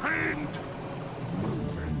 we's pinned.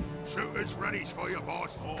 Moving. Shooters ready for you,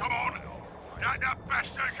 boss. Come on. That the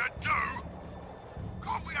best they can do?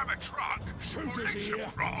 Can't we have a truck? Shooters Or at least some here.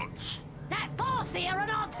 rods? That Farseer on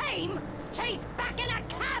our team! She's back in her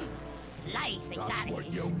camp! Lazy, That's that what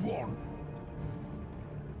is. you want.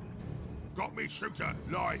 Got me, shooter.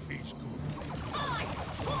 Life is good. Oi!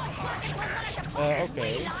 What's working for one of the bosses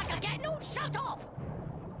okay. we like are getting all shut off!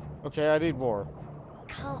 Okay, I need more.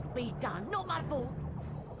 Can't be done, not my fault.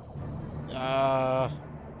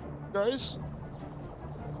 Guys?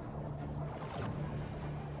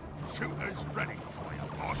 Shooters ready for you,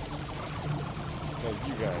 boss. Okay,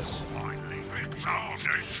 you guys. Finally, big chance to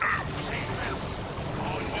shoot.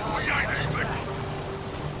 Oh, we ain't even.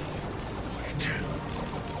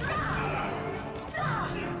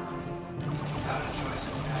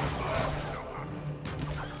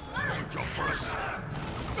 Good job for us.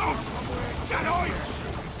 Go! Get eyes!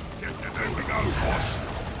 There we go, boss.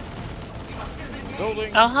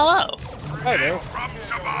 Building. Oh, hello. Hi there. From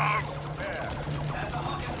above.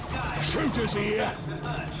 Shooters here.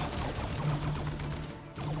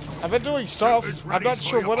 I've been doing stuff. Shooters I'm ready not for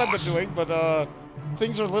sure you, what I've boss. been doing, but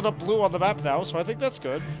things are lit up blue on the map now, so I think that's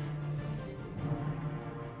good.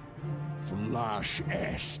 Flash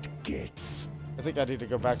est gets. I think I need to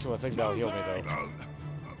go back to a thing that'll heal me though.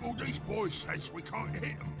 All these boys says we can't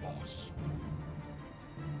hit them, boss.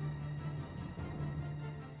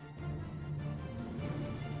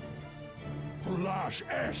 Flash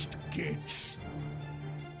est gets.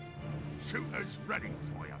 Shooters ready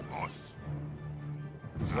for you, boss.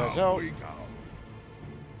 These guys Out out. we go.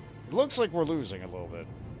 It looks like we're losing a little bit.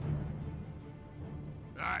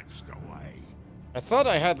 That's the way. I thought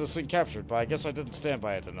I had this thing captured, but I guess I didn't stand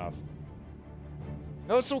by it enough.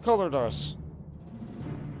 No, it still colored us.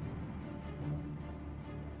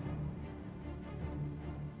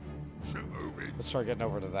 Let's try getting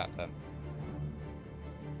over to that then.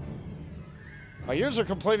 My ears are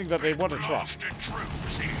complaining that they want to try.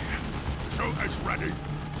 Shooters ready.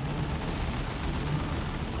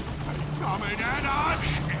 They coming at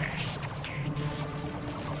us.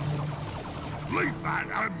 Leave that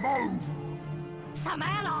and move. Some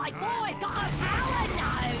allied boys got a power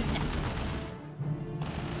node.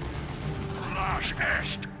 Last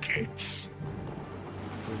est kids.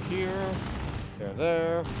 Through here. They're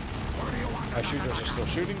there. My shooters are still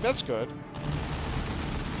shooting. That's good.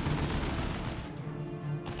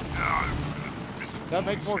 Did I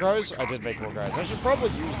make more guys? I did make more guys. I should probably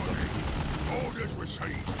use them. Orders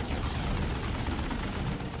received.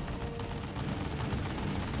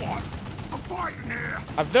 What? I'm fighting here.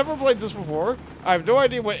 I've never played this before. I have no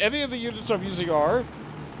idea what any of the units I'm using are,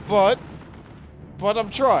 but I'm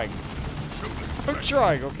trying. I'm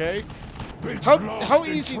trying, okay? How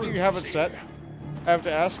easy do you have it set? I have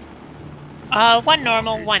to ask. One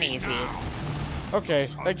normal, one easy. Okay,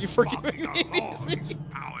 thank you for giving me easy.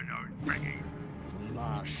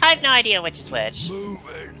 I have no idea which is which.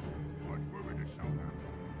 Moving.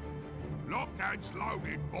 Lockdown's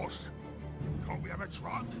loaded, boss. Can't we have a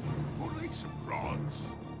truck? We'll need some rods.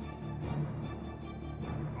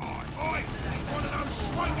 Oi! One of those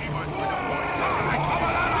swanky ones with a point gun. They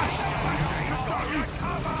coming at us!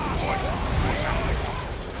 Oi! What's happening?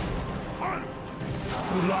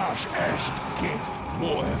 Last est kid,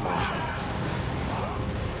 whatever.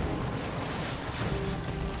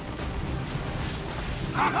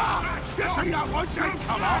 You see that one tank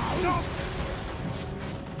come up?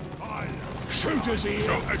 Shooters here.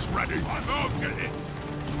 Shooters ready. I'll get it.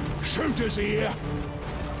 Shooters here.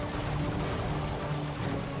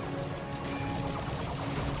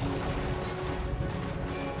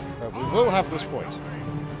 We will have this point.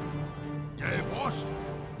 Yeah, boss.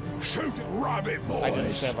 Shoot it, rabbit boys. I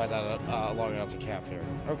didn't stand by that long enough to cap here.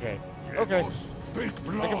 Okay. Yeah, okay. Boss. Big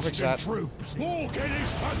I can fix that. Troops. Walking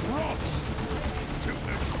his fat rocks.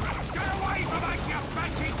 Shooters ready. Get away from us, you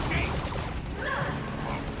fatty dicks.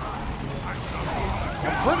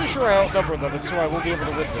 I'm pretty sure I outnumber them, and so I will be able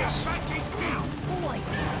to win this.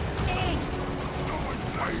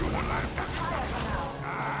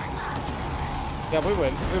 Yeah, we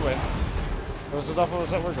win. We win. There was enough of us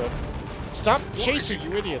that were good. Stop chasing,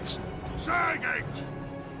 you idiots! Sag it!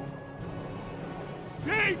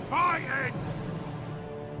 Keep fighting!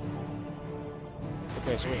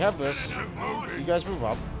 Okay, so we have this. You guys move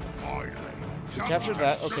up. We captured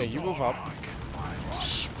that. Okay, you move up.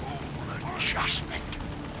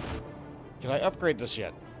 Can I upgrade this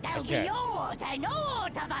yet? I can't.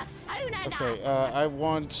 Okay, I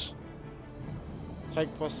want tank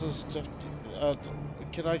busters.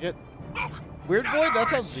 Can I get Weird Boy? That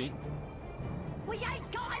sounds neat.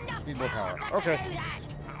 Need more power. Okay.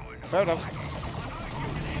 Fair enough.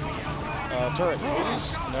 Turret,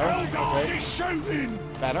 please. No. Okay.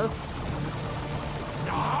 Banner.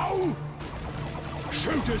 No.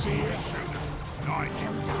 Shooters here.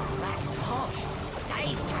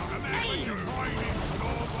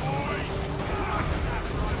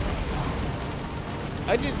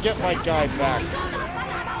 I need to get my guy back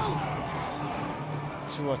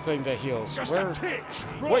to a thing that heals. Where?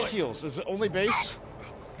 What heals? Is it only base?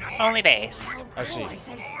 Only base. I see. Orders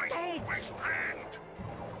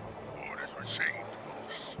received,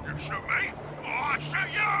 boss. You shoot me, I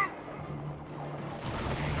shoot you!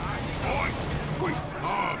 Boy,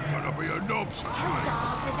 I'm gonna be a knob situation.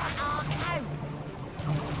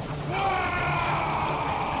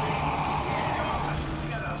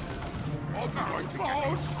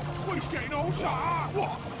 Boss, we're getting all shot.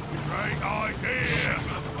 What? Great idea.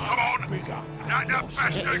 Come on. Bigger. That the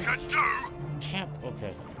best you can do? Camp.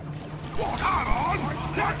 Okay. What? Come on.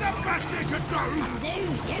 That the best you can do? New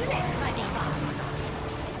units ready, boss.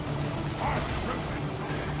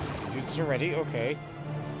 Units are ready. Okay.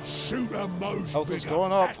 Shoot a most. Health is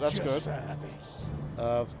going up. That's good.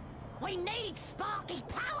 We need sparky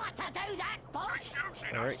power to do that, boss.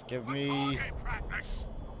 All right. Give me.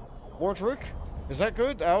 Wartrick? Is that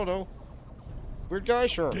good? I don't know. Weird guy?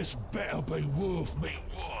 Sure. This better be worth me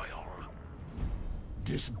while.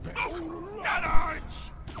 This better. Deadites!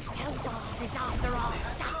 Eldars is after our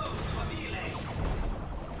stuff.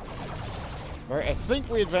 Alright, I think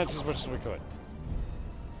we advanced as much as we could.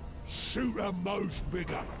 Shoot a most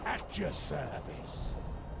bigger at your service.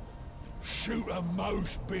 Shoot a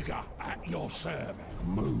most bigger at your service.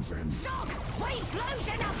 Moving. Sock! We's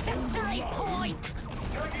losing a victory point!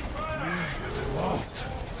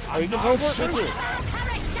 Oh, you can teleport? Me too.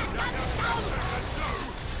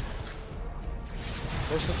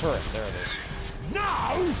 Where's the turret? There it is.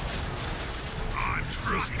 No!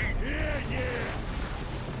 Yeah.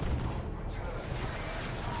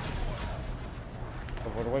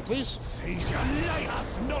 Teleport away, please. Seize your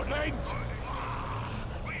layers, nutlegs!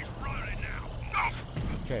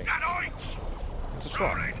 Okay. It's a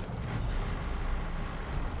truck.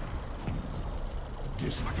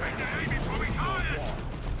 This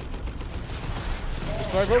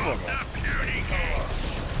Let's drive over him.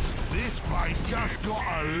 This place just got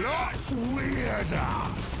a lot weirder.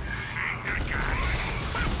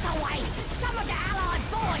 That's the way! Some of the Allied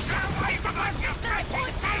boys just picked up a victory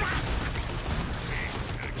point for us!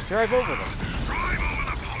 Let's drive over them.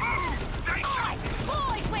 Oi!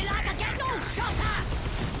 Boys, we like to get no shot at!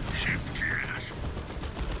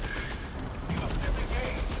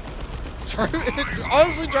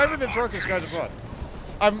 Honestly, driving the truck is kind of fun.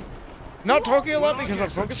 I'm not talking a lot because I'm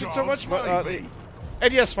focusing so much, but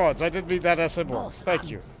and yes, Fonz, I did mean that as more. Thank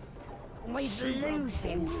you. We're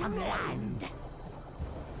losing some land.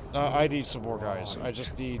 I need some more guys. I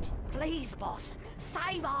just need. Please, boss,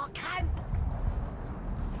 save our camp.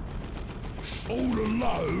 All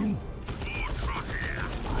alone?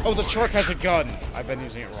 Oh, the truck has a gun. I've been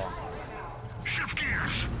using it wrong. Shift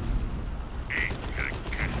gears.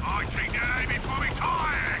 I think they're aiming for me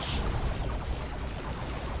tires.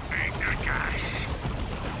 Ain't the gas.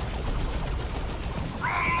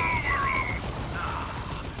 Roll over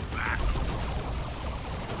them.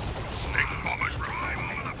 Stick bombers relying on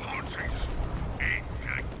the pontoons. Ain't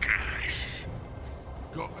the gas.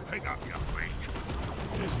 Got to pick up your feet.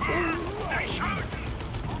 They shoot.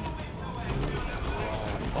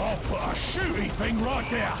 I'll put a shooty thing right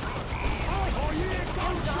there.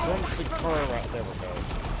 Where's the car right there? We go.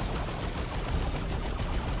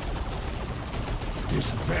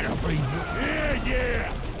 This better be...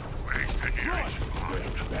 Yeah! Where's the nearest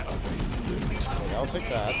point? Better be loot. Okay, I'll take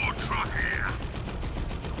that.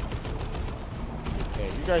 Okay,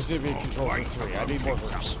 you guys need to be in control for 3. I need more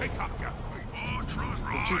groups. Pick up your feet.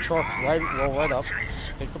 Get your truck right, roll right up.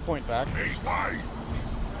 Take the point back. This way.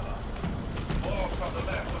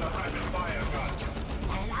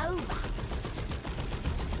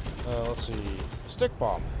 Let's see. Stick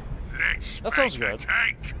bomb. That sounds good.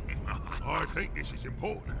 I think this is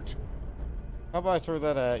important. How about I throw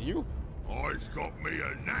that at you? I've got me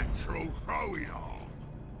a natural throwing arm.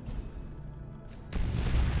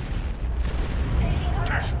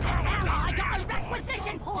 I got a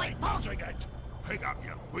requisition point, boss. Pick up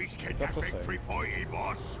your whiskey, that big 3-pointy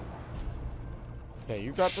boss. Okay,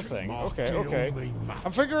 you got the thing. Okay.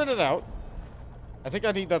 I'm figuring it out. I think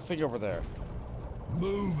I need that thing over there.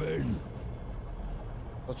 Moving.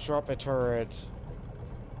 Let's drop a turret.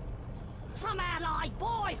 Some allied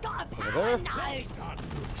boys got a Over power there. nose.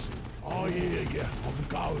 I hear you. I'm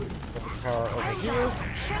going. Put the car over here.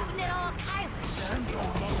 Shooting at our camps.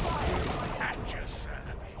 At your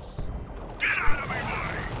service. Get out of my way.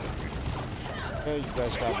 Okay, you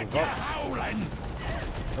guys got me up. Howling.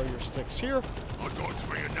 Throw your sticks here. I got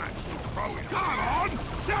me a natural throwing. Come on!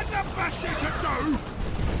 That's the best you can do!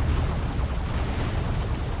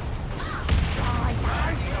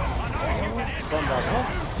 Stun back up.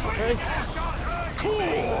 Okay.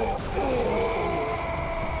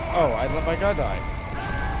 Oh, I let my guy die.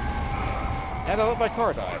 And I let my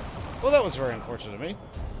car die. Well, that was very unfortunate of me.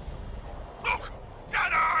 Look!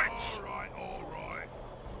 That hurts! Alright.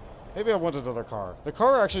 Maybe I want another car. The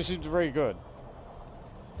car actually seems very good.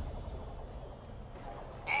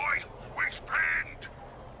 Oi! Wristband!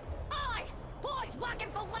 Aye! Boys working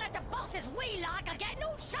for one of the bosses we like are getting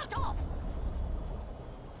all shut off!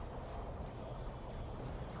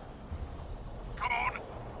 Come on!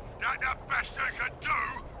 That's the best I can do!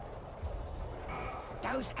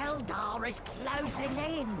 Those Eldar is closing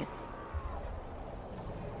in!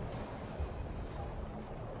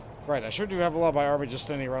 Right, I sure do have a lot of my army just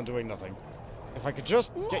standing around doing nothing. If I could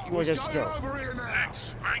just get you guys to go. Let's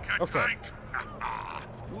spank a Okay. tank!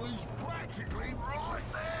 We's practically right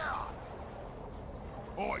there!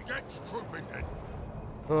 Oi, get trooping then!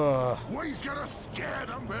 We's gonna scare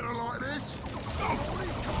them better like this! So,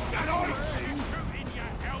 get on!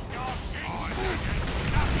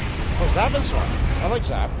 Oh, Zap is fun. I like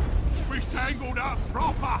Zap. We tangled up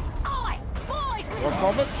proper! Aye! Boys! Warp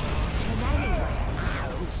Vomit?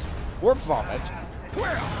 Warp Vomit?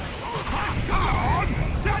 Well, come on!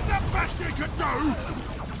 That's the best you can do!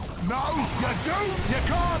 No, you don't! You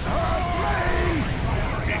can't hurt me!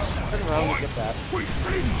 Turn around and get that. We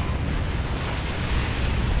sprint!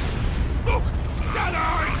 Look! That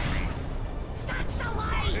hurts! That's the way!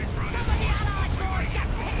 Some of the Allied boys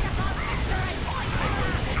just picked up our victory point for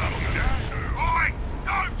us! Oi!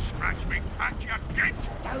 Don't scratch me back, you git!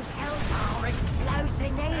 Those Eldar is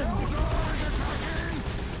closing in!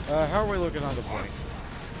 How are we looking on the point?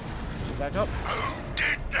 Back up. Who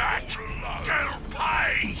did that? They'll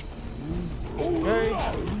pay! Okay.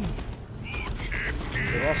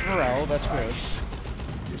 We lost morale, that's good.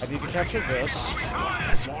 I need to capture this.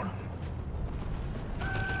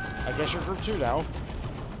 I guess you're group 2 now.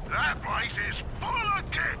 That place is full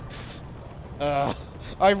of kids!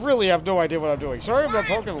 I really have no idea what I'm doing. Sorry I'm not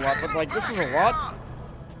talking a lot, but like, this is a lot.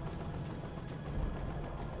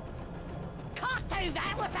 Can't do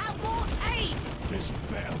that without more team! This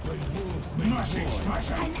better be worth me. Smash it,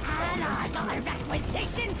 smash it! An ally got a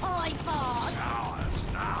requisition point, boss!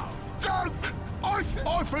 Joke!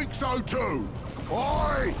 I think so too!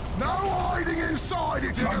 Oi! No hiding inside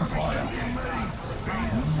if you're gonna be shooting me!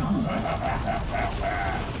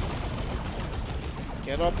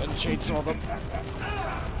 Get up and chainsaw them.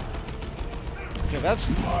 Okay, that's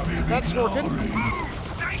working.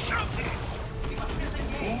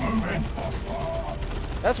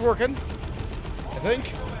 That's working. I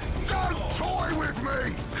think. Don't toy with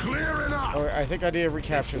me! Clearing up! Or I think I need to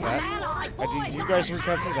recapture that. I need you guys to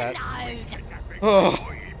recapture that. Oh,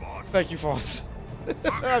 thank you, Foss.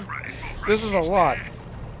 This is a lot.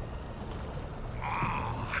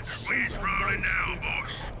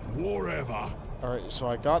 Whatever. Alright, so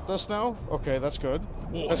I got this now? Okay, that's good.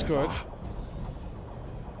 That's good.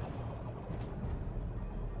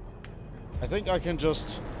 I think I can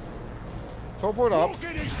just teleport up,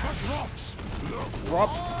 drop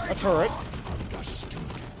a turret,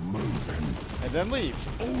 Moving. and then leave.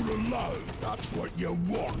 All alone, that's what you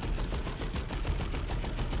want.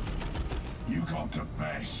 You got the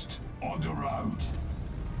best on the road.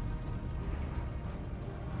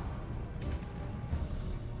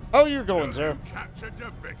 How you're going, Zaer? Captured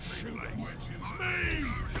the victory place.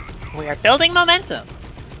 We are building momentum.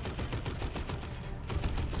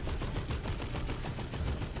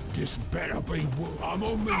 This better be. I'm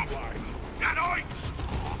on my way. Danites!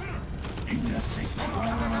 In the thick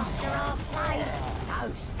Coming after our place!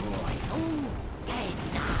 Those boys all dead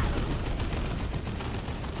now!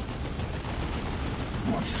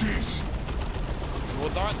 What's this?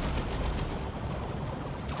 Hold on.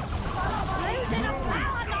 Losing a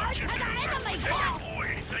power node to the enemy, boss!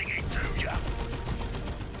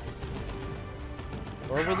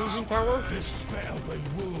 Are we losing power? This better be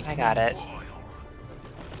worth I got it.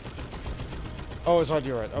 Oh, it's on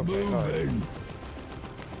your end. Okay, alright. moving.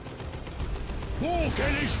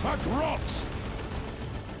 Walking is for drops.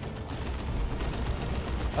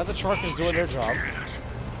 Now the truck is doing their job.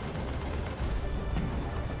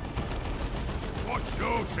 What's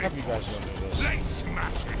your Have you guys done this? Let's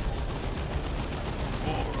smash it.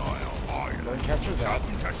 Or I'll Go and capture that.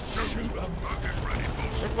 to shoot 'em.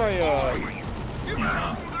 Check my, You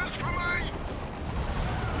have orders for me?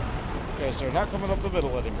 Okay, so they're not coming up the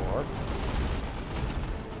middle anymore.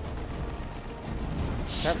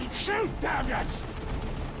 Shoot, damn it!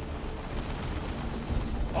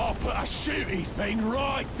 I'll put a shooty thing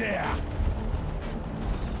right there.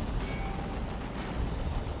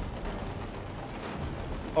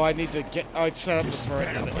 Oh, I need to get. Oh, I set up the This turret.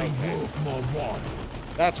 better And, be okay. worth my while.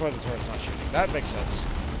 That's why the turret's not shooting. That makes sense.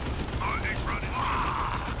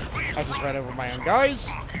 I just ran over my own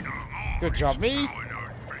guys. Good job, me.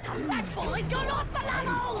 That boy's gone off the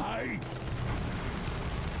level! Hey!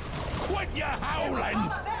 Quit your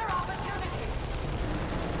howling!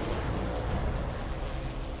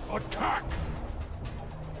 Attack!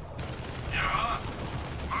 Yeah?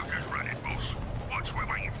 Marker's ready, boss. What's we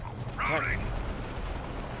waiting for? Rolling.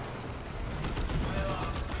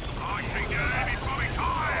 I think you're headed for me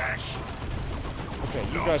tires. Okay,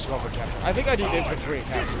 you guys go up and capture. I think I need infantry and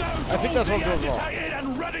cavalry. I think that's what I'm doing wrong. Agitated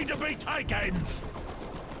and ready to be taken.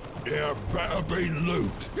 There better be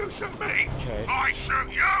loot. You shoot me. Okay. I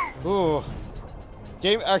shoot you. Ooh.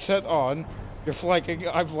 Game accent on. You're flanking.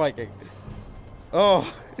 I'm flanking. Oh.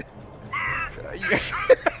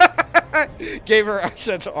 Gamer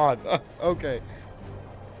accent on. Okay.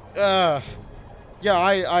 Yeah,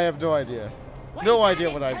 I have no idea. No idea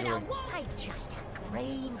what I'm doing. Just a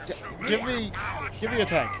green Give me a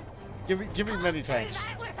tank. Give me many tanks.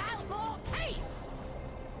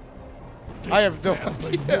 I have no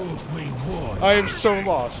idea. I am so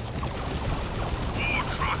lost.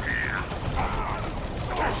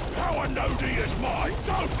 This power node is mine.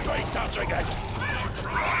 Don't be touching it.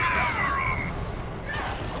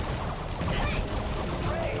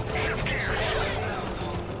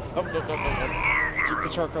 Oh, no. Keep the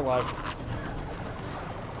truck alive.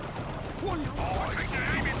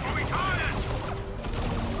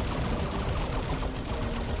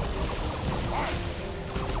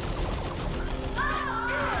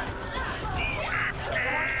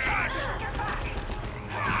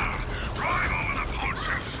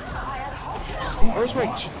 Where's my...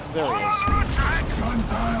 There he is.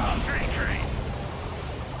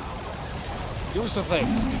 Use the thing.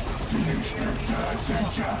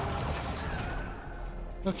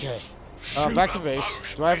 Okay. Back to base.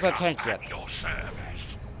 Do I have that tank yet?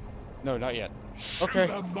 No, not yet. Okay.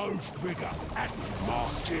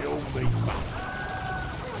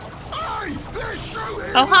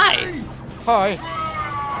 Oh, hi! Hi.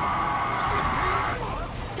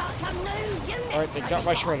 Alright, they got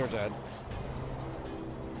my shredder dead.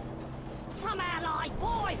 Some allied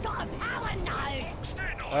boys got a power node.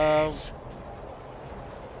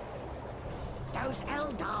 Those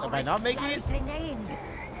Eldar am I not making it? in.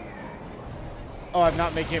 Oh, I'm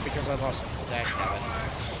not making it because I lost. Dagnabbit.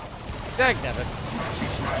 Dagnabbit.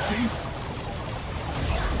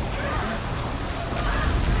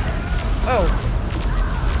 Oh.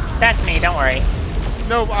 That's me, don't worry.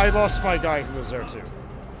 No, I lost my guy who was there too.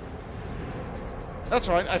 That's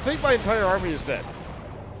fine. I think my entire army is dead.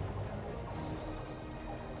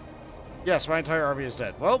 Yes, my entire army is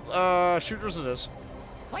dead. Well, shooters it is.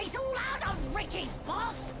 He's all out of riches,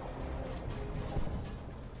 boss.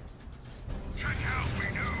 Check out we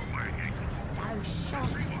new wagon. Those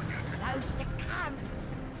shots is close to camp.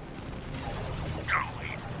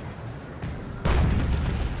 Going.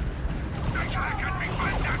 That's how it can be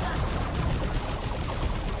fantastic.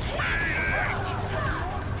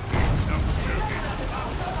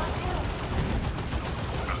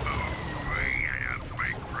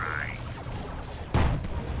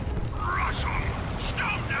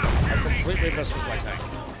 Completely messed with my tank.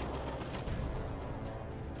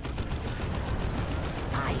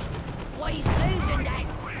 Hey, what he's losing then?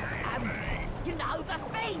 You know the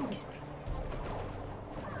thing.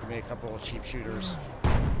 Give me a couple of cheap shooters.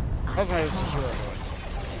 How's my hero doing?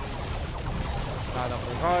 Not up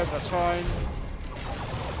to 5, that's fine.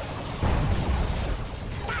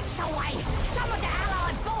 That's the way. Some of the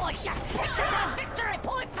allied boys just picked up a victory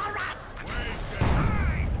point for us.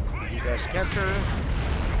 You guys capture.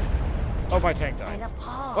 Oh, my tank died.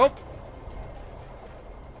 Oh!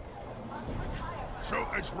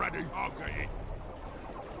 Shooter's ready. I'll get it.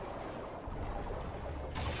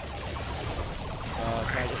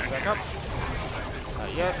 Can I get you back up?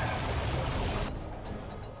 Not yet.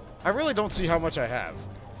 I really don't see how much I have.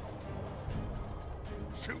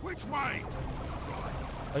 Shoot which way?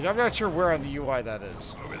 Like, I'm not sure where on the UI that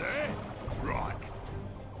is. Over there? Right.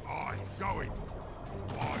 Aye, going.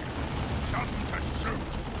 Aye. Something to shoot.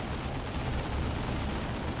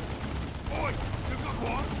 Oi, you got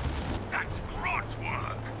one? That's Grot's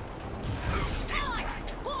work. Who did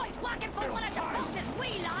that? Boys working for one of the bosses we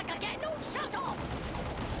like are getting all shut off.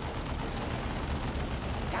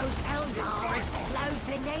 Those Eldar is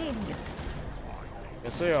closing in.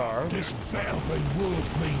 Yes, they are. This better be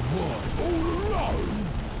worth me one. All alone?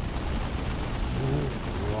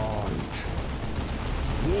 All right.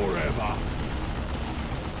 Whatever.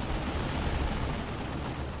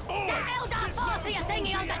 The Eldar Farsi are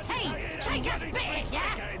thingy on the team. She just bit it,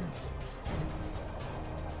 yeah?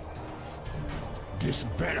 This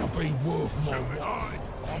better be worth my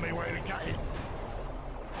while. On my way to get it.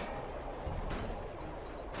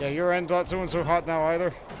 Yeah, your end not doing so hot now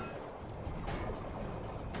either.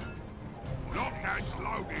 Lockdown's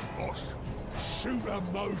loaded, boss. Shoot a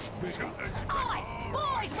most big. Oi,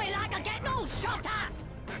 boys we like are getting all shot at.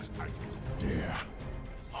 Let's take it. Yeah.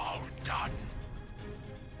 All done.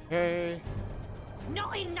 Okay.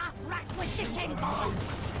 Not enough requisition, boss.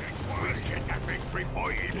 Let's get that big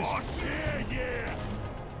 3-pointy, boss. Yeah.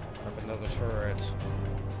 Up another turret.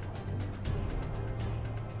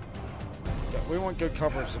 Yeah, we want good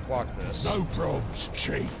coverage to block this. No probs,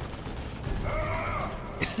 Chief.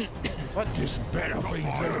 What? This better be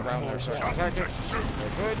Turn around there, so attack it.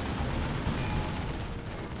 Very good.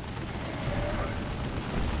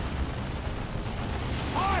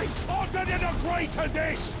 I didn't agree to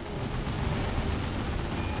this.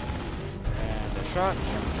 And a shot.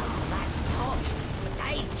 But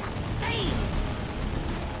they's just thieves.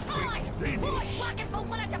 Oi, boys working for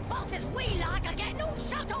one of the bosses we like are getting all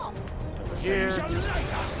shut off. Here.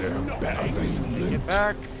 Get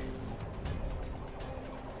back.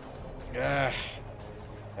 Yeah.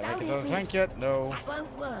 Can I make another tank yet? No. That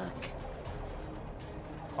won't work.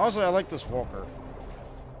 Also, I like this walker.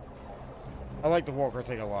 I like the walker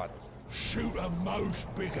thing a lot. Shoot a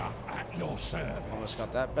most bigger at your service. Almost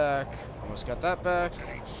got that back. Almost got that back.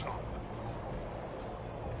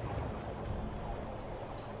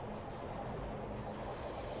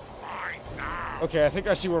 Okay, I think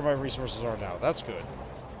I see where my resources are now. That's good.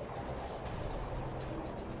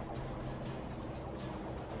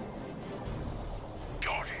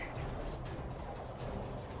 Got it.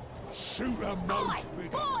 Shoot a most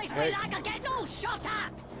big. Boys, we like to get all shot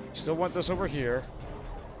at! Still want this over here.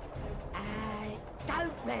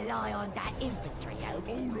 Don't rely on that infantry help.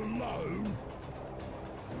 All alone?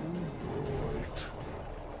 Right.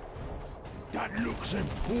 That looks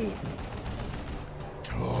important.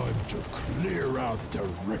 Time to clear out the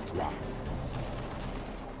riffraff.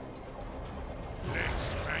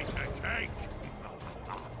 Let's make a tank.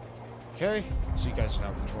 Okay, so you guys are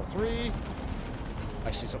now control 3.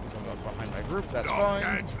 I see something coming up behind my group, that's fine.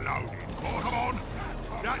 Lockdown's loaded. Oh, come on.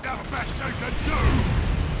 That's the best thing to do.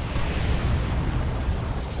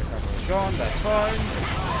 My cover's gone, that's fine.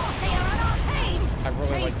 I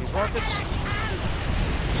really like these rockets.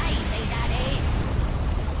 Lazy, that is.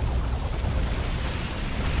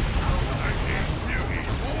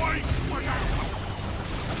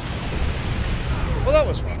 Well, that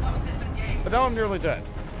was fun. But now I'm nearly dead.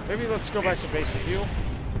 Maybe let's go back to basic heal.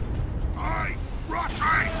 Hey,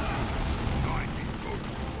 Russian!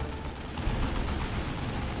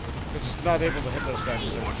 We're just not able to hit those guys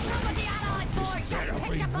with This better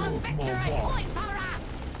be worth my while.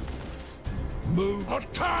 Move.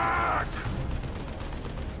 Attack!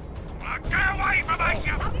 Get away from us,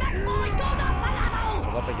 you...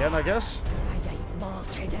 Hold up again, I guess. They ain't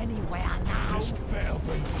marching anywhere now. This better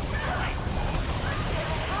be.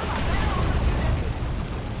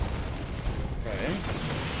 Okay.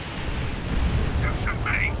 You shoot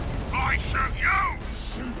me, I shoot you!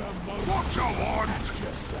 Shoot a most. What you want?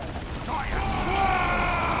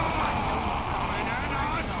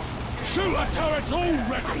 Shoot a turret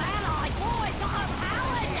already! Allied boys got a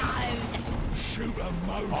power node. Shoot a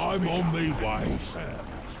most. I'm on me way, sir.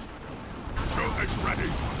 Shoot is ready.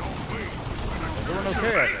 We're doing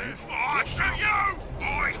okay, I think. I shoot you!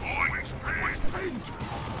 Boys, pinned.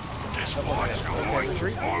 This fight's Okay,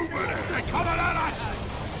 retreat. over there. They're coming at us!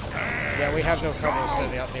 Yeah, we have no cover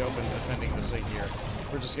standing out in the open defending this thing here.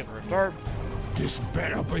 We're just getting ripped apart. This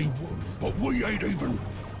better be, but we ain't even.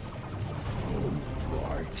 All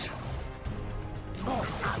right.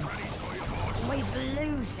 Always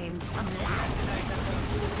losing some land.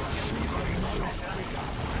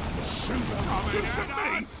 You shoot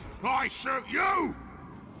me, I shoot you!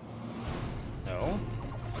 No.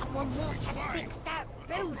 Someone wants to fix that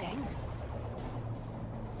building.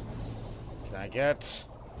 Can I get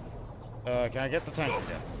the tank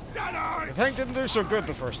again? Dead The tank didn't do so good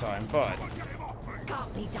the first time, but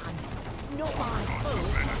Can't be done. Not my fault.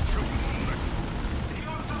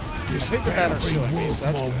 This I think the better banner's be still in worth base,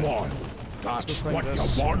 that's my good. while. Let's That's go claim what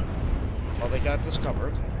this. you want. well, they got this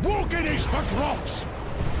covered. Walking is for drops.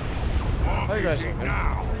 How you guys doing?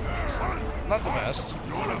 now! Not the best.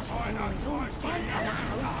 You wanna find out? It's all dead now.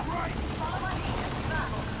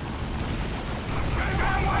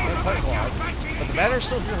 They're quite wide, but the banner's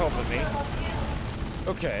still here helping me.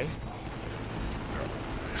 Okay.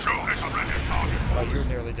 Shoot is ready, target. Oh, you're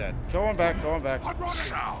nearly dead. Go on back, go on back.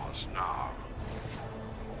 Showers now.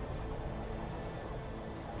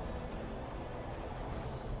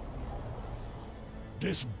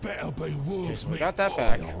 This better be worth Okay, so we me got that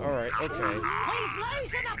back. oil. Alright, okay. He's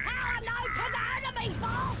losing a power node to the enemy,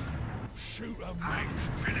 boss! Shoot a Okay.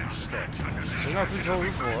 So you're not control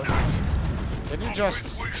room 4. Can you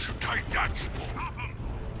just... We should take that.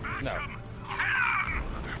 No.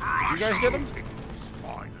 You guys get him?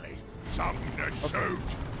 Finally, something to shoot.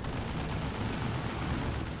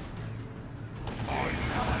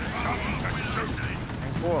 Something to shoot.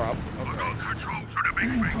 And 4 up. Okay. Control for the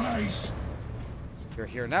big place. You're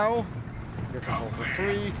here now. You're control for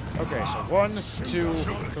 3. Okay, so 1, 2,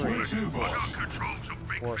 3, 4.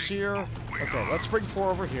 4's here. Okay, let's bring 4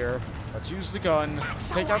 over here. Let's use the gun.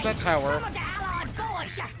 Take out that tower. Some of the allied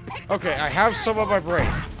boys just picked Okay, I have some of my brain.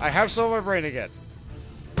 I have some of my brain again.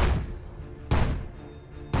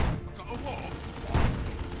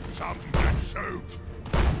 Something to shoot.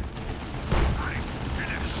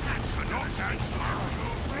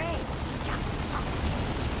 Bricks just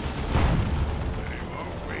They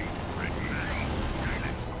won't be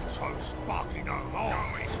ready. So sparky no more.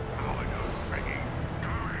 Power node ready.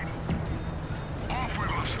 Off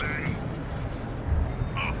with us, then.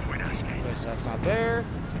 Up with us, then. Place that's not there.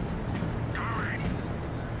 Going.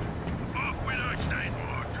 Up with us, then.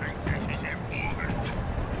 I think this is important.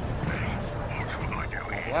 Hey, watch what I do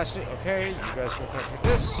here. Blast it. Okay, you guys go back with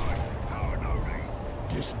this. Power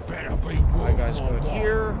node. This better be My worth guys my go while.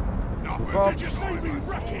 here. Move up. Did you see me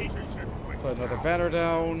wreck it? Put another banner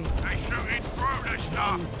down. They shooting through the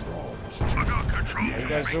stuff. I got control. How you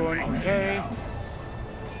guys doing? Okay.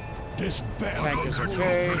 This better Tank is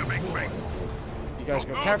okay. You guys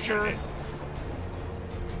go capture.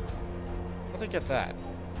 How'd they get that?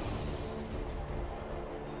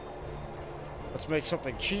 Let's make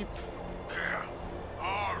something cheap.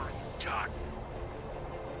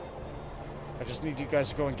 I just need you guys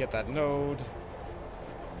to go and get that node.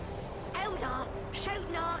 Eldar,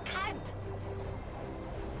 shooting our camp.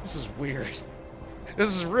 This is weird.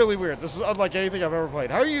 This is really weird. This is unlike anything I've ever played.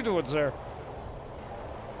 How are you doing, Zaer?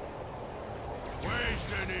 Where's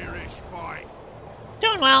the nearest fight?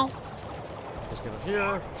 Doing well. Let's get it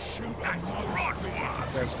here. Shoot You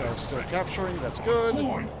guys are still capturing. That's good.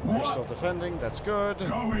 You're still defending. That's good.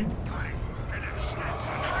 Going.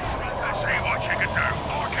 See what you can do.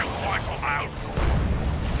 I can wipe them out.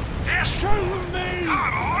 Shoot me!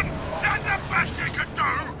 Come on! That's the best you can do!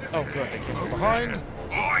 Oh, good. They came from behind.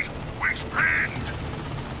 Oi! Which pinned?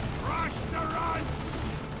 Rush the run!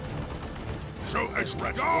 Shooters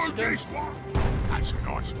ready. Go this one! That's a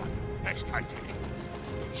nice one. Let's take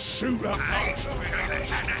it. Shoot up!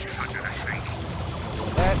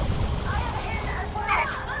 That.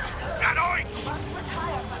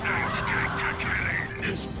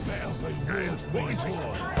 This better be worth what is it?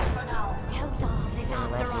 Eldars is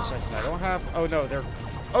Around after for a us. second. I don't have. Oh no, they're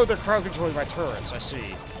crowd controlling my turrets. I see.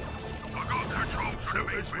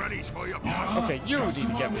 Shooters ready for your boss. Okay, you need to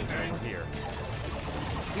get me over here.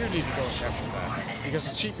 You need to go and capture that because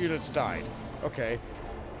the cheap units died. Okay,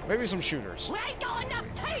 maybe some shooters. We ain't got enough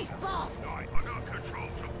teeth, boss. I got control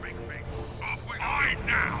some big things. Off we go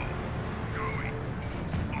now. Going.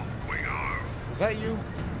 Off we go. Is that you?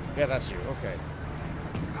 Yeah, that's you. Okay.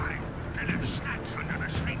 Hey, get them snacks under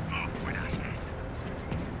the seat off with us.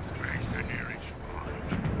 Where's the nearest spot?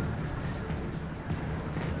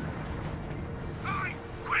 Hey,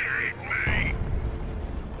 quit hitting me!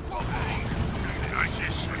 That's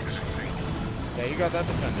just sexy. Yeah, you got that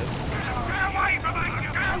defended. Get away from me!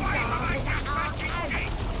 Get away from me! Is at our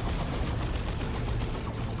camp.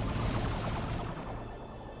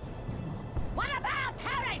 What about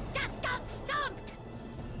turret? Just got stumped.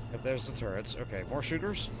 Yep, there's the turrets. Okay, more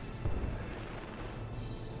shooters.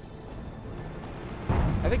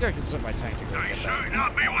 I think I can send my tank to go They get shooting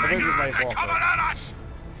that. at me, Or were maybe you? my They're coming Walker. at us!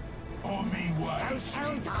 On me way. Those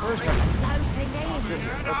Eldar Where's is my- closing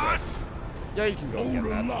in. Okay. Yeah, you can go and All get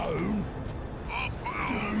that. alone. I'll put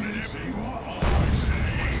on Don't see what I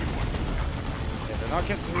Yeah, they're not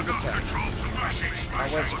getting through the tank. control to massive My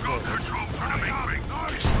smash. way's I've got supported. control to the big thing.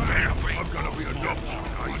 I'm gonna be a knob some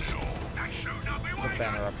days. They shooting at me, The were you?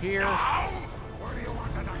 banner up here. Where do you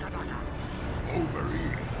want the Dakka? Over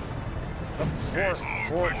here. Up,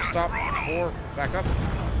 four, stop, four, back up.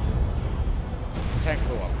 Tank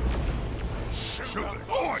go up. Shoot it.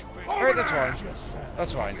 Oi! Alright, that's fine.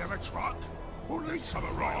 That's fine. We have a truck. We'll need some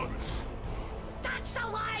rods. That's the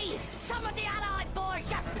way. Some of the Allied boys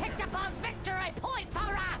just picked up a victory point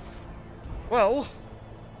for us. Well,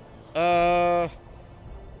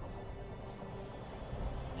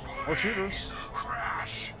 more shooters.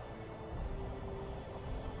 Crash.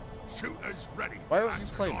 Shooters ready. Why don't you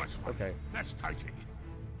That's a play? nice one. Okay. Let's take it.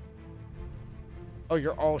 Oh,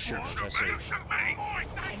 you're all shooters. I see. Shoot me.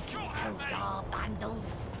 Stinking Eldar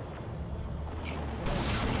bundles.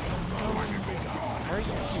 Where are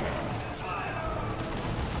you here?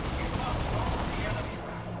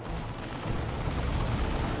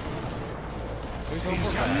 Who's over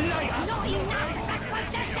there? Not enough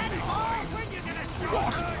position, boys.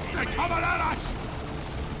 What? They're coming at us.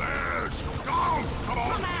 There's go. Come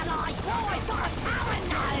Some on. Allied boys got us power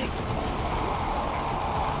now.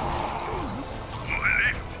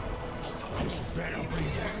 This better be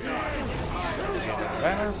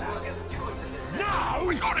Banner. No!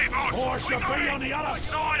 We got it, boss. I should be on the other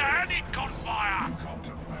side of it, gunfire.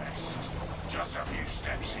 Just a few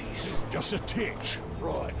steps east. Just a titch.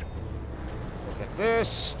 Right. Look at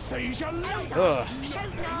this. Seize your leader. Ugh.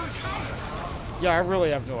 Shooting our camp. Yeah, I really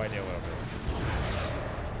have no idea what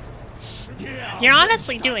I'm Yeah, You're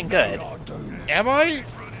honestly doing good. doing. Am I?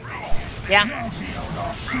 Yeah.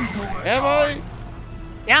 Am I?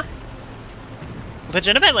 Yeah.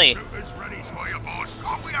 Legitimately. Shooters ready for you, boss.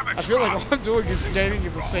 Oh, we have a I feel like truck. all I'm doing is standing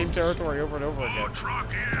in the same territory over and over Oh, again. truck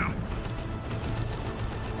here.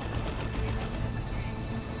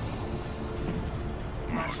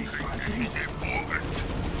 This is important.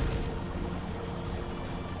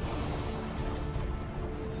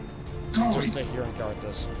 Just stay here and guard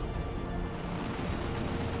this.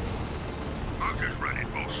 Bunker's ready,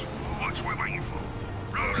 boss. What's we waiting for?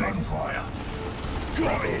 Rolling. Gunfire.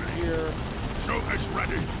 Got it. Here. Shooters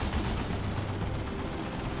ready.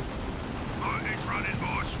 Bunker's running,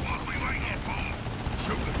 boss. What we waiting for?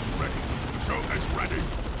 Shooters ready. Shooters ready.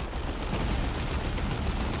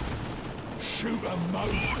 Shoot 'em,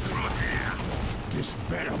 most. This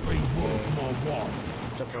better be worth my while.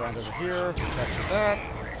 Jump around over here. Capture that.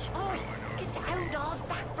 Oi, get the Eldars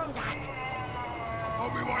back from that.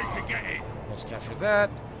 On my way to get it. Let's capture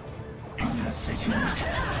that.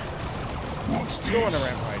 What's Go on a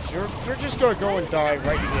rampage. You're just gonna go and die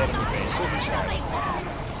right in the enemy base. This is fine.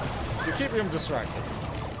 You're keeping him distracted.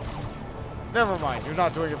 Never mind. You're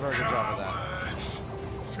not doing a very good job of that.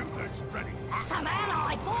 Shooters ready. Some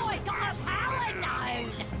allied boys got a power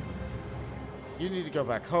node. You need to go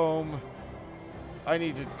back home. I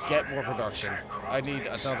need to get more production. I need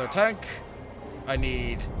another tank. I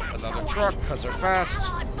need another truck because they're fast.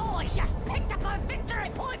 Allied boys just picked up a victory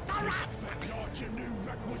point for us.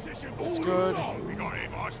 That's good. We got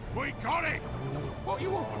it, boss. We got it. What you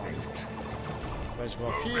want with me? Guys go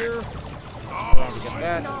up here. Around to get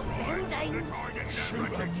that. No buildings.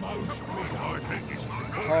 Shoot 'em, most. I think it's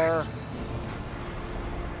Car.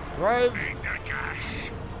 Drive. the gas.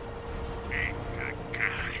 In the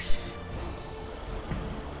gas.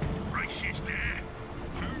 Races there.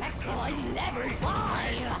 That boy's level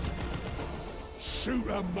 5. Shoot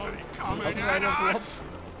 'em, most. How did I level up?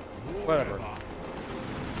 Whatever.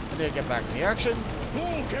 I need to get back in the action.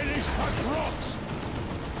 Walk in his back rocks.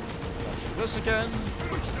 Capture this again.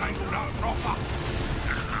 Which tangled up proper.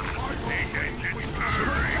 I think engine's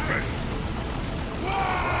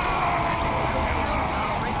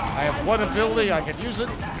I have one ability, I can use it,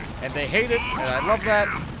 and they hate it, and I love that.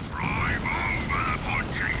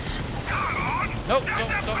 Nope,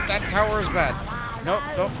 nope, that tower is bad. Nope,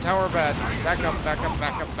 tower bad. Back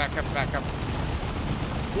up.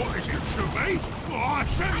 What is it, shoot me? Oh, I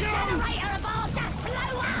shoot The you! generator of all just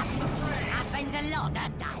blew up. Happens a lot,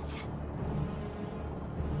 that does.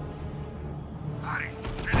 Hey,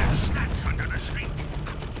 little snacks under the seat.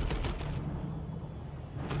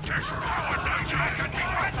 This power knows I can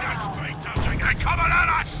defend us. They're coming at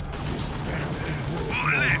us!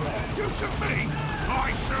 What is it? You shoot me! I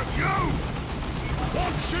shoot you!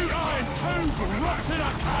 One shooter and two rots in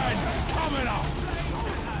a can coming up!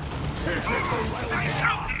 Typical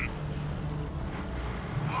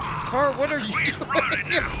Car, what are you doing?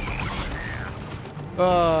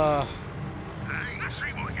 Hey, let's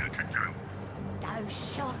see what you can do. Those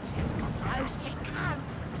shots has got close to camp.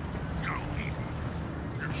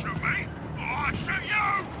 You shoot me? I shoot you!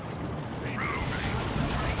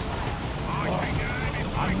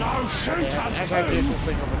 I know shooters Anti-vehicle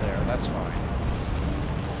thing over there, that's fine.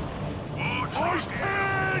 Eyes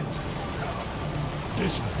pinned!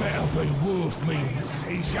 This better be worth me.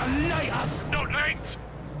 Seize you later, not late!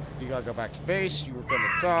 You gotta go back to base, you were gonna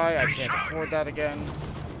die, I can't afford that again.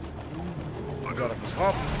 You gotta come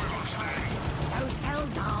up. Those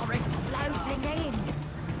Eldar is closing in.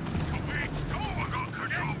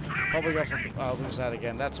 Probably gonna lose that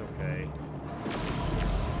again, that's okay.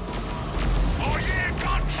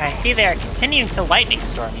 I see they're continuing to lightning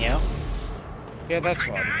storm you. Yeah, that's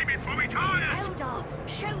fine. Eldar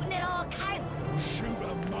shooting at our camp. Shoot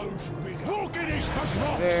a most big. Walk in his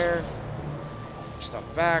back. There. Stuff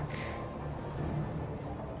back.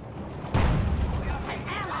 An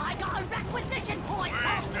ally got a requisition point.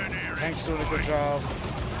 Tank's doing a good job.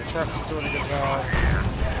 The truck is doing a good job.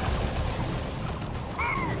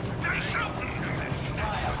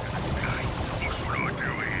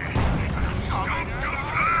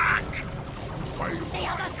 The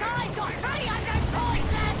other side's got 300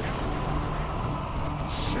 points left.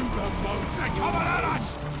 Shoot them both. They're coming at us.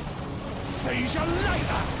 Seize you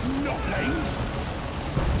later, snotlings.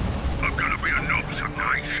 I'm gonna be a knob some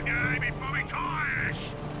days. Yeah, before we tires.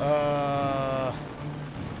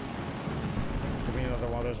 Give me another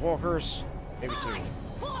one of those walkers. Maybe two.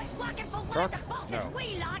 Boys working for one Truck? of the bosses No.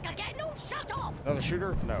 we like are getting all shut off. Another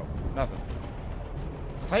shooter? No. Nothing.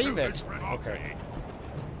 Claim it. Okay.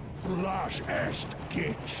 Flash est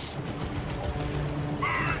gits.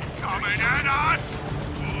 Coming at us!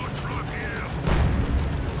 Oh, truck here.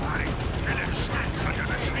 Hey, little snacks under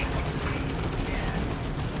the seat.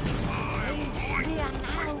 We are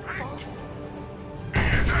now, boss.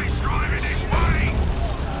 He's driving his way.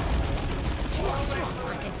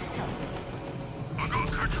 I can stop. I got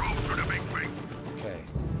control for the big thing. Okay.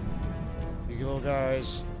 You little guys.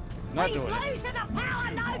 Not He's doing it. losing a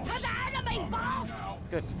power node to the enemy, boss.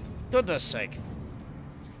 Good. Goodness sake.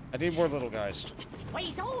 I need more little guys.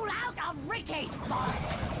 He's all out of riches,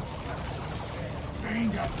 boss.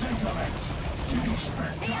 Ain't got think of it.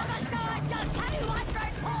 The other side's got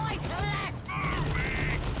 200 points left.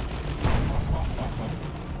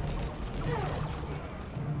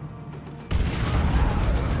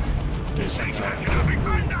 This ain't gonna be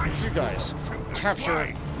good. You guys.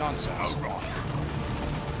 Capture nonsense.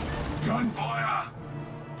 Gunfire!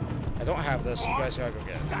 I don't have this. You guys gotta go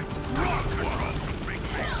get it.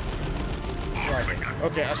 Right.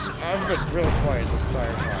 Okay, I've been real quiet this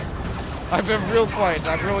entire time. I've been real quiet, and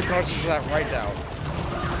I'm really conscious of that right now.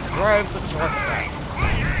 Drive the truck back.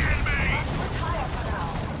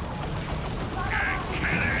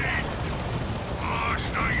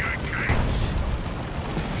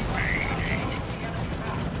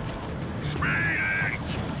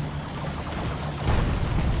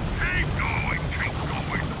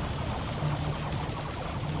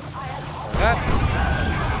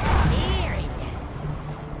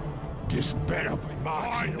 This better be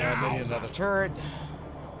mine now. I need another turret.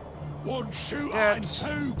 One shooter Dead. and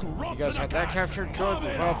two You grunts guys in a got that gas. captured? Good, Come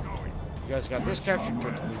move in. up. You guys got this captured?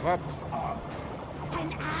 Good, move up.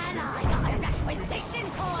 An ally got a requisition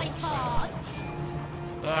point for.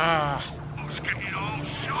 Ah. I was getting all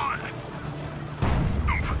shot.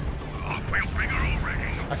 I feel bigger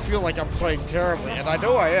already. I feel like I'm playing terribly, and I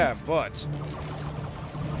know I am, but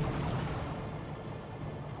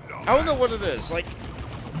I don't know what it is. Like,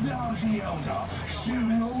 Lousy elder,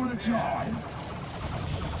 shooting all the time.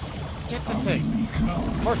 get the thing.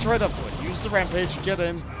 March right up to it. Use the rampage, get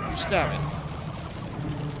in, you stab it.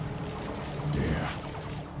 There.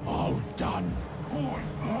 All done.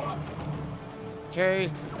 Okay,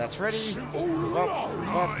 that's ready. Move up, move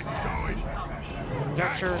up.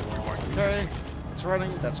 Capture. Okay, it's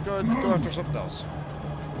running, that's good. Go after something else.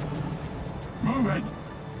 Move it.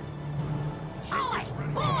 Boys,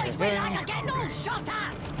 boys, we like to get all shot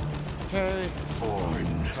at. Okay,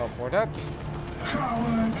 Fine. teleport up.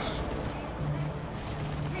 Cowards.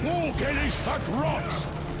 Walk in his fuck rots.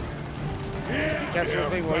 Capture the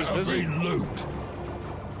thing while he's busy. Loot.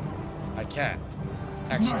 I can.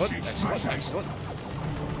 Excellent, excellent, excellent.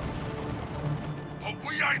 But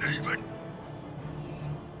we ain't even.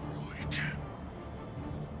 Right.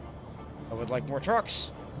 I would like more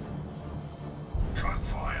trucks. Truck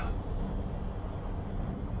fire.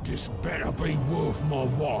 This better be worth my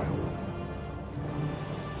while.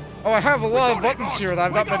 Oh, I have a lot of buttons here that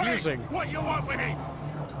I've not been using. What you want with it?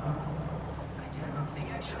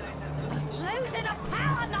 He's losing a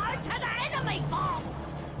power node to the enemy, boss.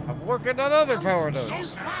 I'm working on other power nodes.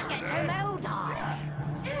 Shoot back at the Eldar.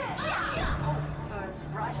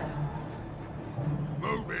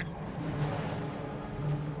 Moving.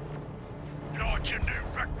 Like your new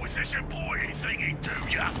requisition boy thingy, do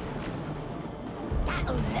ya?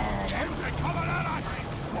 That'll learn him. They're coming at us!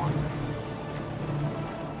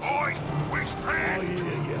 Oi, whisper! I hear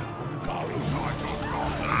you.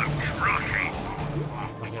 I'm trucking.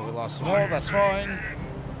 Okay, we lost them all, that's fine.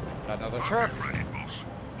 Got another truck.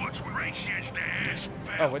 What's ratios there?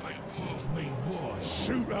 Oh, wait.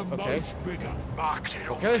 Shoot a Okay. most bigger. Marked it.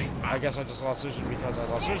 Okay, I guess I just lost vision because I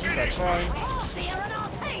lost vision, that's fine. Boss here on our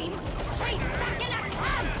team. She's back in a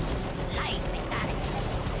camp. Lazy that is.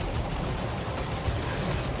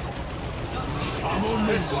 I'm on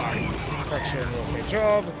this way. Truck's doing an okay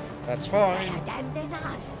job, that's fine. Better them than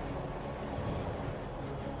us.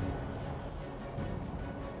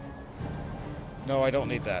 No, I don't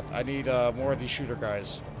need that. I need more of these shooter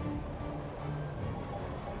guys.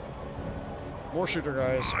 More shooter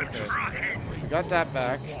guys, okay. We got that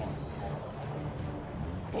back.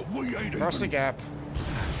 But we ain't Cross the even... gap.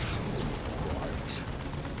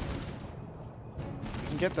 We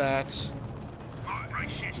can get that.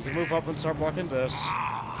 We can move up and start blocking this.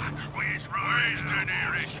 Where's the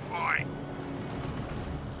nearest fight?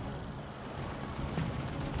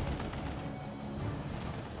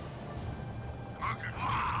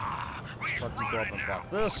 This truck can go up and block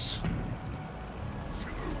this.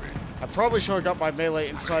 I probably should have got my melee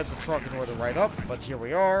inside the truck in order to ride up, but here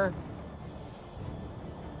we are.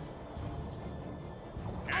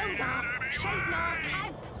 Eldar, shooting our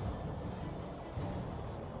camp.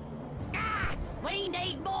 Ah, we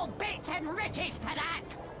need more bits and riches for that.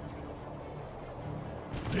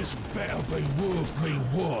 This better be worth me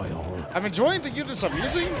while. I'm enjoying the units I'm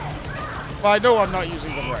using, but I know I'm not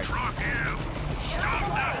using them right.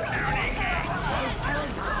 Those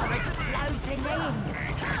Eldar is closing in.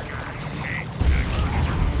 It's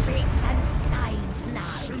just bricks and stains now.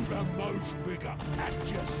 Shoot a most bigger at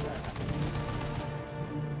yourself.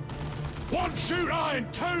 One shooter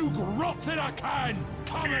and two grots in a can.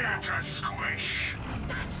 Coming at a squish.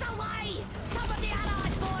 That's the way. Some of the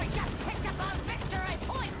Allied boys just picked up a victory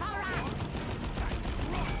point for us.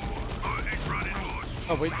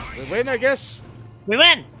 Oh, we win, I guess? We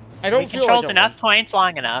win. I don't we feel controlled like I enough won. points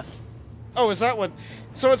long enough. Oh, is that what?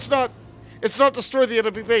 So it's not destroy the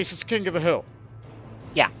enemy base, it's King of the Hill.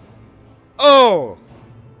 Yeah. Oh!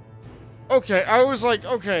 Okay, I was like,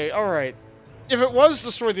 okay, alright. if it was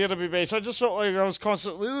destroy the enemy base, I just felt like I was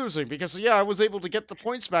constantly losing because yeah, I was able to get the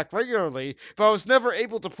points back regularly, but I was never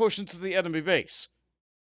able to push into the enemy base.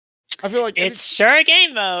 I feel like it's sure a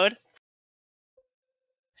game mode.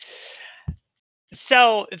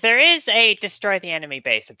 So there is a destroy the enemy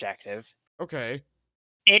base objective. Okay.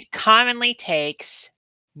 It commonly takes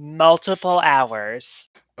multiple hours.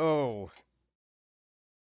 Oh.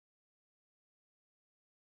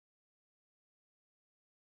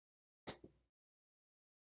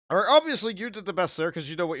 Alright, obviously you did the best there because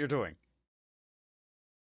you know what you're doing.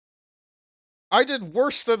 I did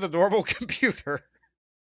worse than the normal computer.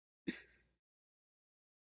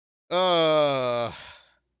 Uh.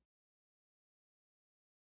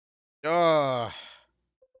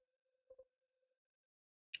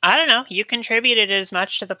 I don't know. You contributed as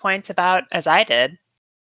much to the points about as I did.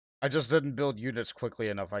 I just didn't build units quickly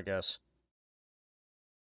enough, I guess.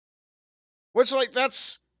 Which, like,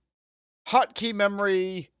 that's hotkey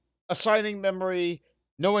memory, assigning memory,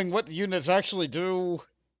 knowing what the units actually do.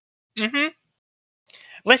 Mm-hmm.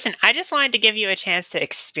 Listen, I just wanted to give you a chance to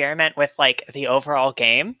experiment with, like, the overall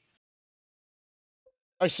game.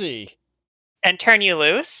 I see. And turn you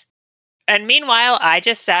loose. And meanwhile, I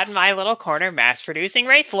just sat in my little corner mass-producing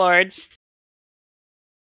Wraith Lords.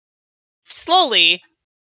 Slowly,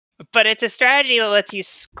 but it's a strategy that lets you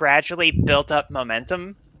gradually build up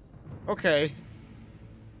momentum. Okay.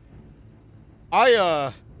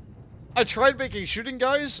 I tried making shooting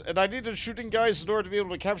guys, and I needed shooting guys in order to be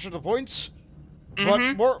able to capture the points.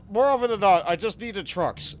 But more often than not, I just needed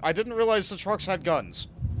trucks. I didn't realize the trucks had guns.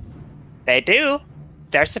 They do.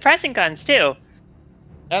 They're suppressing guns, too.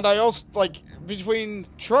 And I also, like, between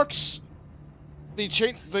trucks, the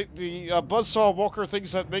buzzsaw walker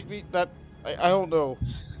things that make me, I don't know,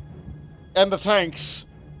 and the tanks,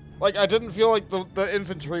 like, I didn't feel like the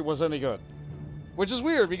infantry was any good. Which is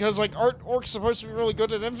weird, because, like, aren't orcs supposed to be really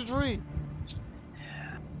good at infantry?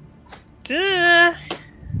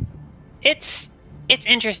 It's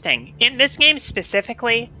interesting. In this game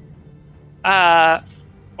specifically, orcs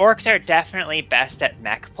are definitely best at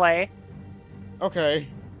mech play. Okay.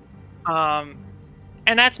 And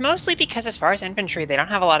that's mostly because as far as infantry, they don't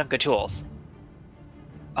have a lot of good tools.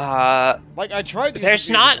 Like, I tried using There's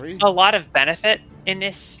not infantry. a lot of benefit in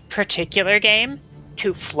this particular game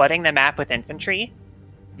to flooding the map with infantry.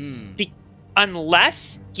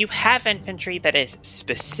 Unless you have infantry that is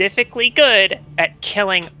specifically good at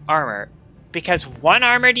killing armor. Because one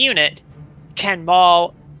armored unit can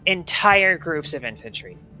maul entire groups of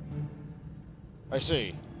infantry. I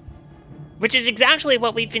see. Which is exactly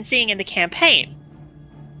what we've been seeing in the campaign.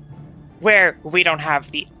 Where we don't have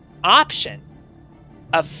the option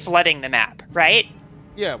of flooding the map, right?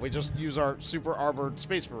 Yeah, we just use our super armored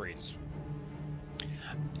space marines.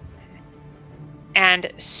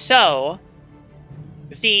 And so,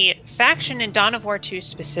 the faction in Dawn of War 2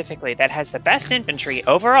 specifically that has the best infantry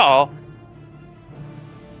overall,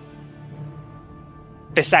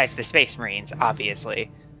 besides the Space Marines,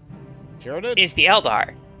 obviously, Tyranid? is the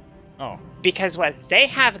Eldar. Oh. Because what they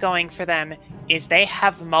have going for them is they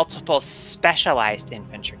have multiple specialized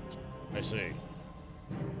infantry. I see.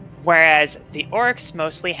 Whereas the Orcs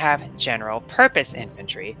mostly have general purpose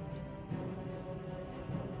infantry.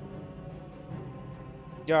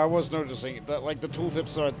 Yeah, I was noticing that, like, the tooltip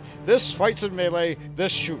said, this fights in melee,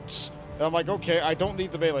 this shoots. And I'm like, okay, I don't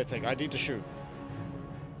need the melee thing, I need to shoot.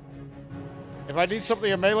 If I need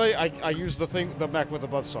something in melee, I use the mech with the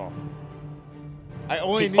buzzsaw. I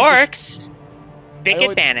only The need Orcs, big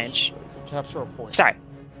advantage. To capture a point. Sorry.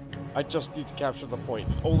 I just need to capture the point.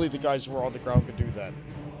 Only the guys who are on the ground can do that.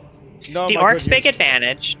 No, The Orcs' big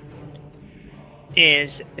advantage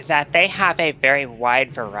is that they have a very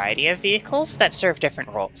wide variety of vehicles that serve different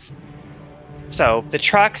roles. So the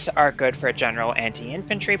trucks are good for general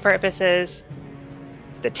anti-infantry purposes.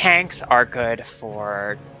 The tanks are good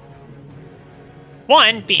for,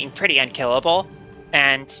 one, being pretty unkillable,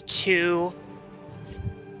 and two,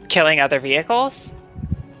 killing other vehicles.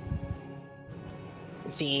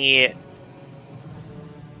 The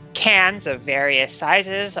cans of various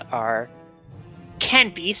sizes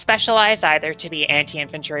can be specialized either to be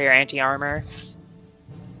anti-infantry or anti-armor.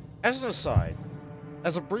 As an aside,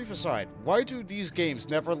 as a brief aside, why do these games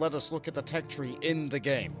never let us look at the tech tree in the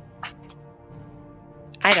game?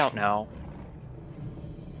 I don't know.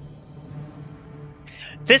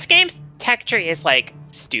 This game's tech tree is, like,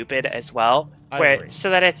 stupid as well.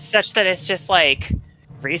 So that it's such that it's just like,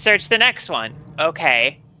 research the next one.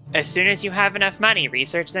 Okay. As soon as you have enough money,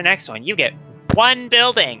 research the next one. You get one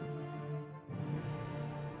building.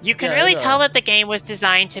 You can really tell that the game was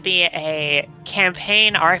designed to be a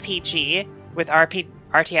campaign RPG with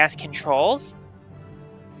RTS controls,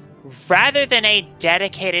 rather than a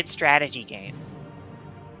dedicated strategy game.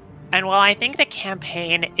 And while I think the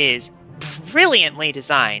campaign is brilliantly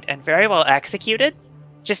designed and very well executed,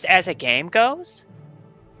 just as a game goes,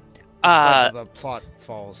 despite the plot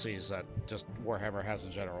fallacies that just Warhammer has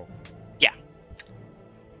in general. Yeah.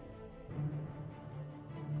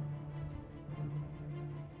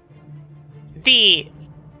 The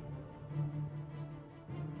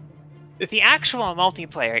actual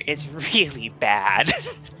multiplayer is really bad.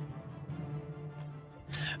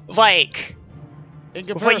 Like,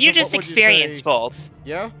 what you just experienced, Bolt,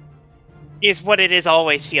 yeah, is what it is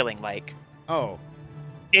always feeling like. Oh.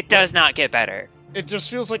 It does not get better. It just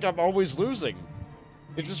feels like I'm always losing.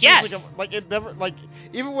 It just feels like it never, like,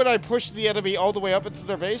 even when I pushed the enemy all the way up into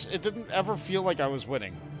their base, it didn't ever feel like I was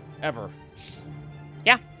winning. Ever.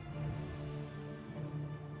 Yeah.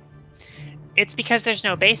 It's because there's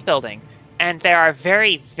no base building, and there are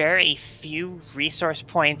very, very few resource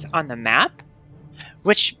points on the map,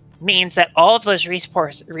 which means that all of those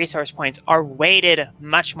resource points are weighted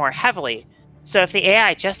much more heavily. So if the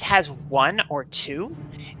AI just has 1 or 2,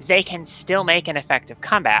 they can still make an effective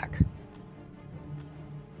comeback.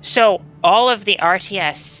 So all of the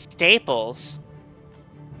RTS staples,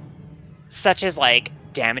 such as like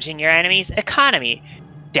damaging your enemy's economy,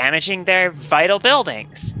 damaging their vital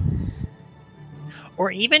buildings,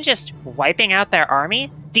 or even just wiping out their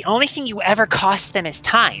army, the only thing you ever cost them is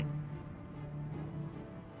time.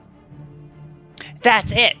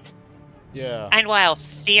 That's it. Yeah. And while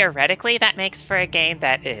theoretically that makes for a game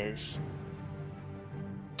that is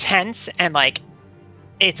tense and like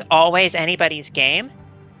it's always anybody's game,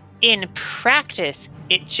 in practice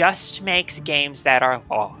it just makes games that are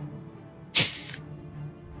long.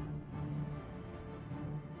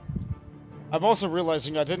 I'm also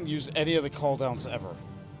realizing I didn't use any of the cooldowns ever.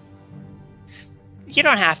 You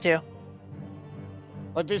don't have to.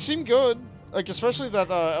 Like, they seem good. Like, especially that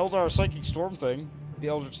Eldar Psychic Storm thing. The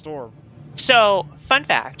Eldritch Storm. So, fun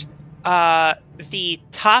fact. The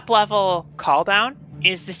top level cooldown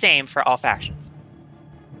is the same for all factions.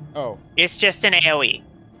 Oh. It's just an AoE.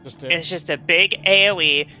 Just It's just a big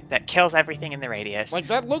AoE that kills everything in the radius. Like,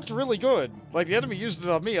 that looked really good. Like, the enemy used it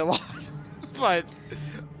on me a lot. But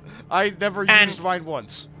I never used mine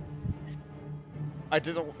once. I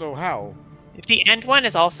didn't know how. The end one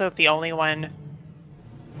is also the only one,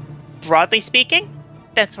 broadly speaking,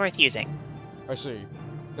 that's worth using. I see.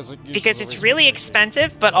 Because it's really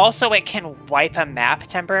expensive, but also it can wipe a map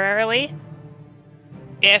temporarily.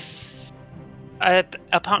 If an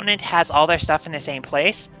opponent has all their stuff in the same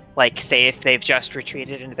place, like say if they've just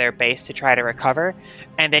retreated into their base to try to recover,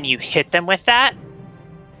 and then you hit them with that,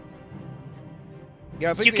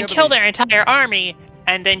 yeah, I think you can kill their entire army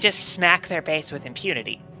and then just smack their base with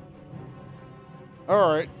impunity.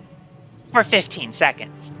 Alright. For 15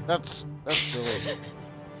 seconds. That's silly.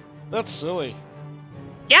 That's silly.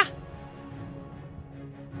 Yeah.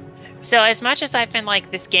 So as much as I've been like,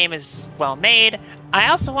 this game is well made, I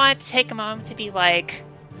also wanted to take a moment to be like,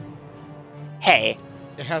 hey.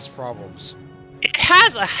 It has problems. It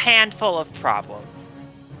has a handful of problems.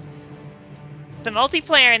 The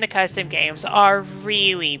multiplayer in the custom games are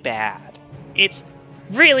really bad. It's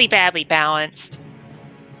really badly balanced.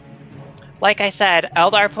 Like I said,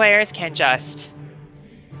 Eldar players can just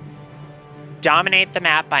dominate the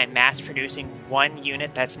map by mass producing one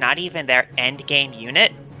unit that's not even their end game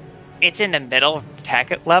unit. It's in the middle of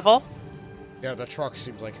tech level. Yeah, the truck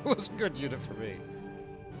seems like it was a good unit for me.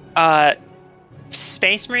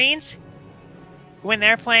 Space Marines, when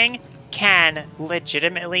they're playing, can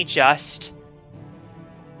legitimately just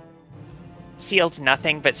field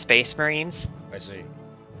nothing but Space Marines. I see.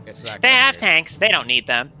 It's that they have tanks, they don't need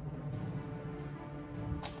them.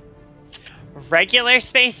 Regular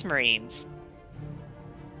Space Marines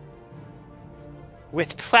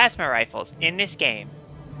with plasma rifles in this game,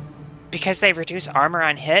 because they reduce armor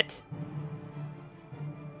on hit,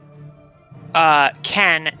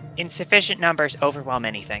 can, in sufficient numbers, overwhelm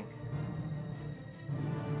anything.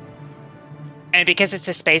 And because it's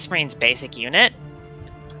a Space Marine's basic unit,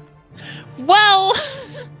 well,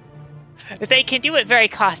 they can do it very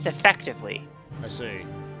cost effectively. I see.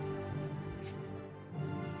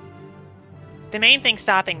 The main thing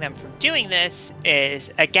stopping them from doing this is,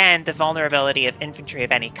 again, the vulnerability of infantry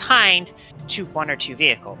of any kind to 1 or 2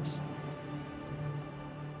 vehicles.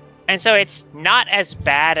 And so it's not as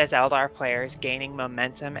bad as Eldar players gaining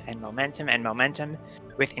momentum and momentum and momentum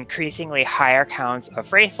with increasingly higher counts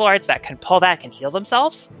of Wraith Lords that can pull back and heal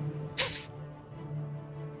themselves.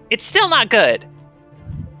 It's still not good.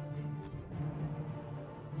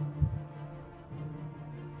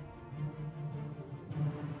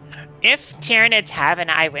 If Tyranids have an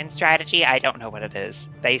I win strategy, I don't know what it is.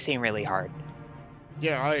 They seem really hard.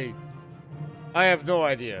 Yeah, I have no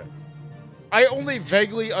idea. I only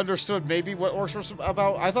vaguely understood maybe what orcs were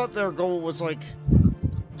about. I thought their goal was, like,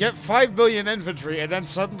 get 5 million infantry, and then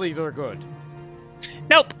suddenly they're good.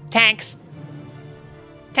 Nope. Tanks.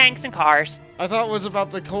 Tanks and cars. I thought it was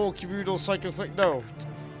about the whole communal psycho thing. No.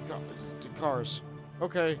 Cars.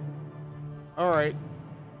 Okay. Alright.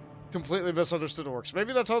 Completely misunderstood orcs.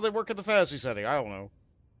 Maybe that's how they work in the fantasy setting. I don't know.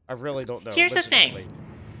 I really don't know. Here's the thing.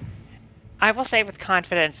 I will say with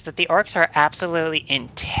confidence that the orcs are absolutely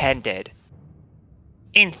intended,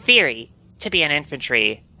 in theory, to be an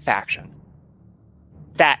infantry faction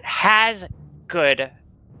that has good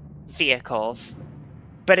vehicles,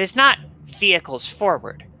 but is not vehicles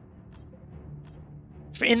forward.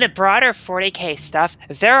 In the broader 40k stuff,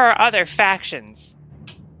 there are other factions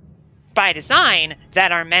by design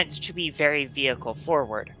that are meant to be very vehicle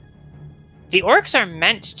forward. The orcs are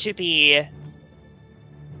meant to be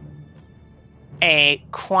a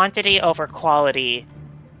quantity over quality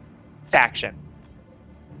faction.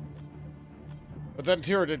 But then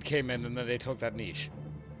Tyranid came in and then they took that niche.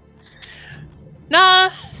 No,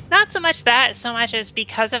 not so much that, so much as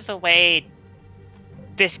because of the way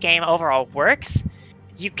this game overall works,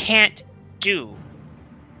 you can't do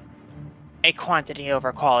a quantity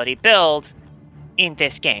over quality build in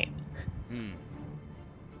this game.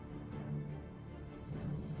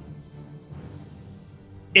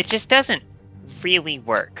 It just doesn't really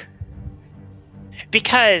work.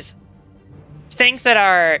 Because things that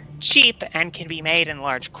are cheap and can be made in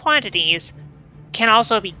large quantities can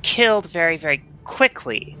also be killed very, very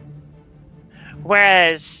quickly.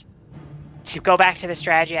 Whereas, to go back to the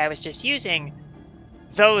strategy I was just using,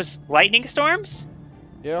 those lightning storms?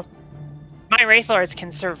 Yeah. My Wraith Lords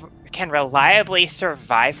can reliably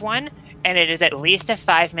survive one, and it is at least a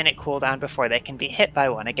 5-minute cooldown before they can be hit by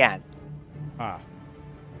one again. Ah.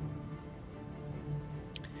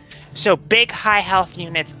 So big high health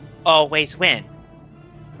units always win.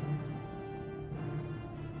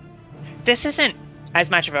 This isn't as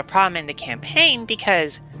much of a problem in the campaign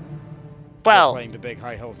because, well, playing the big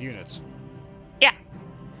high health units. Yeah.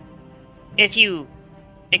 If you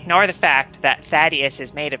ignore the fact that Thaddeus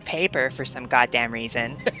is made of paper for some goddamn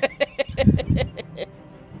reason,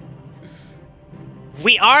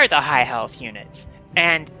 we are the high health units,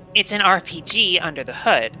 and it's an RPG under the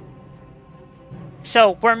hood.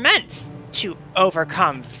 So we're meant to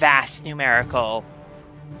overcome vast numerical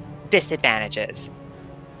disadvantages.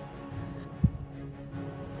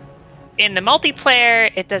 In the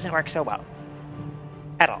multiplayer, it doesn't work so well.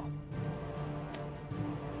 At all.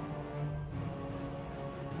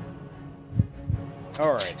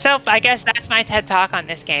 Alright. So, I guess that's my TED Talk on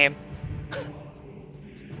this game.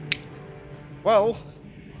 Well,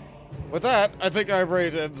 with that, I think I'm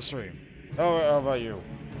ready to end the stream. How about you?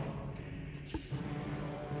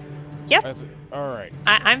 Yep. Alright.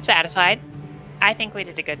 I'm satisfied. I think we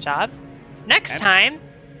did a good job. Next time,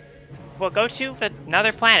 we'll go to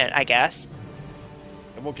another planet, I guess.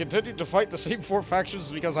 And we'll continue to fight the same 4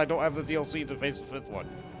 factions because I don't have the DLC to face the 5th one.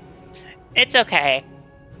 It's okay.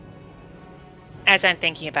 As I'm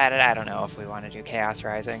thinking about it, I don't know if we want to do Chaos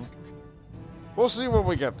Rising. We'll see when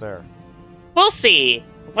we get there. We'll see.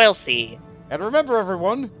 We'll see. And remember,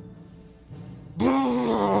 everyone...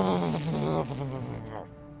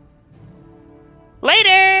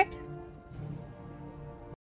 Later!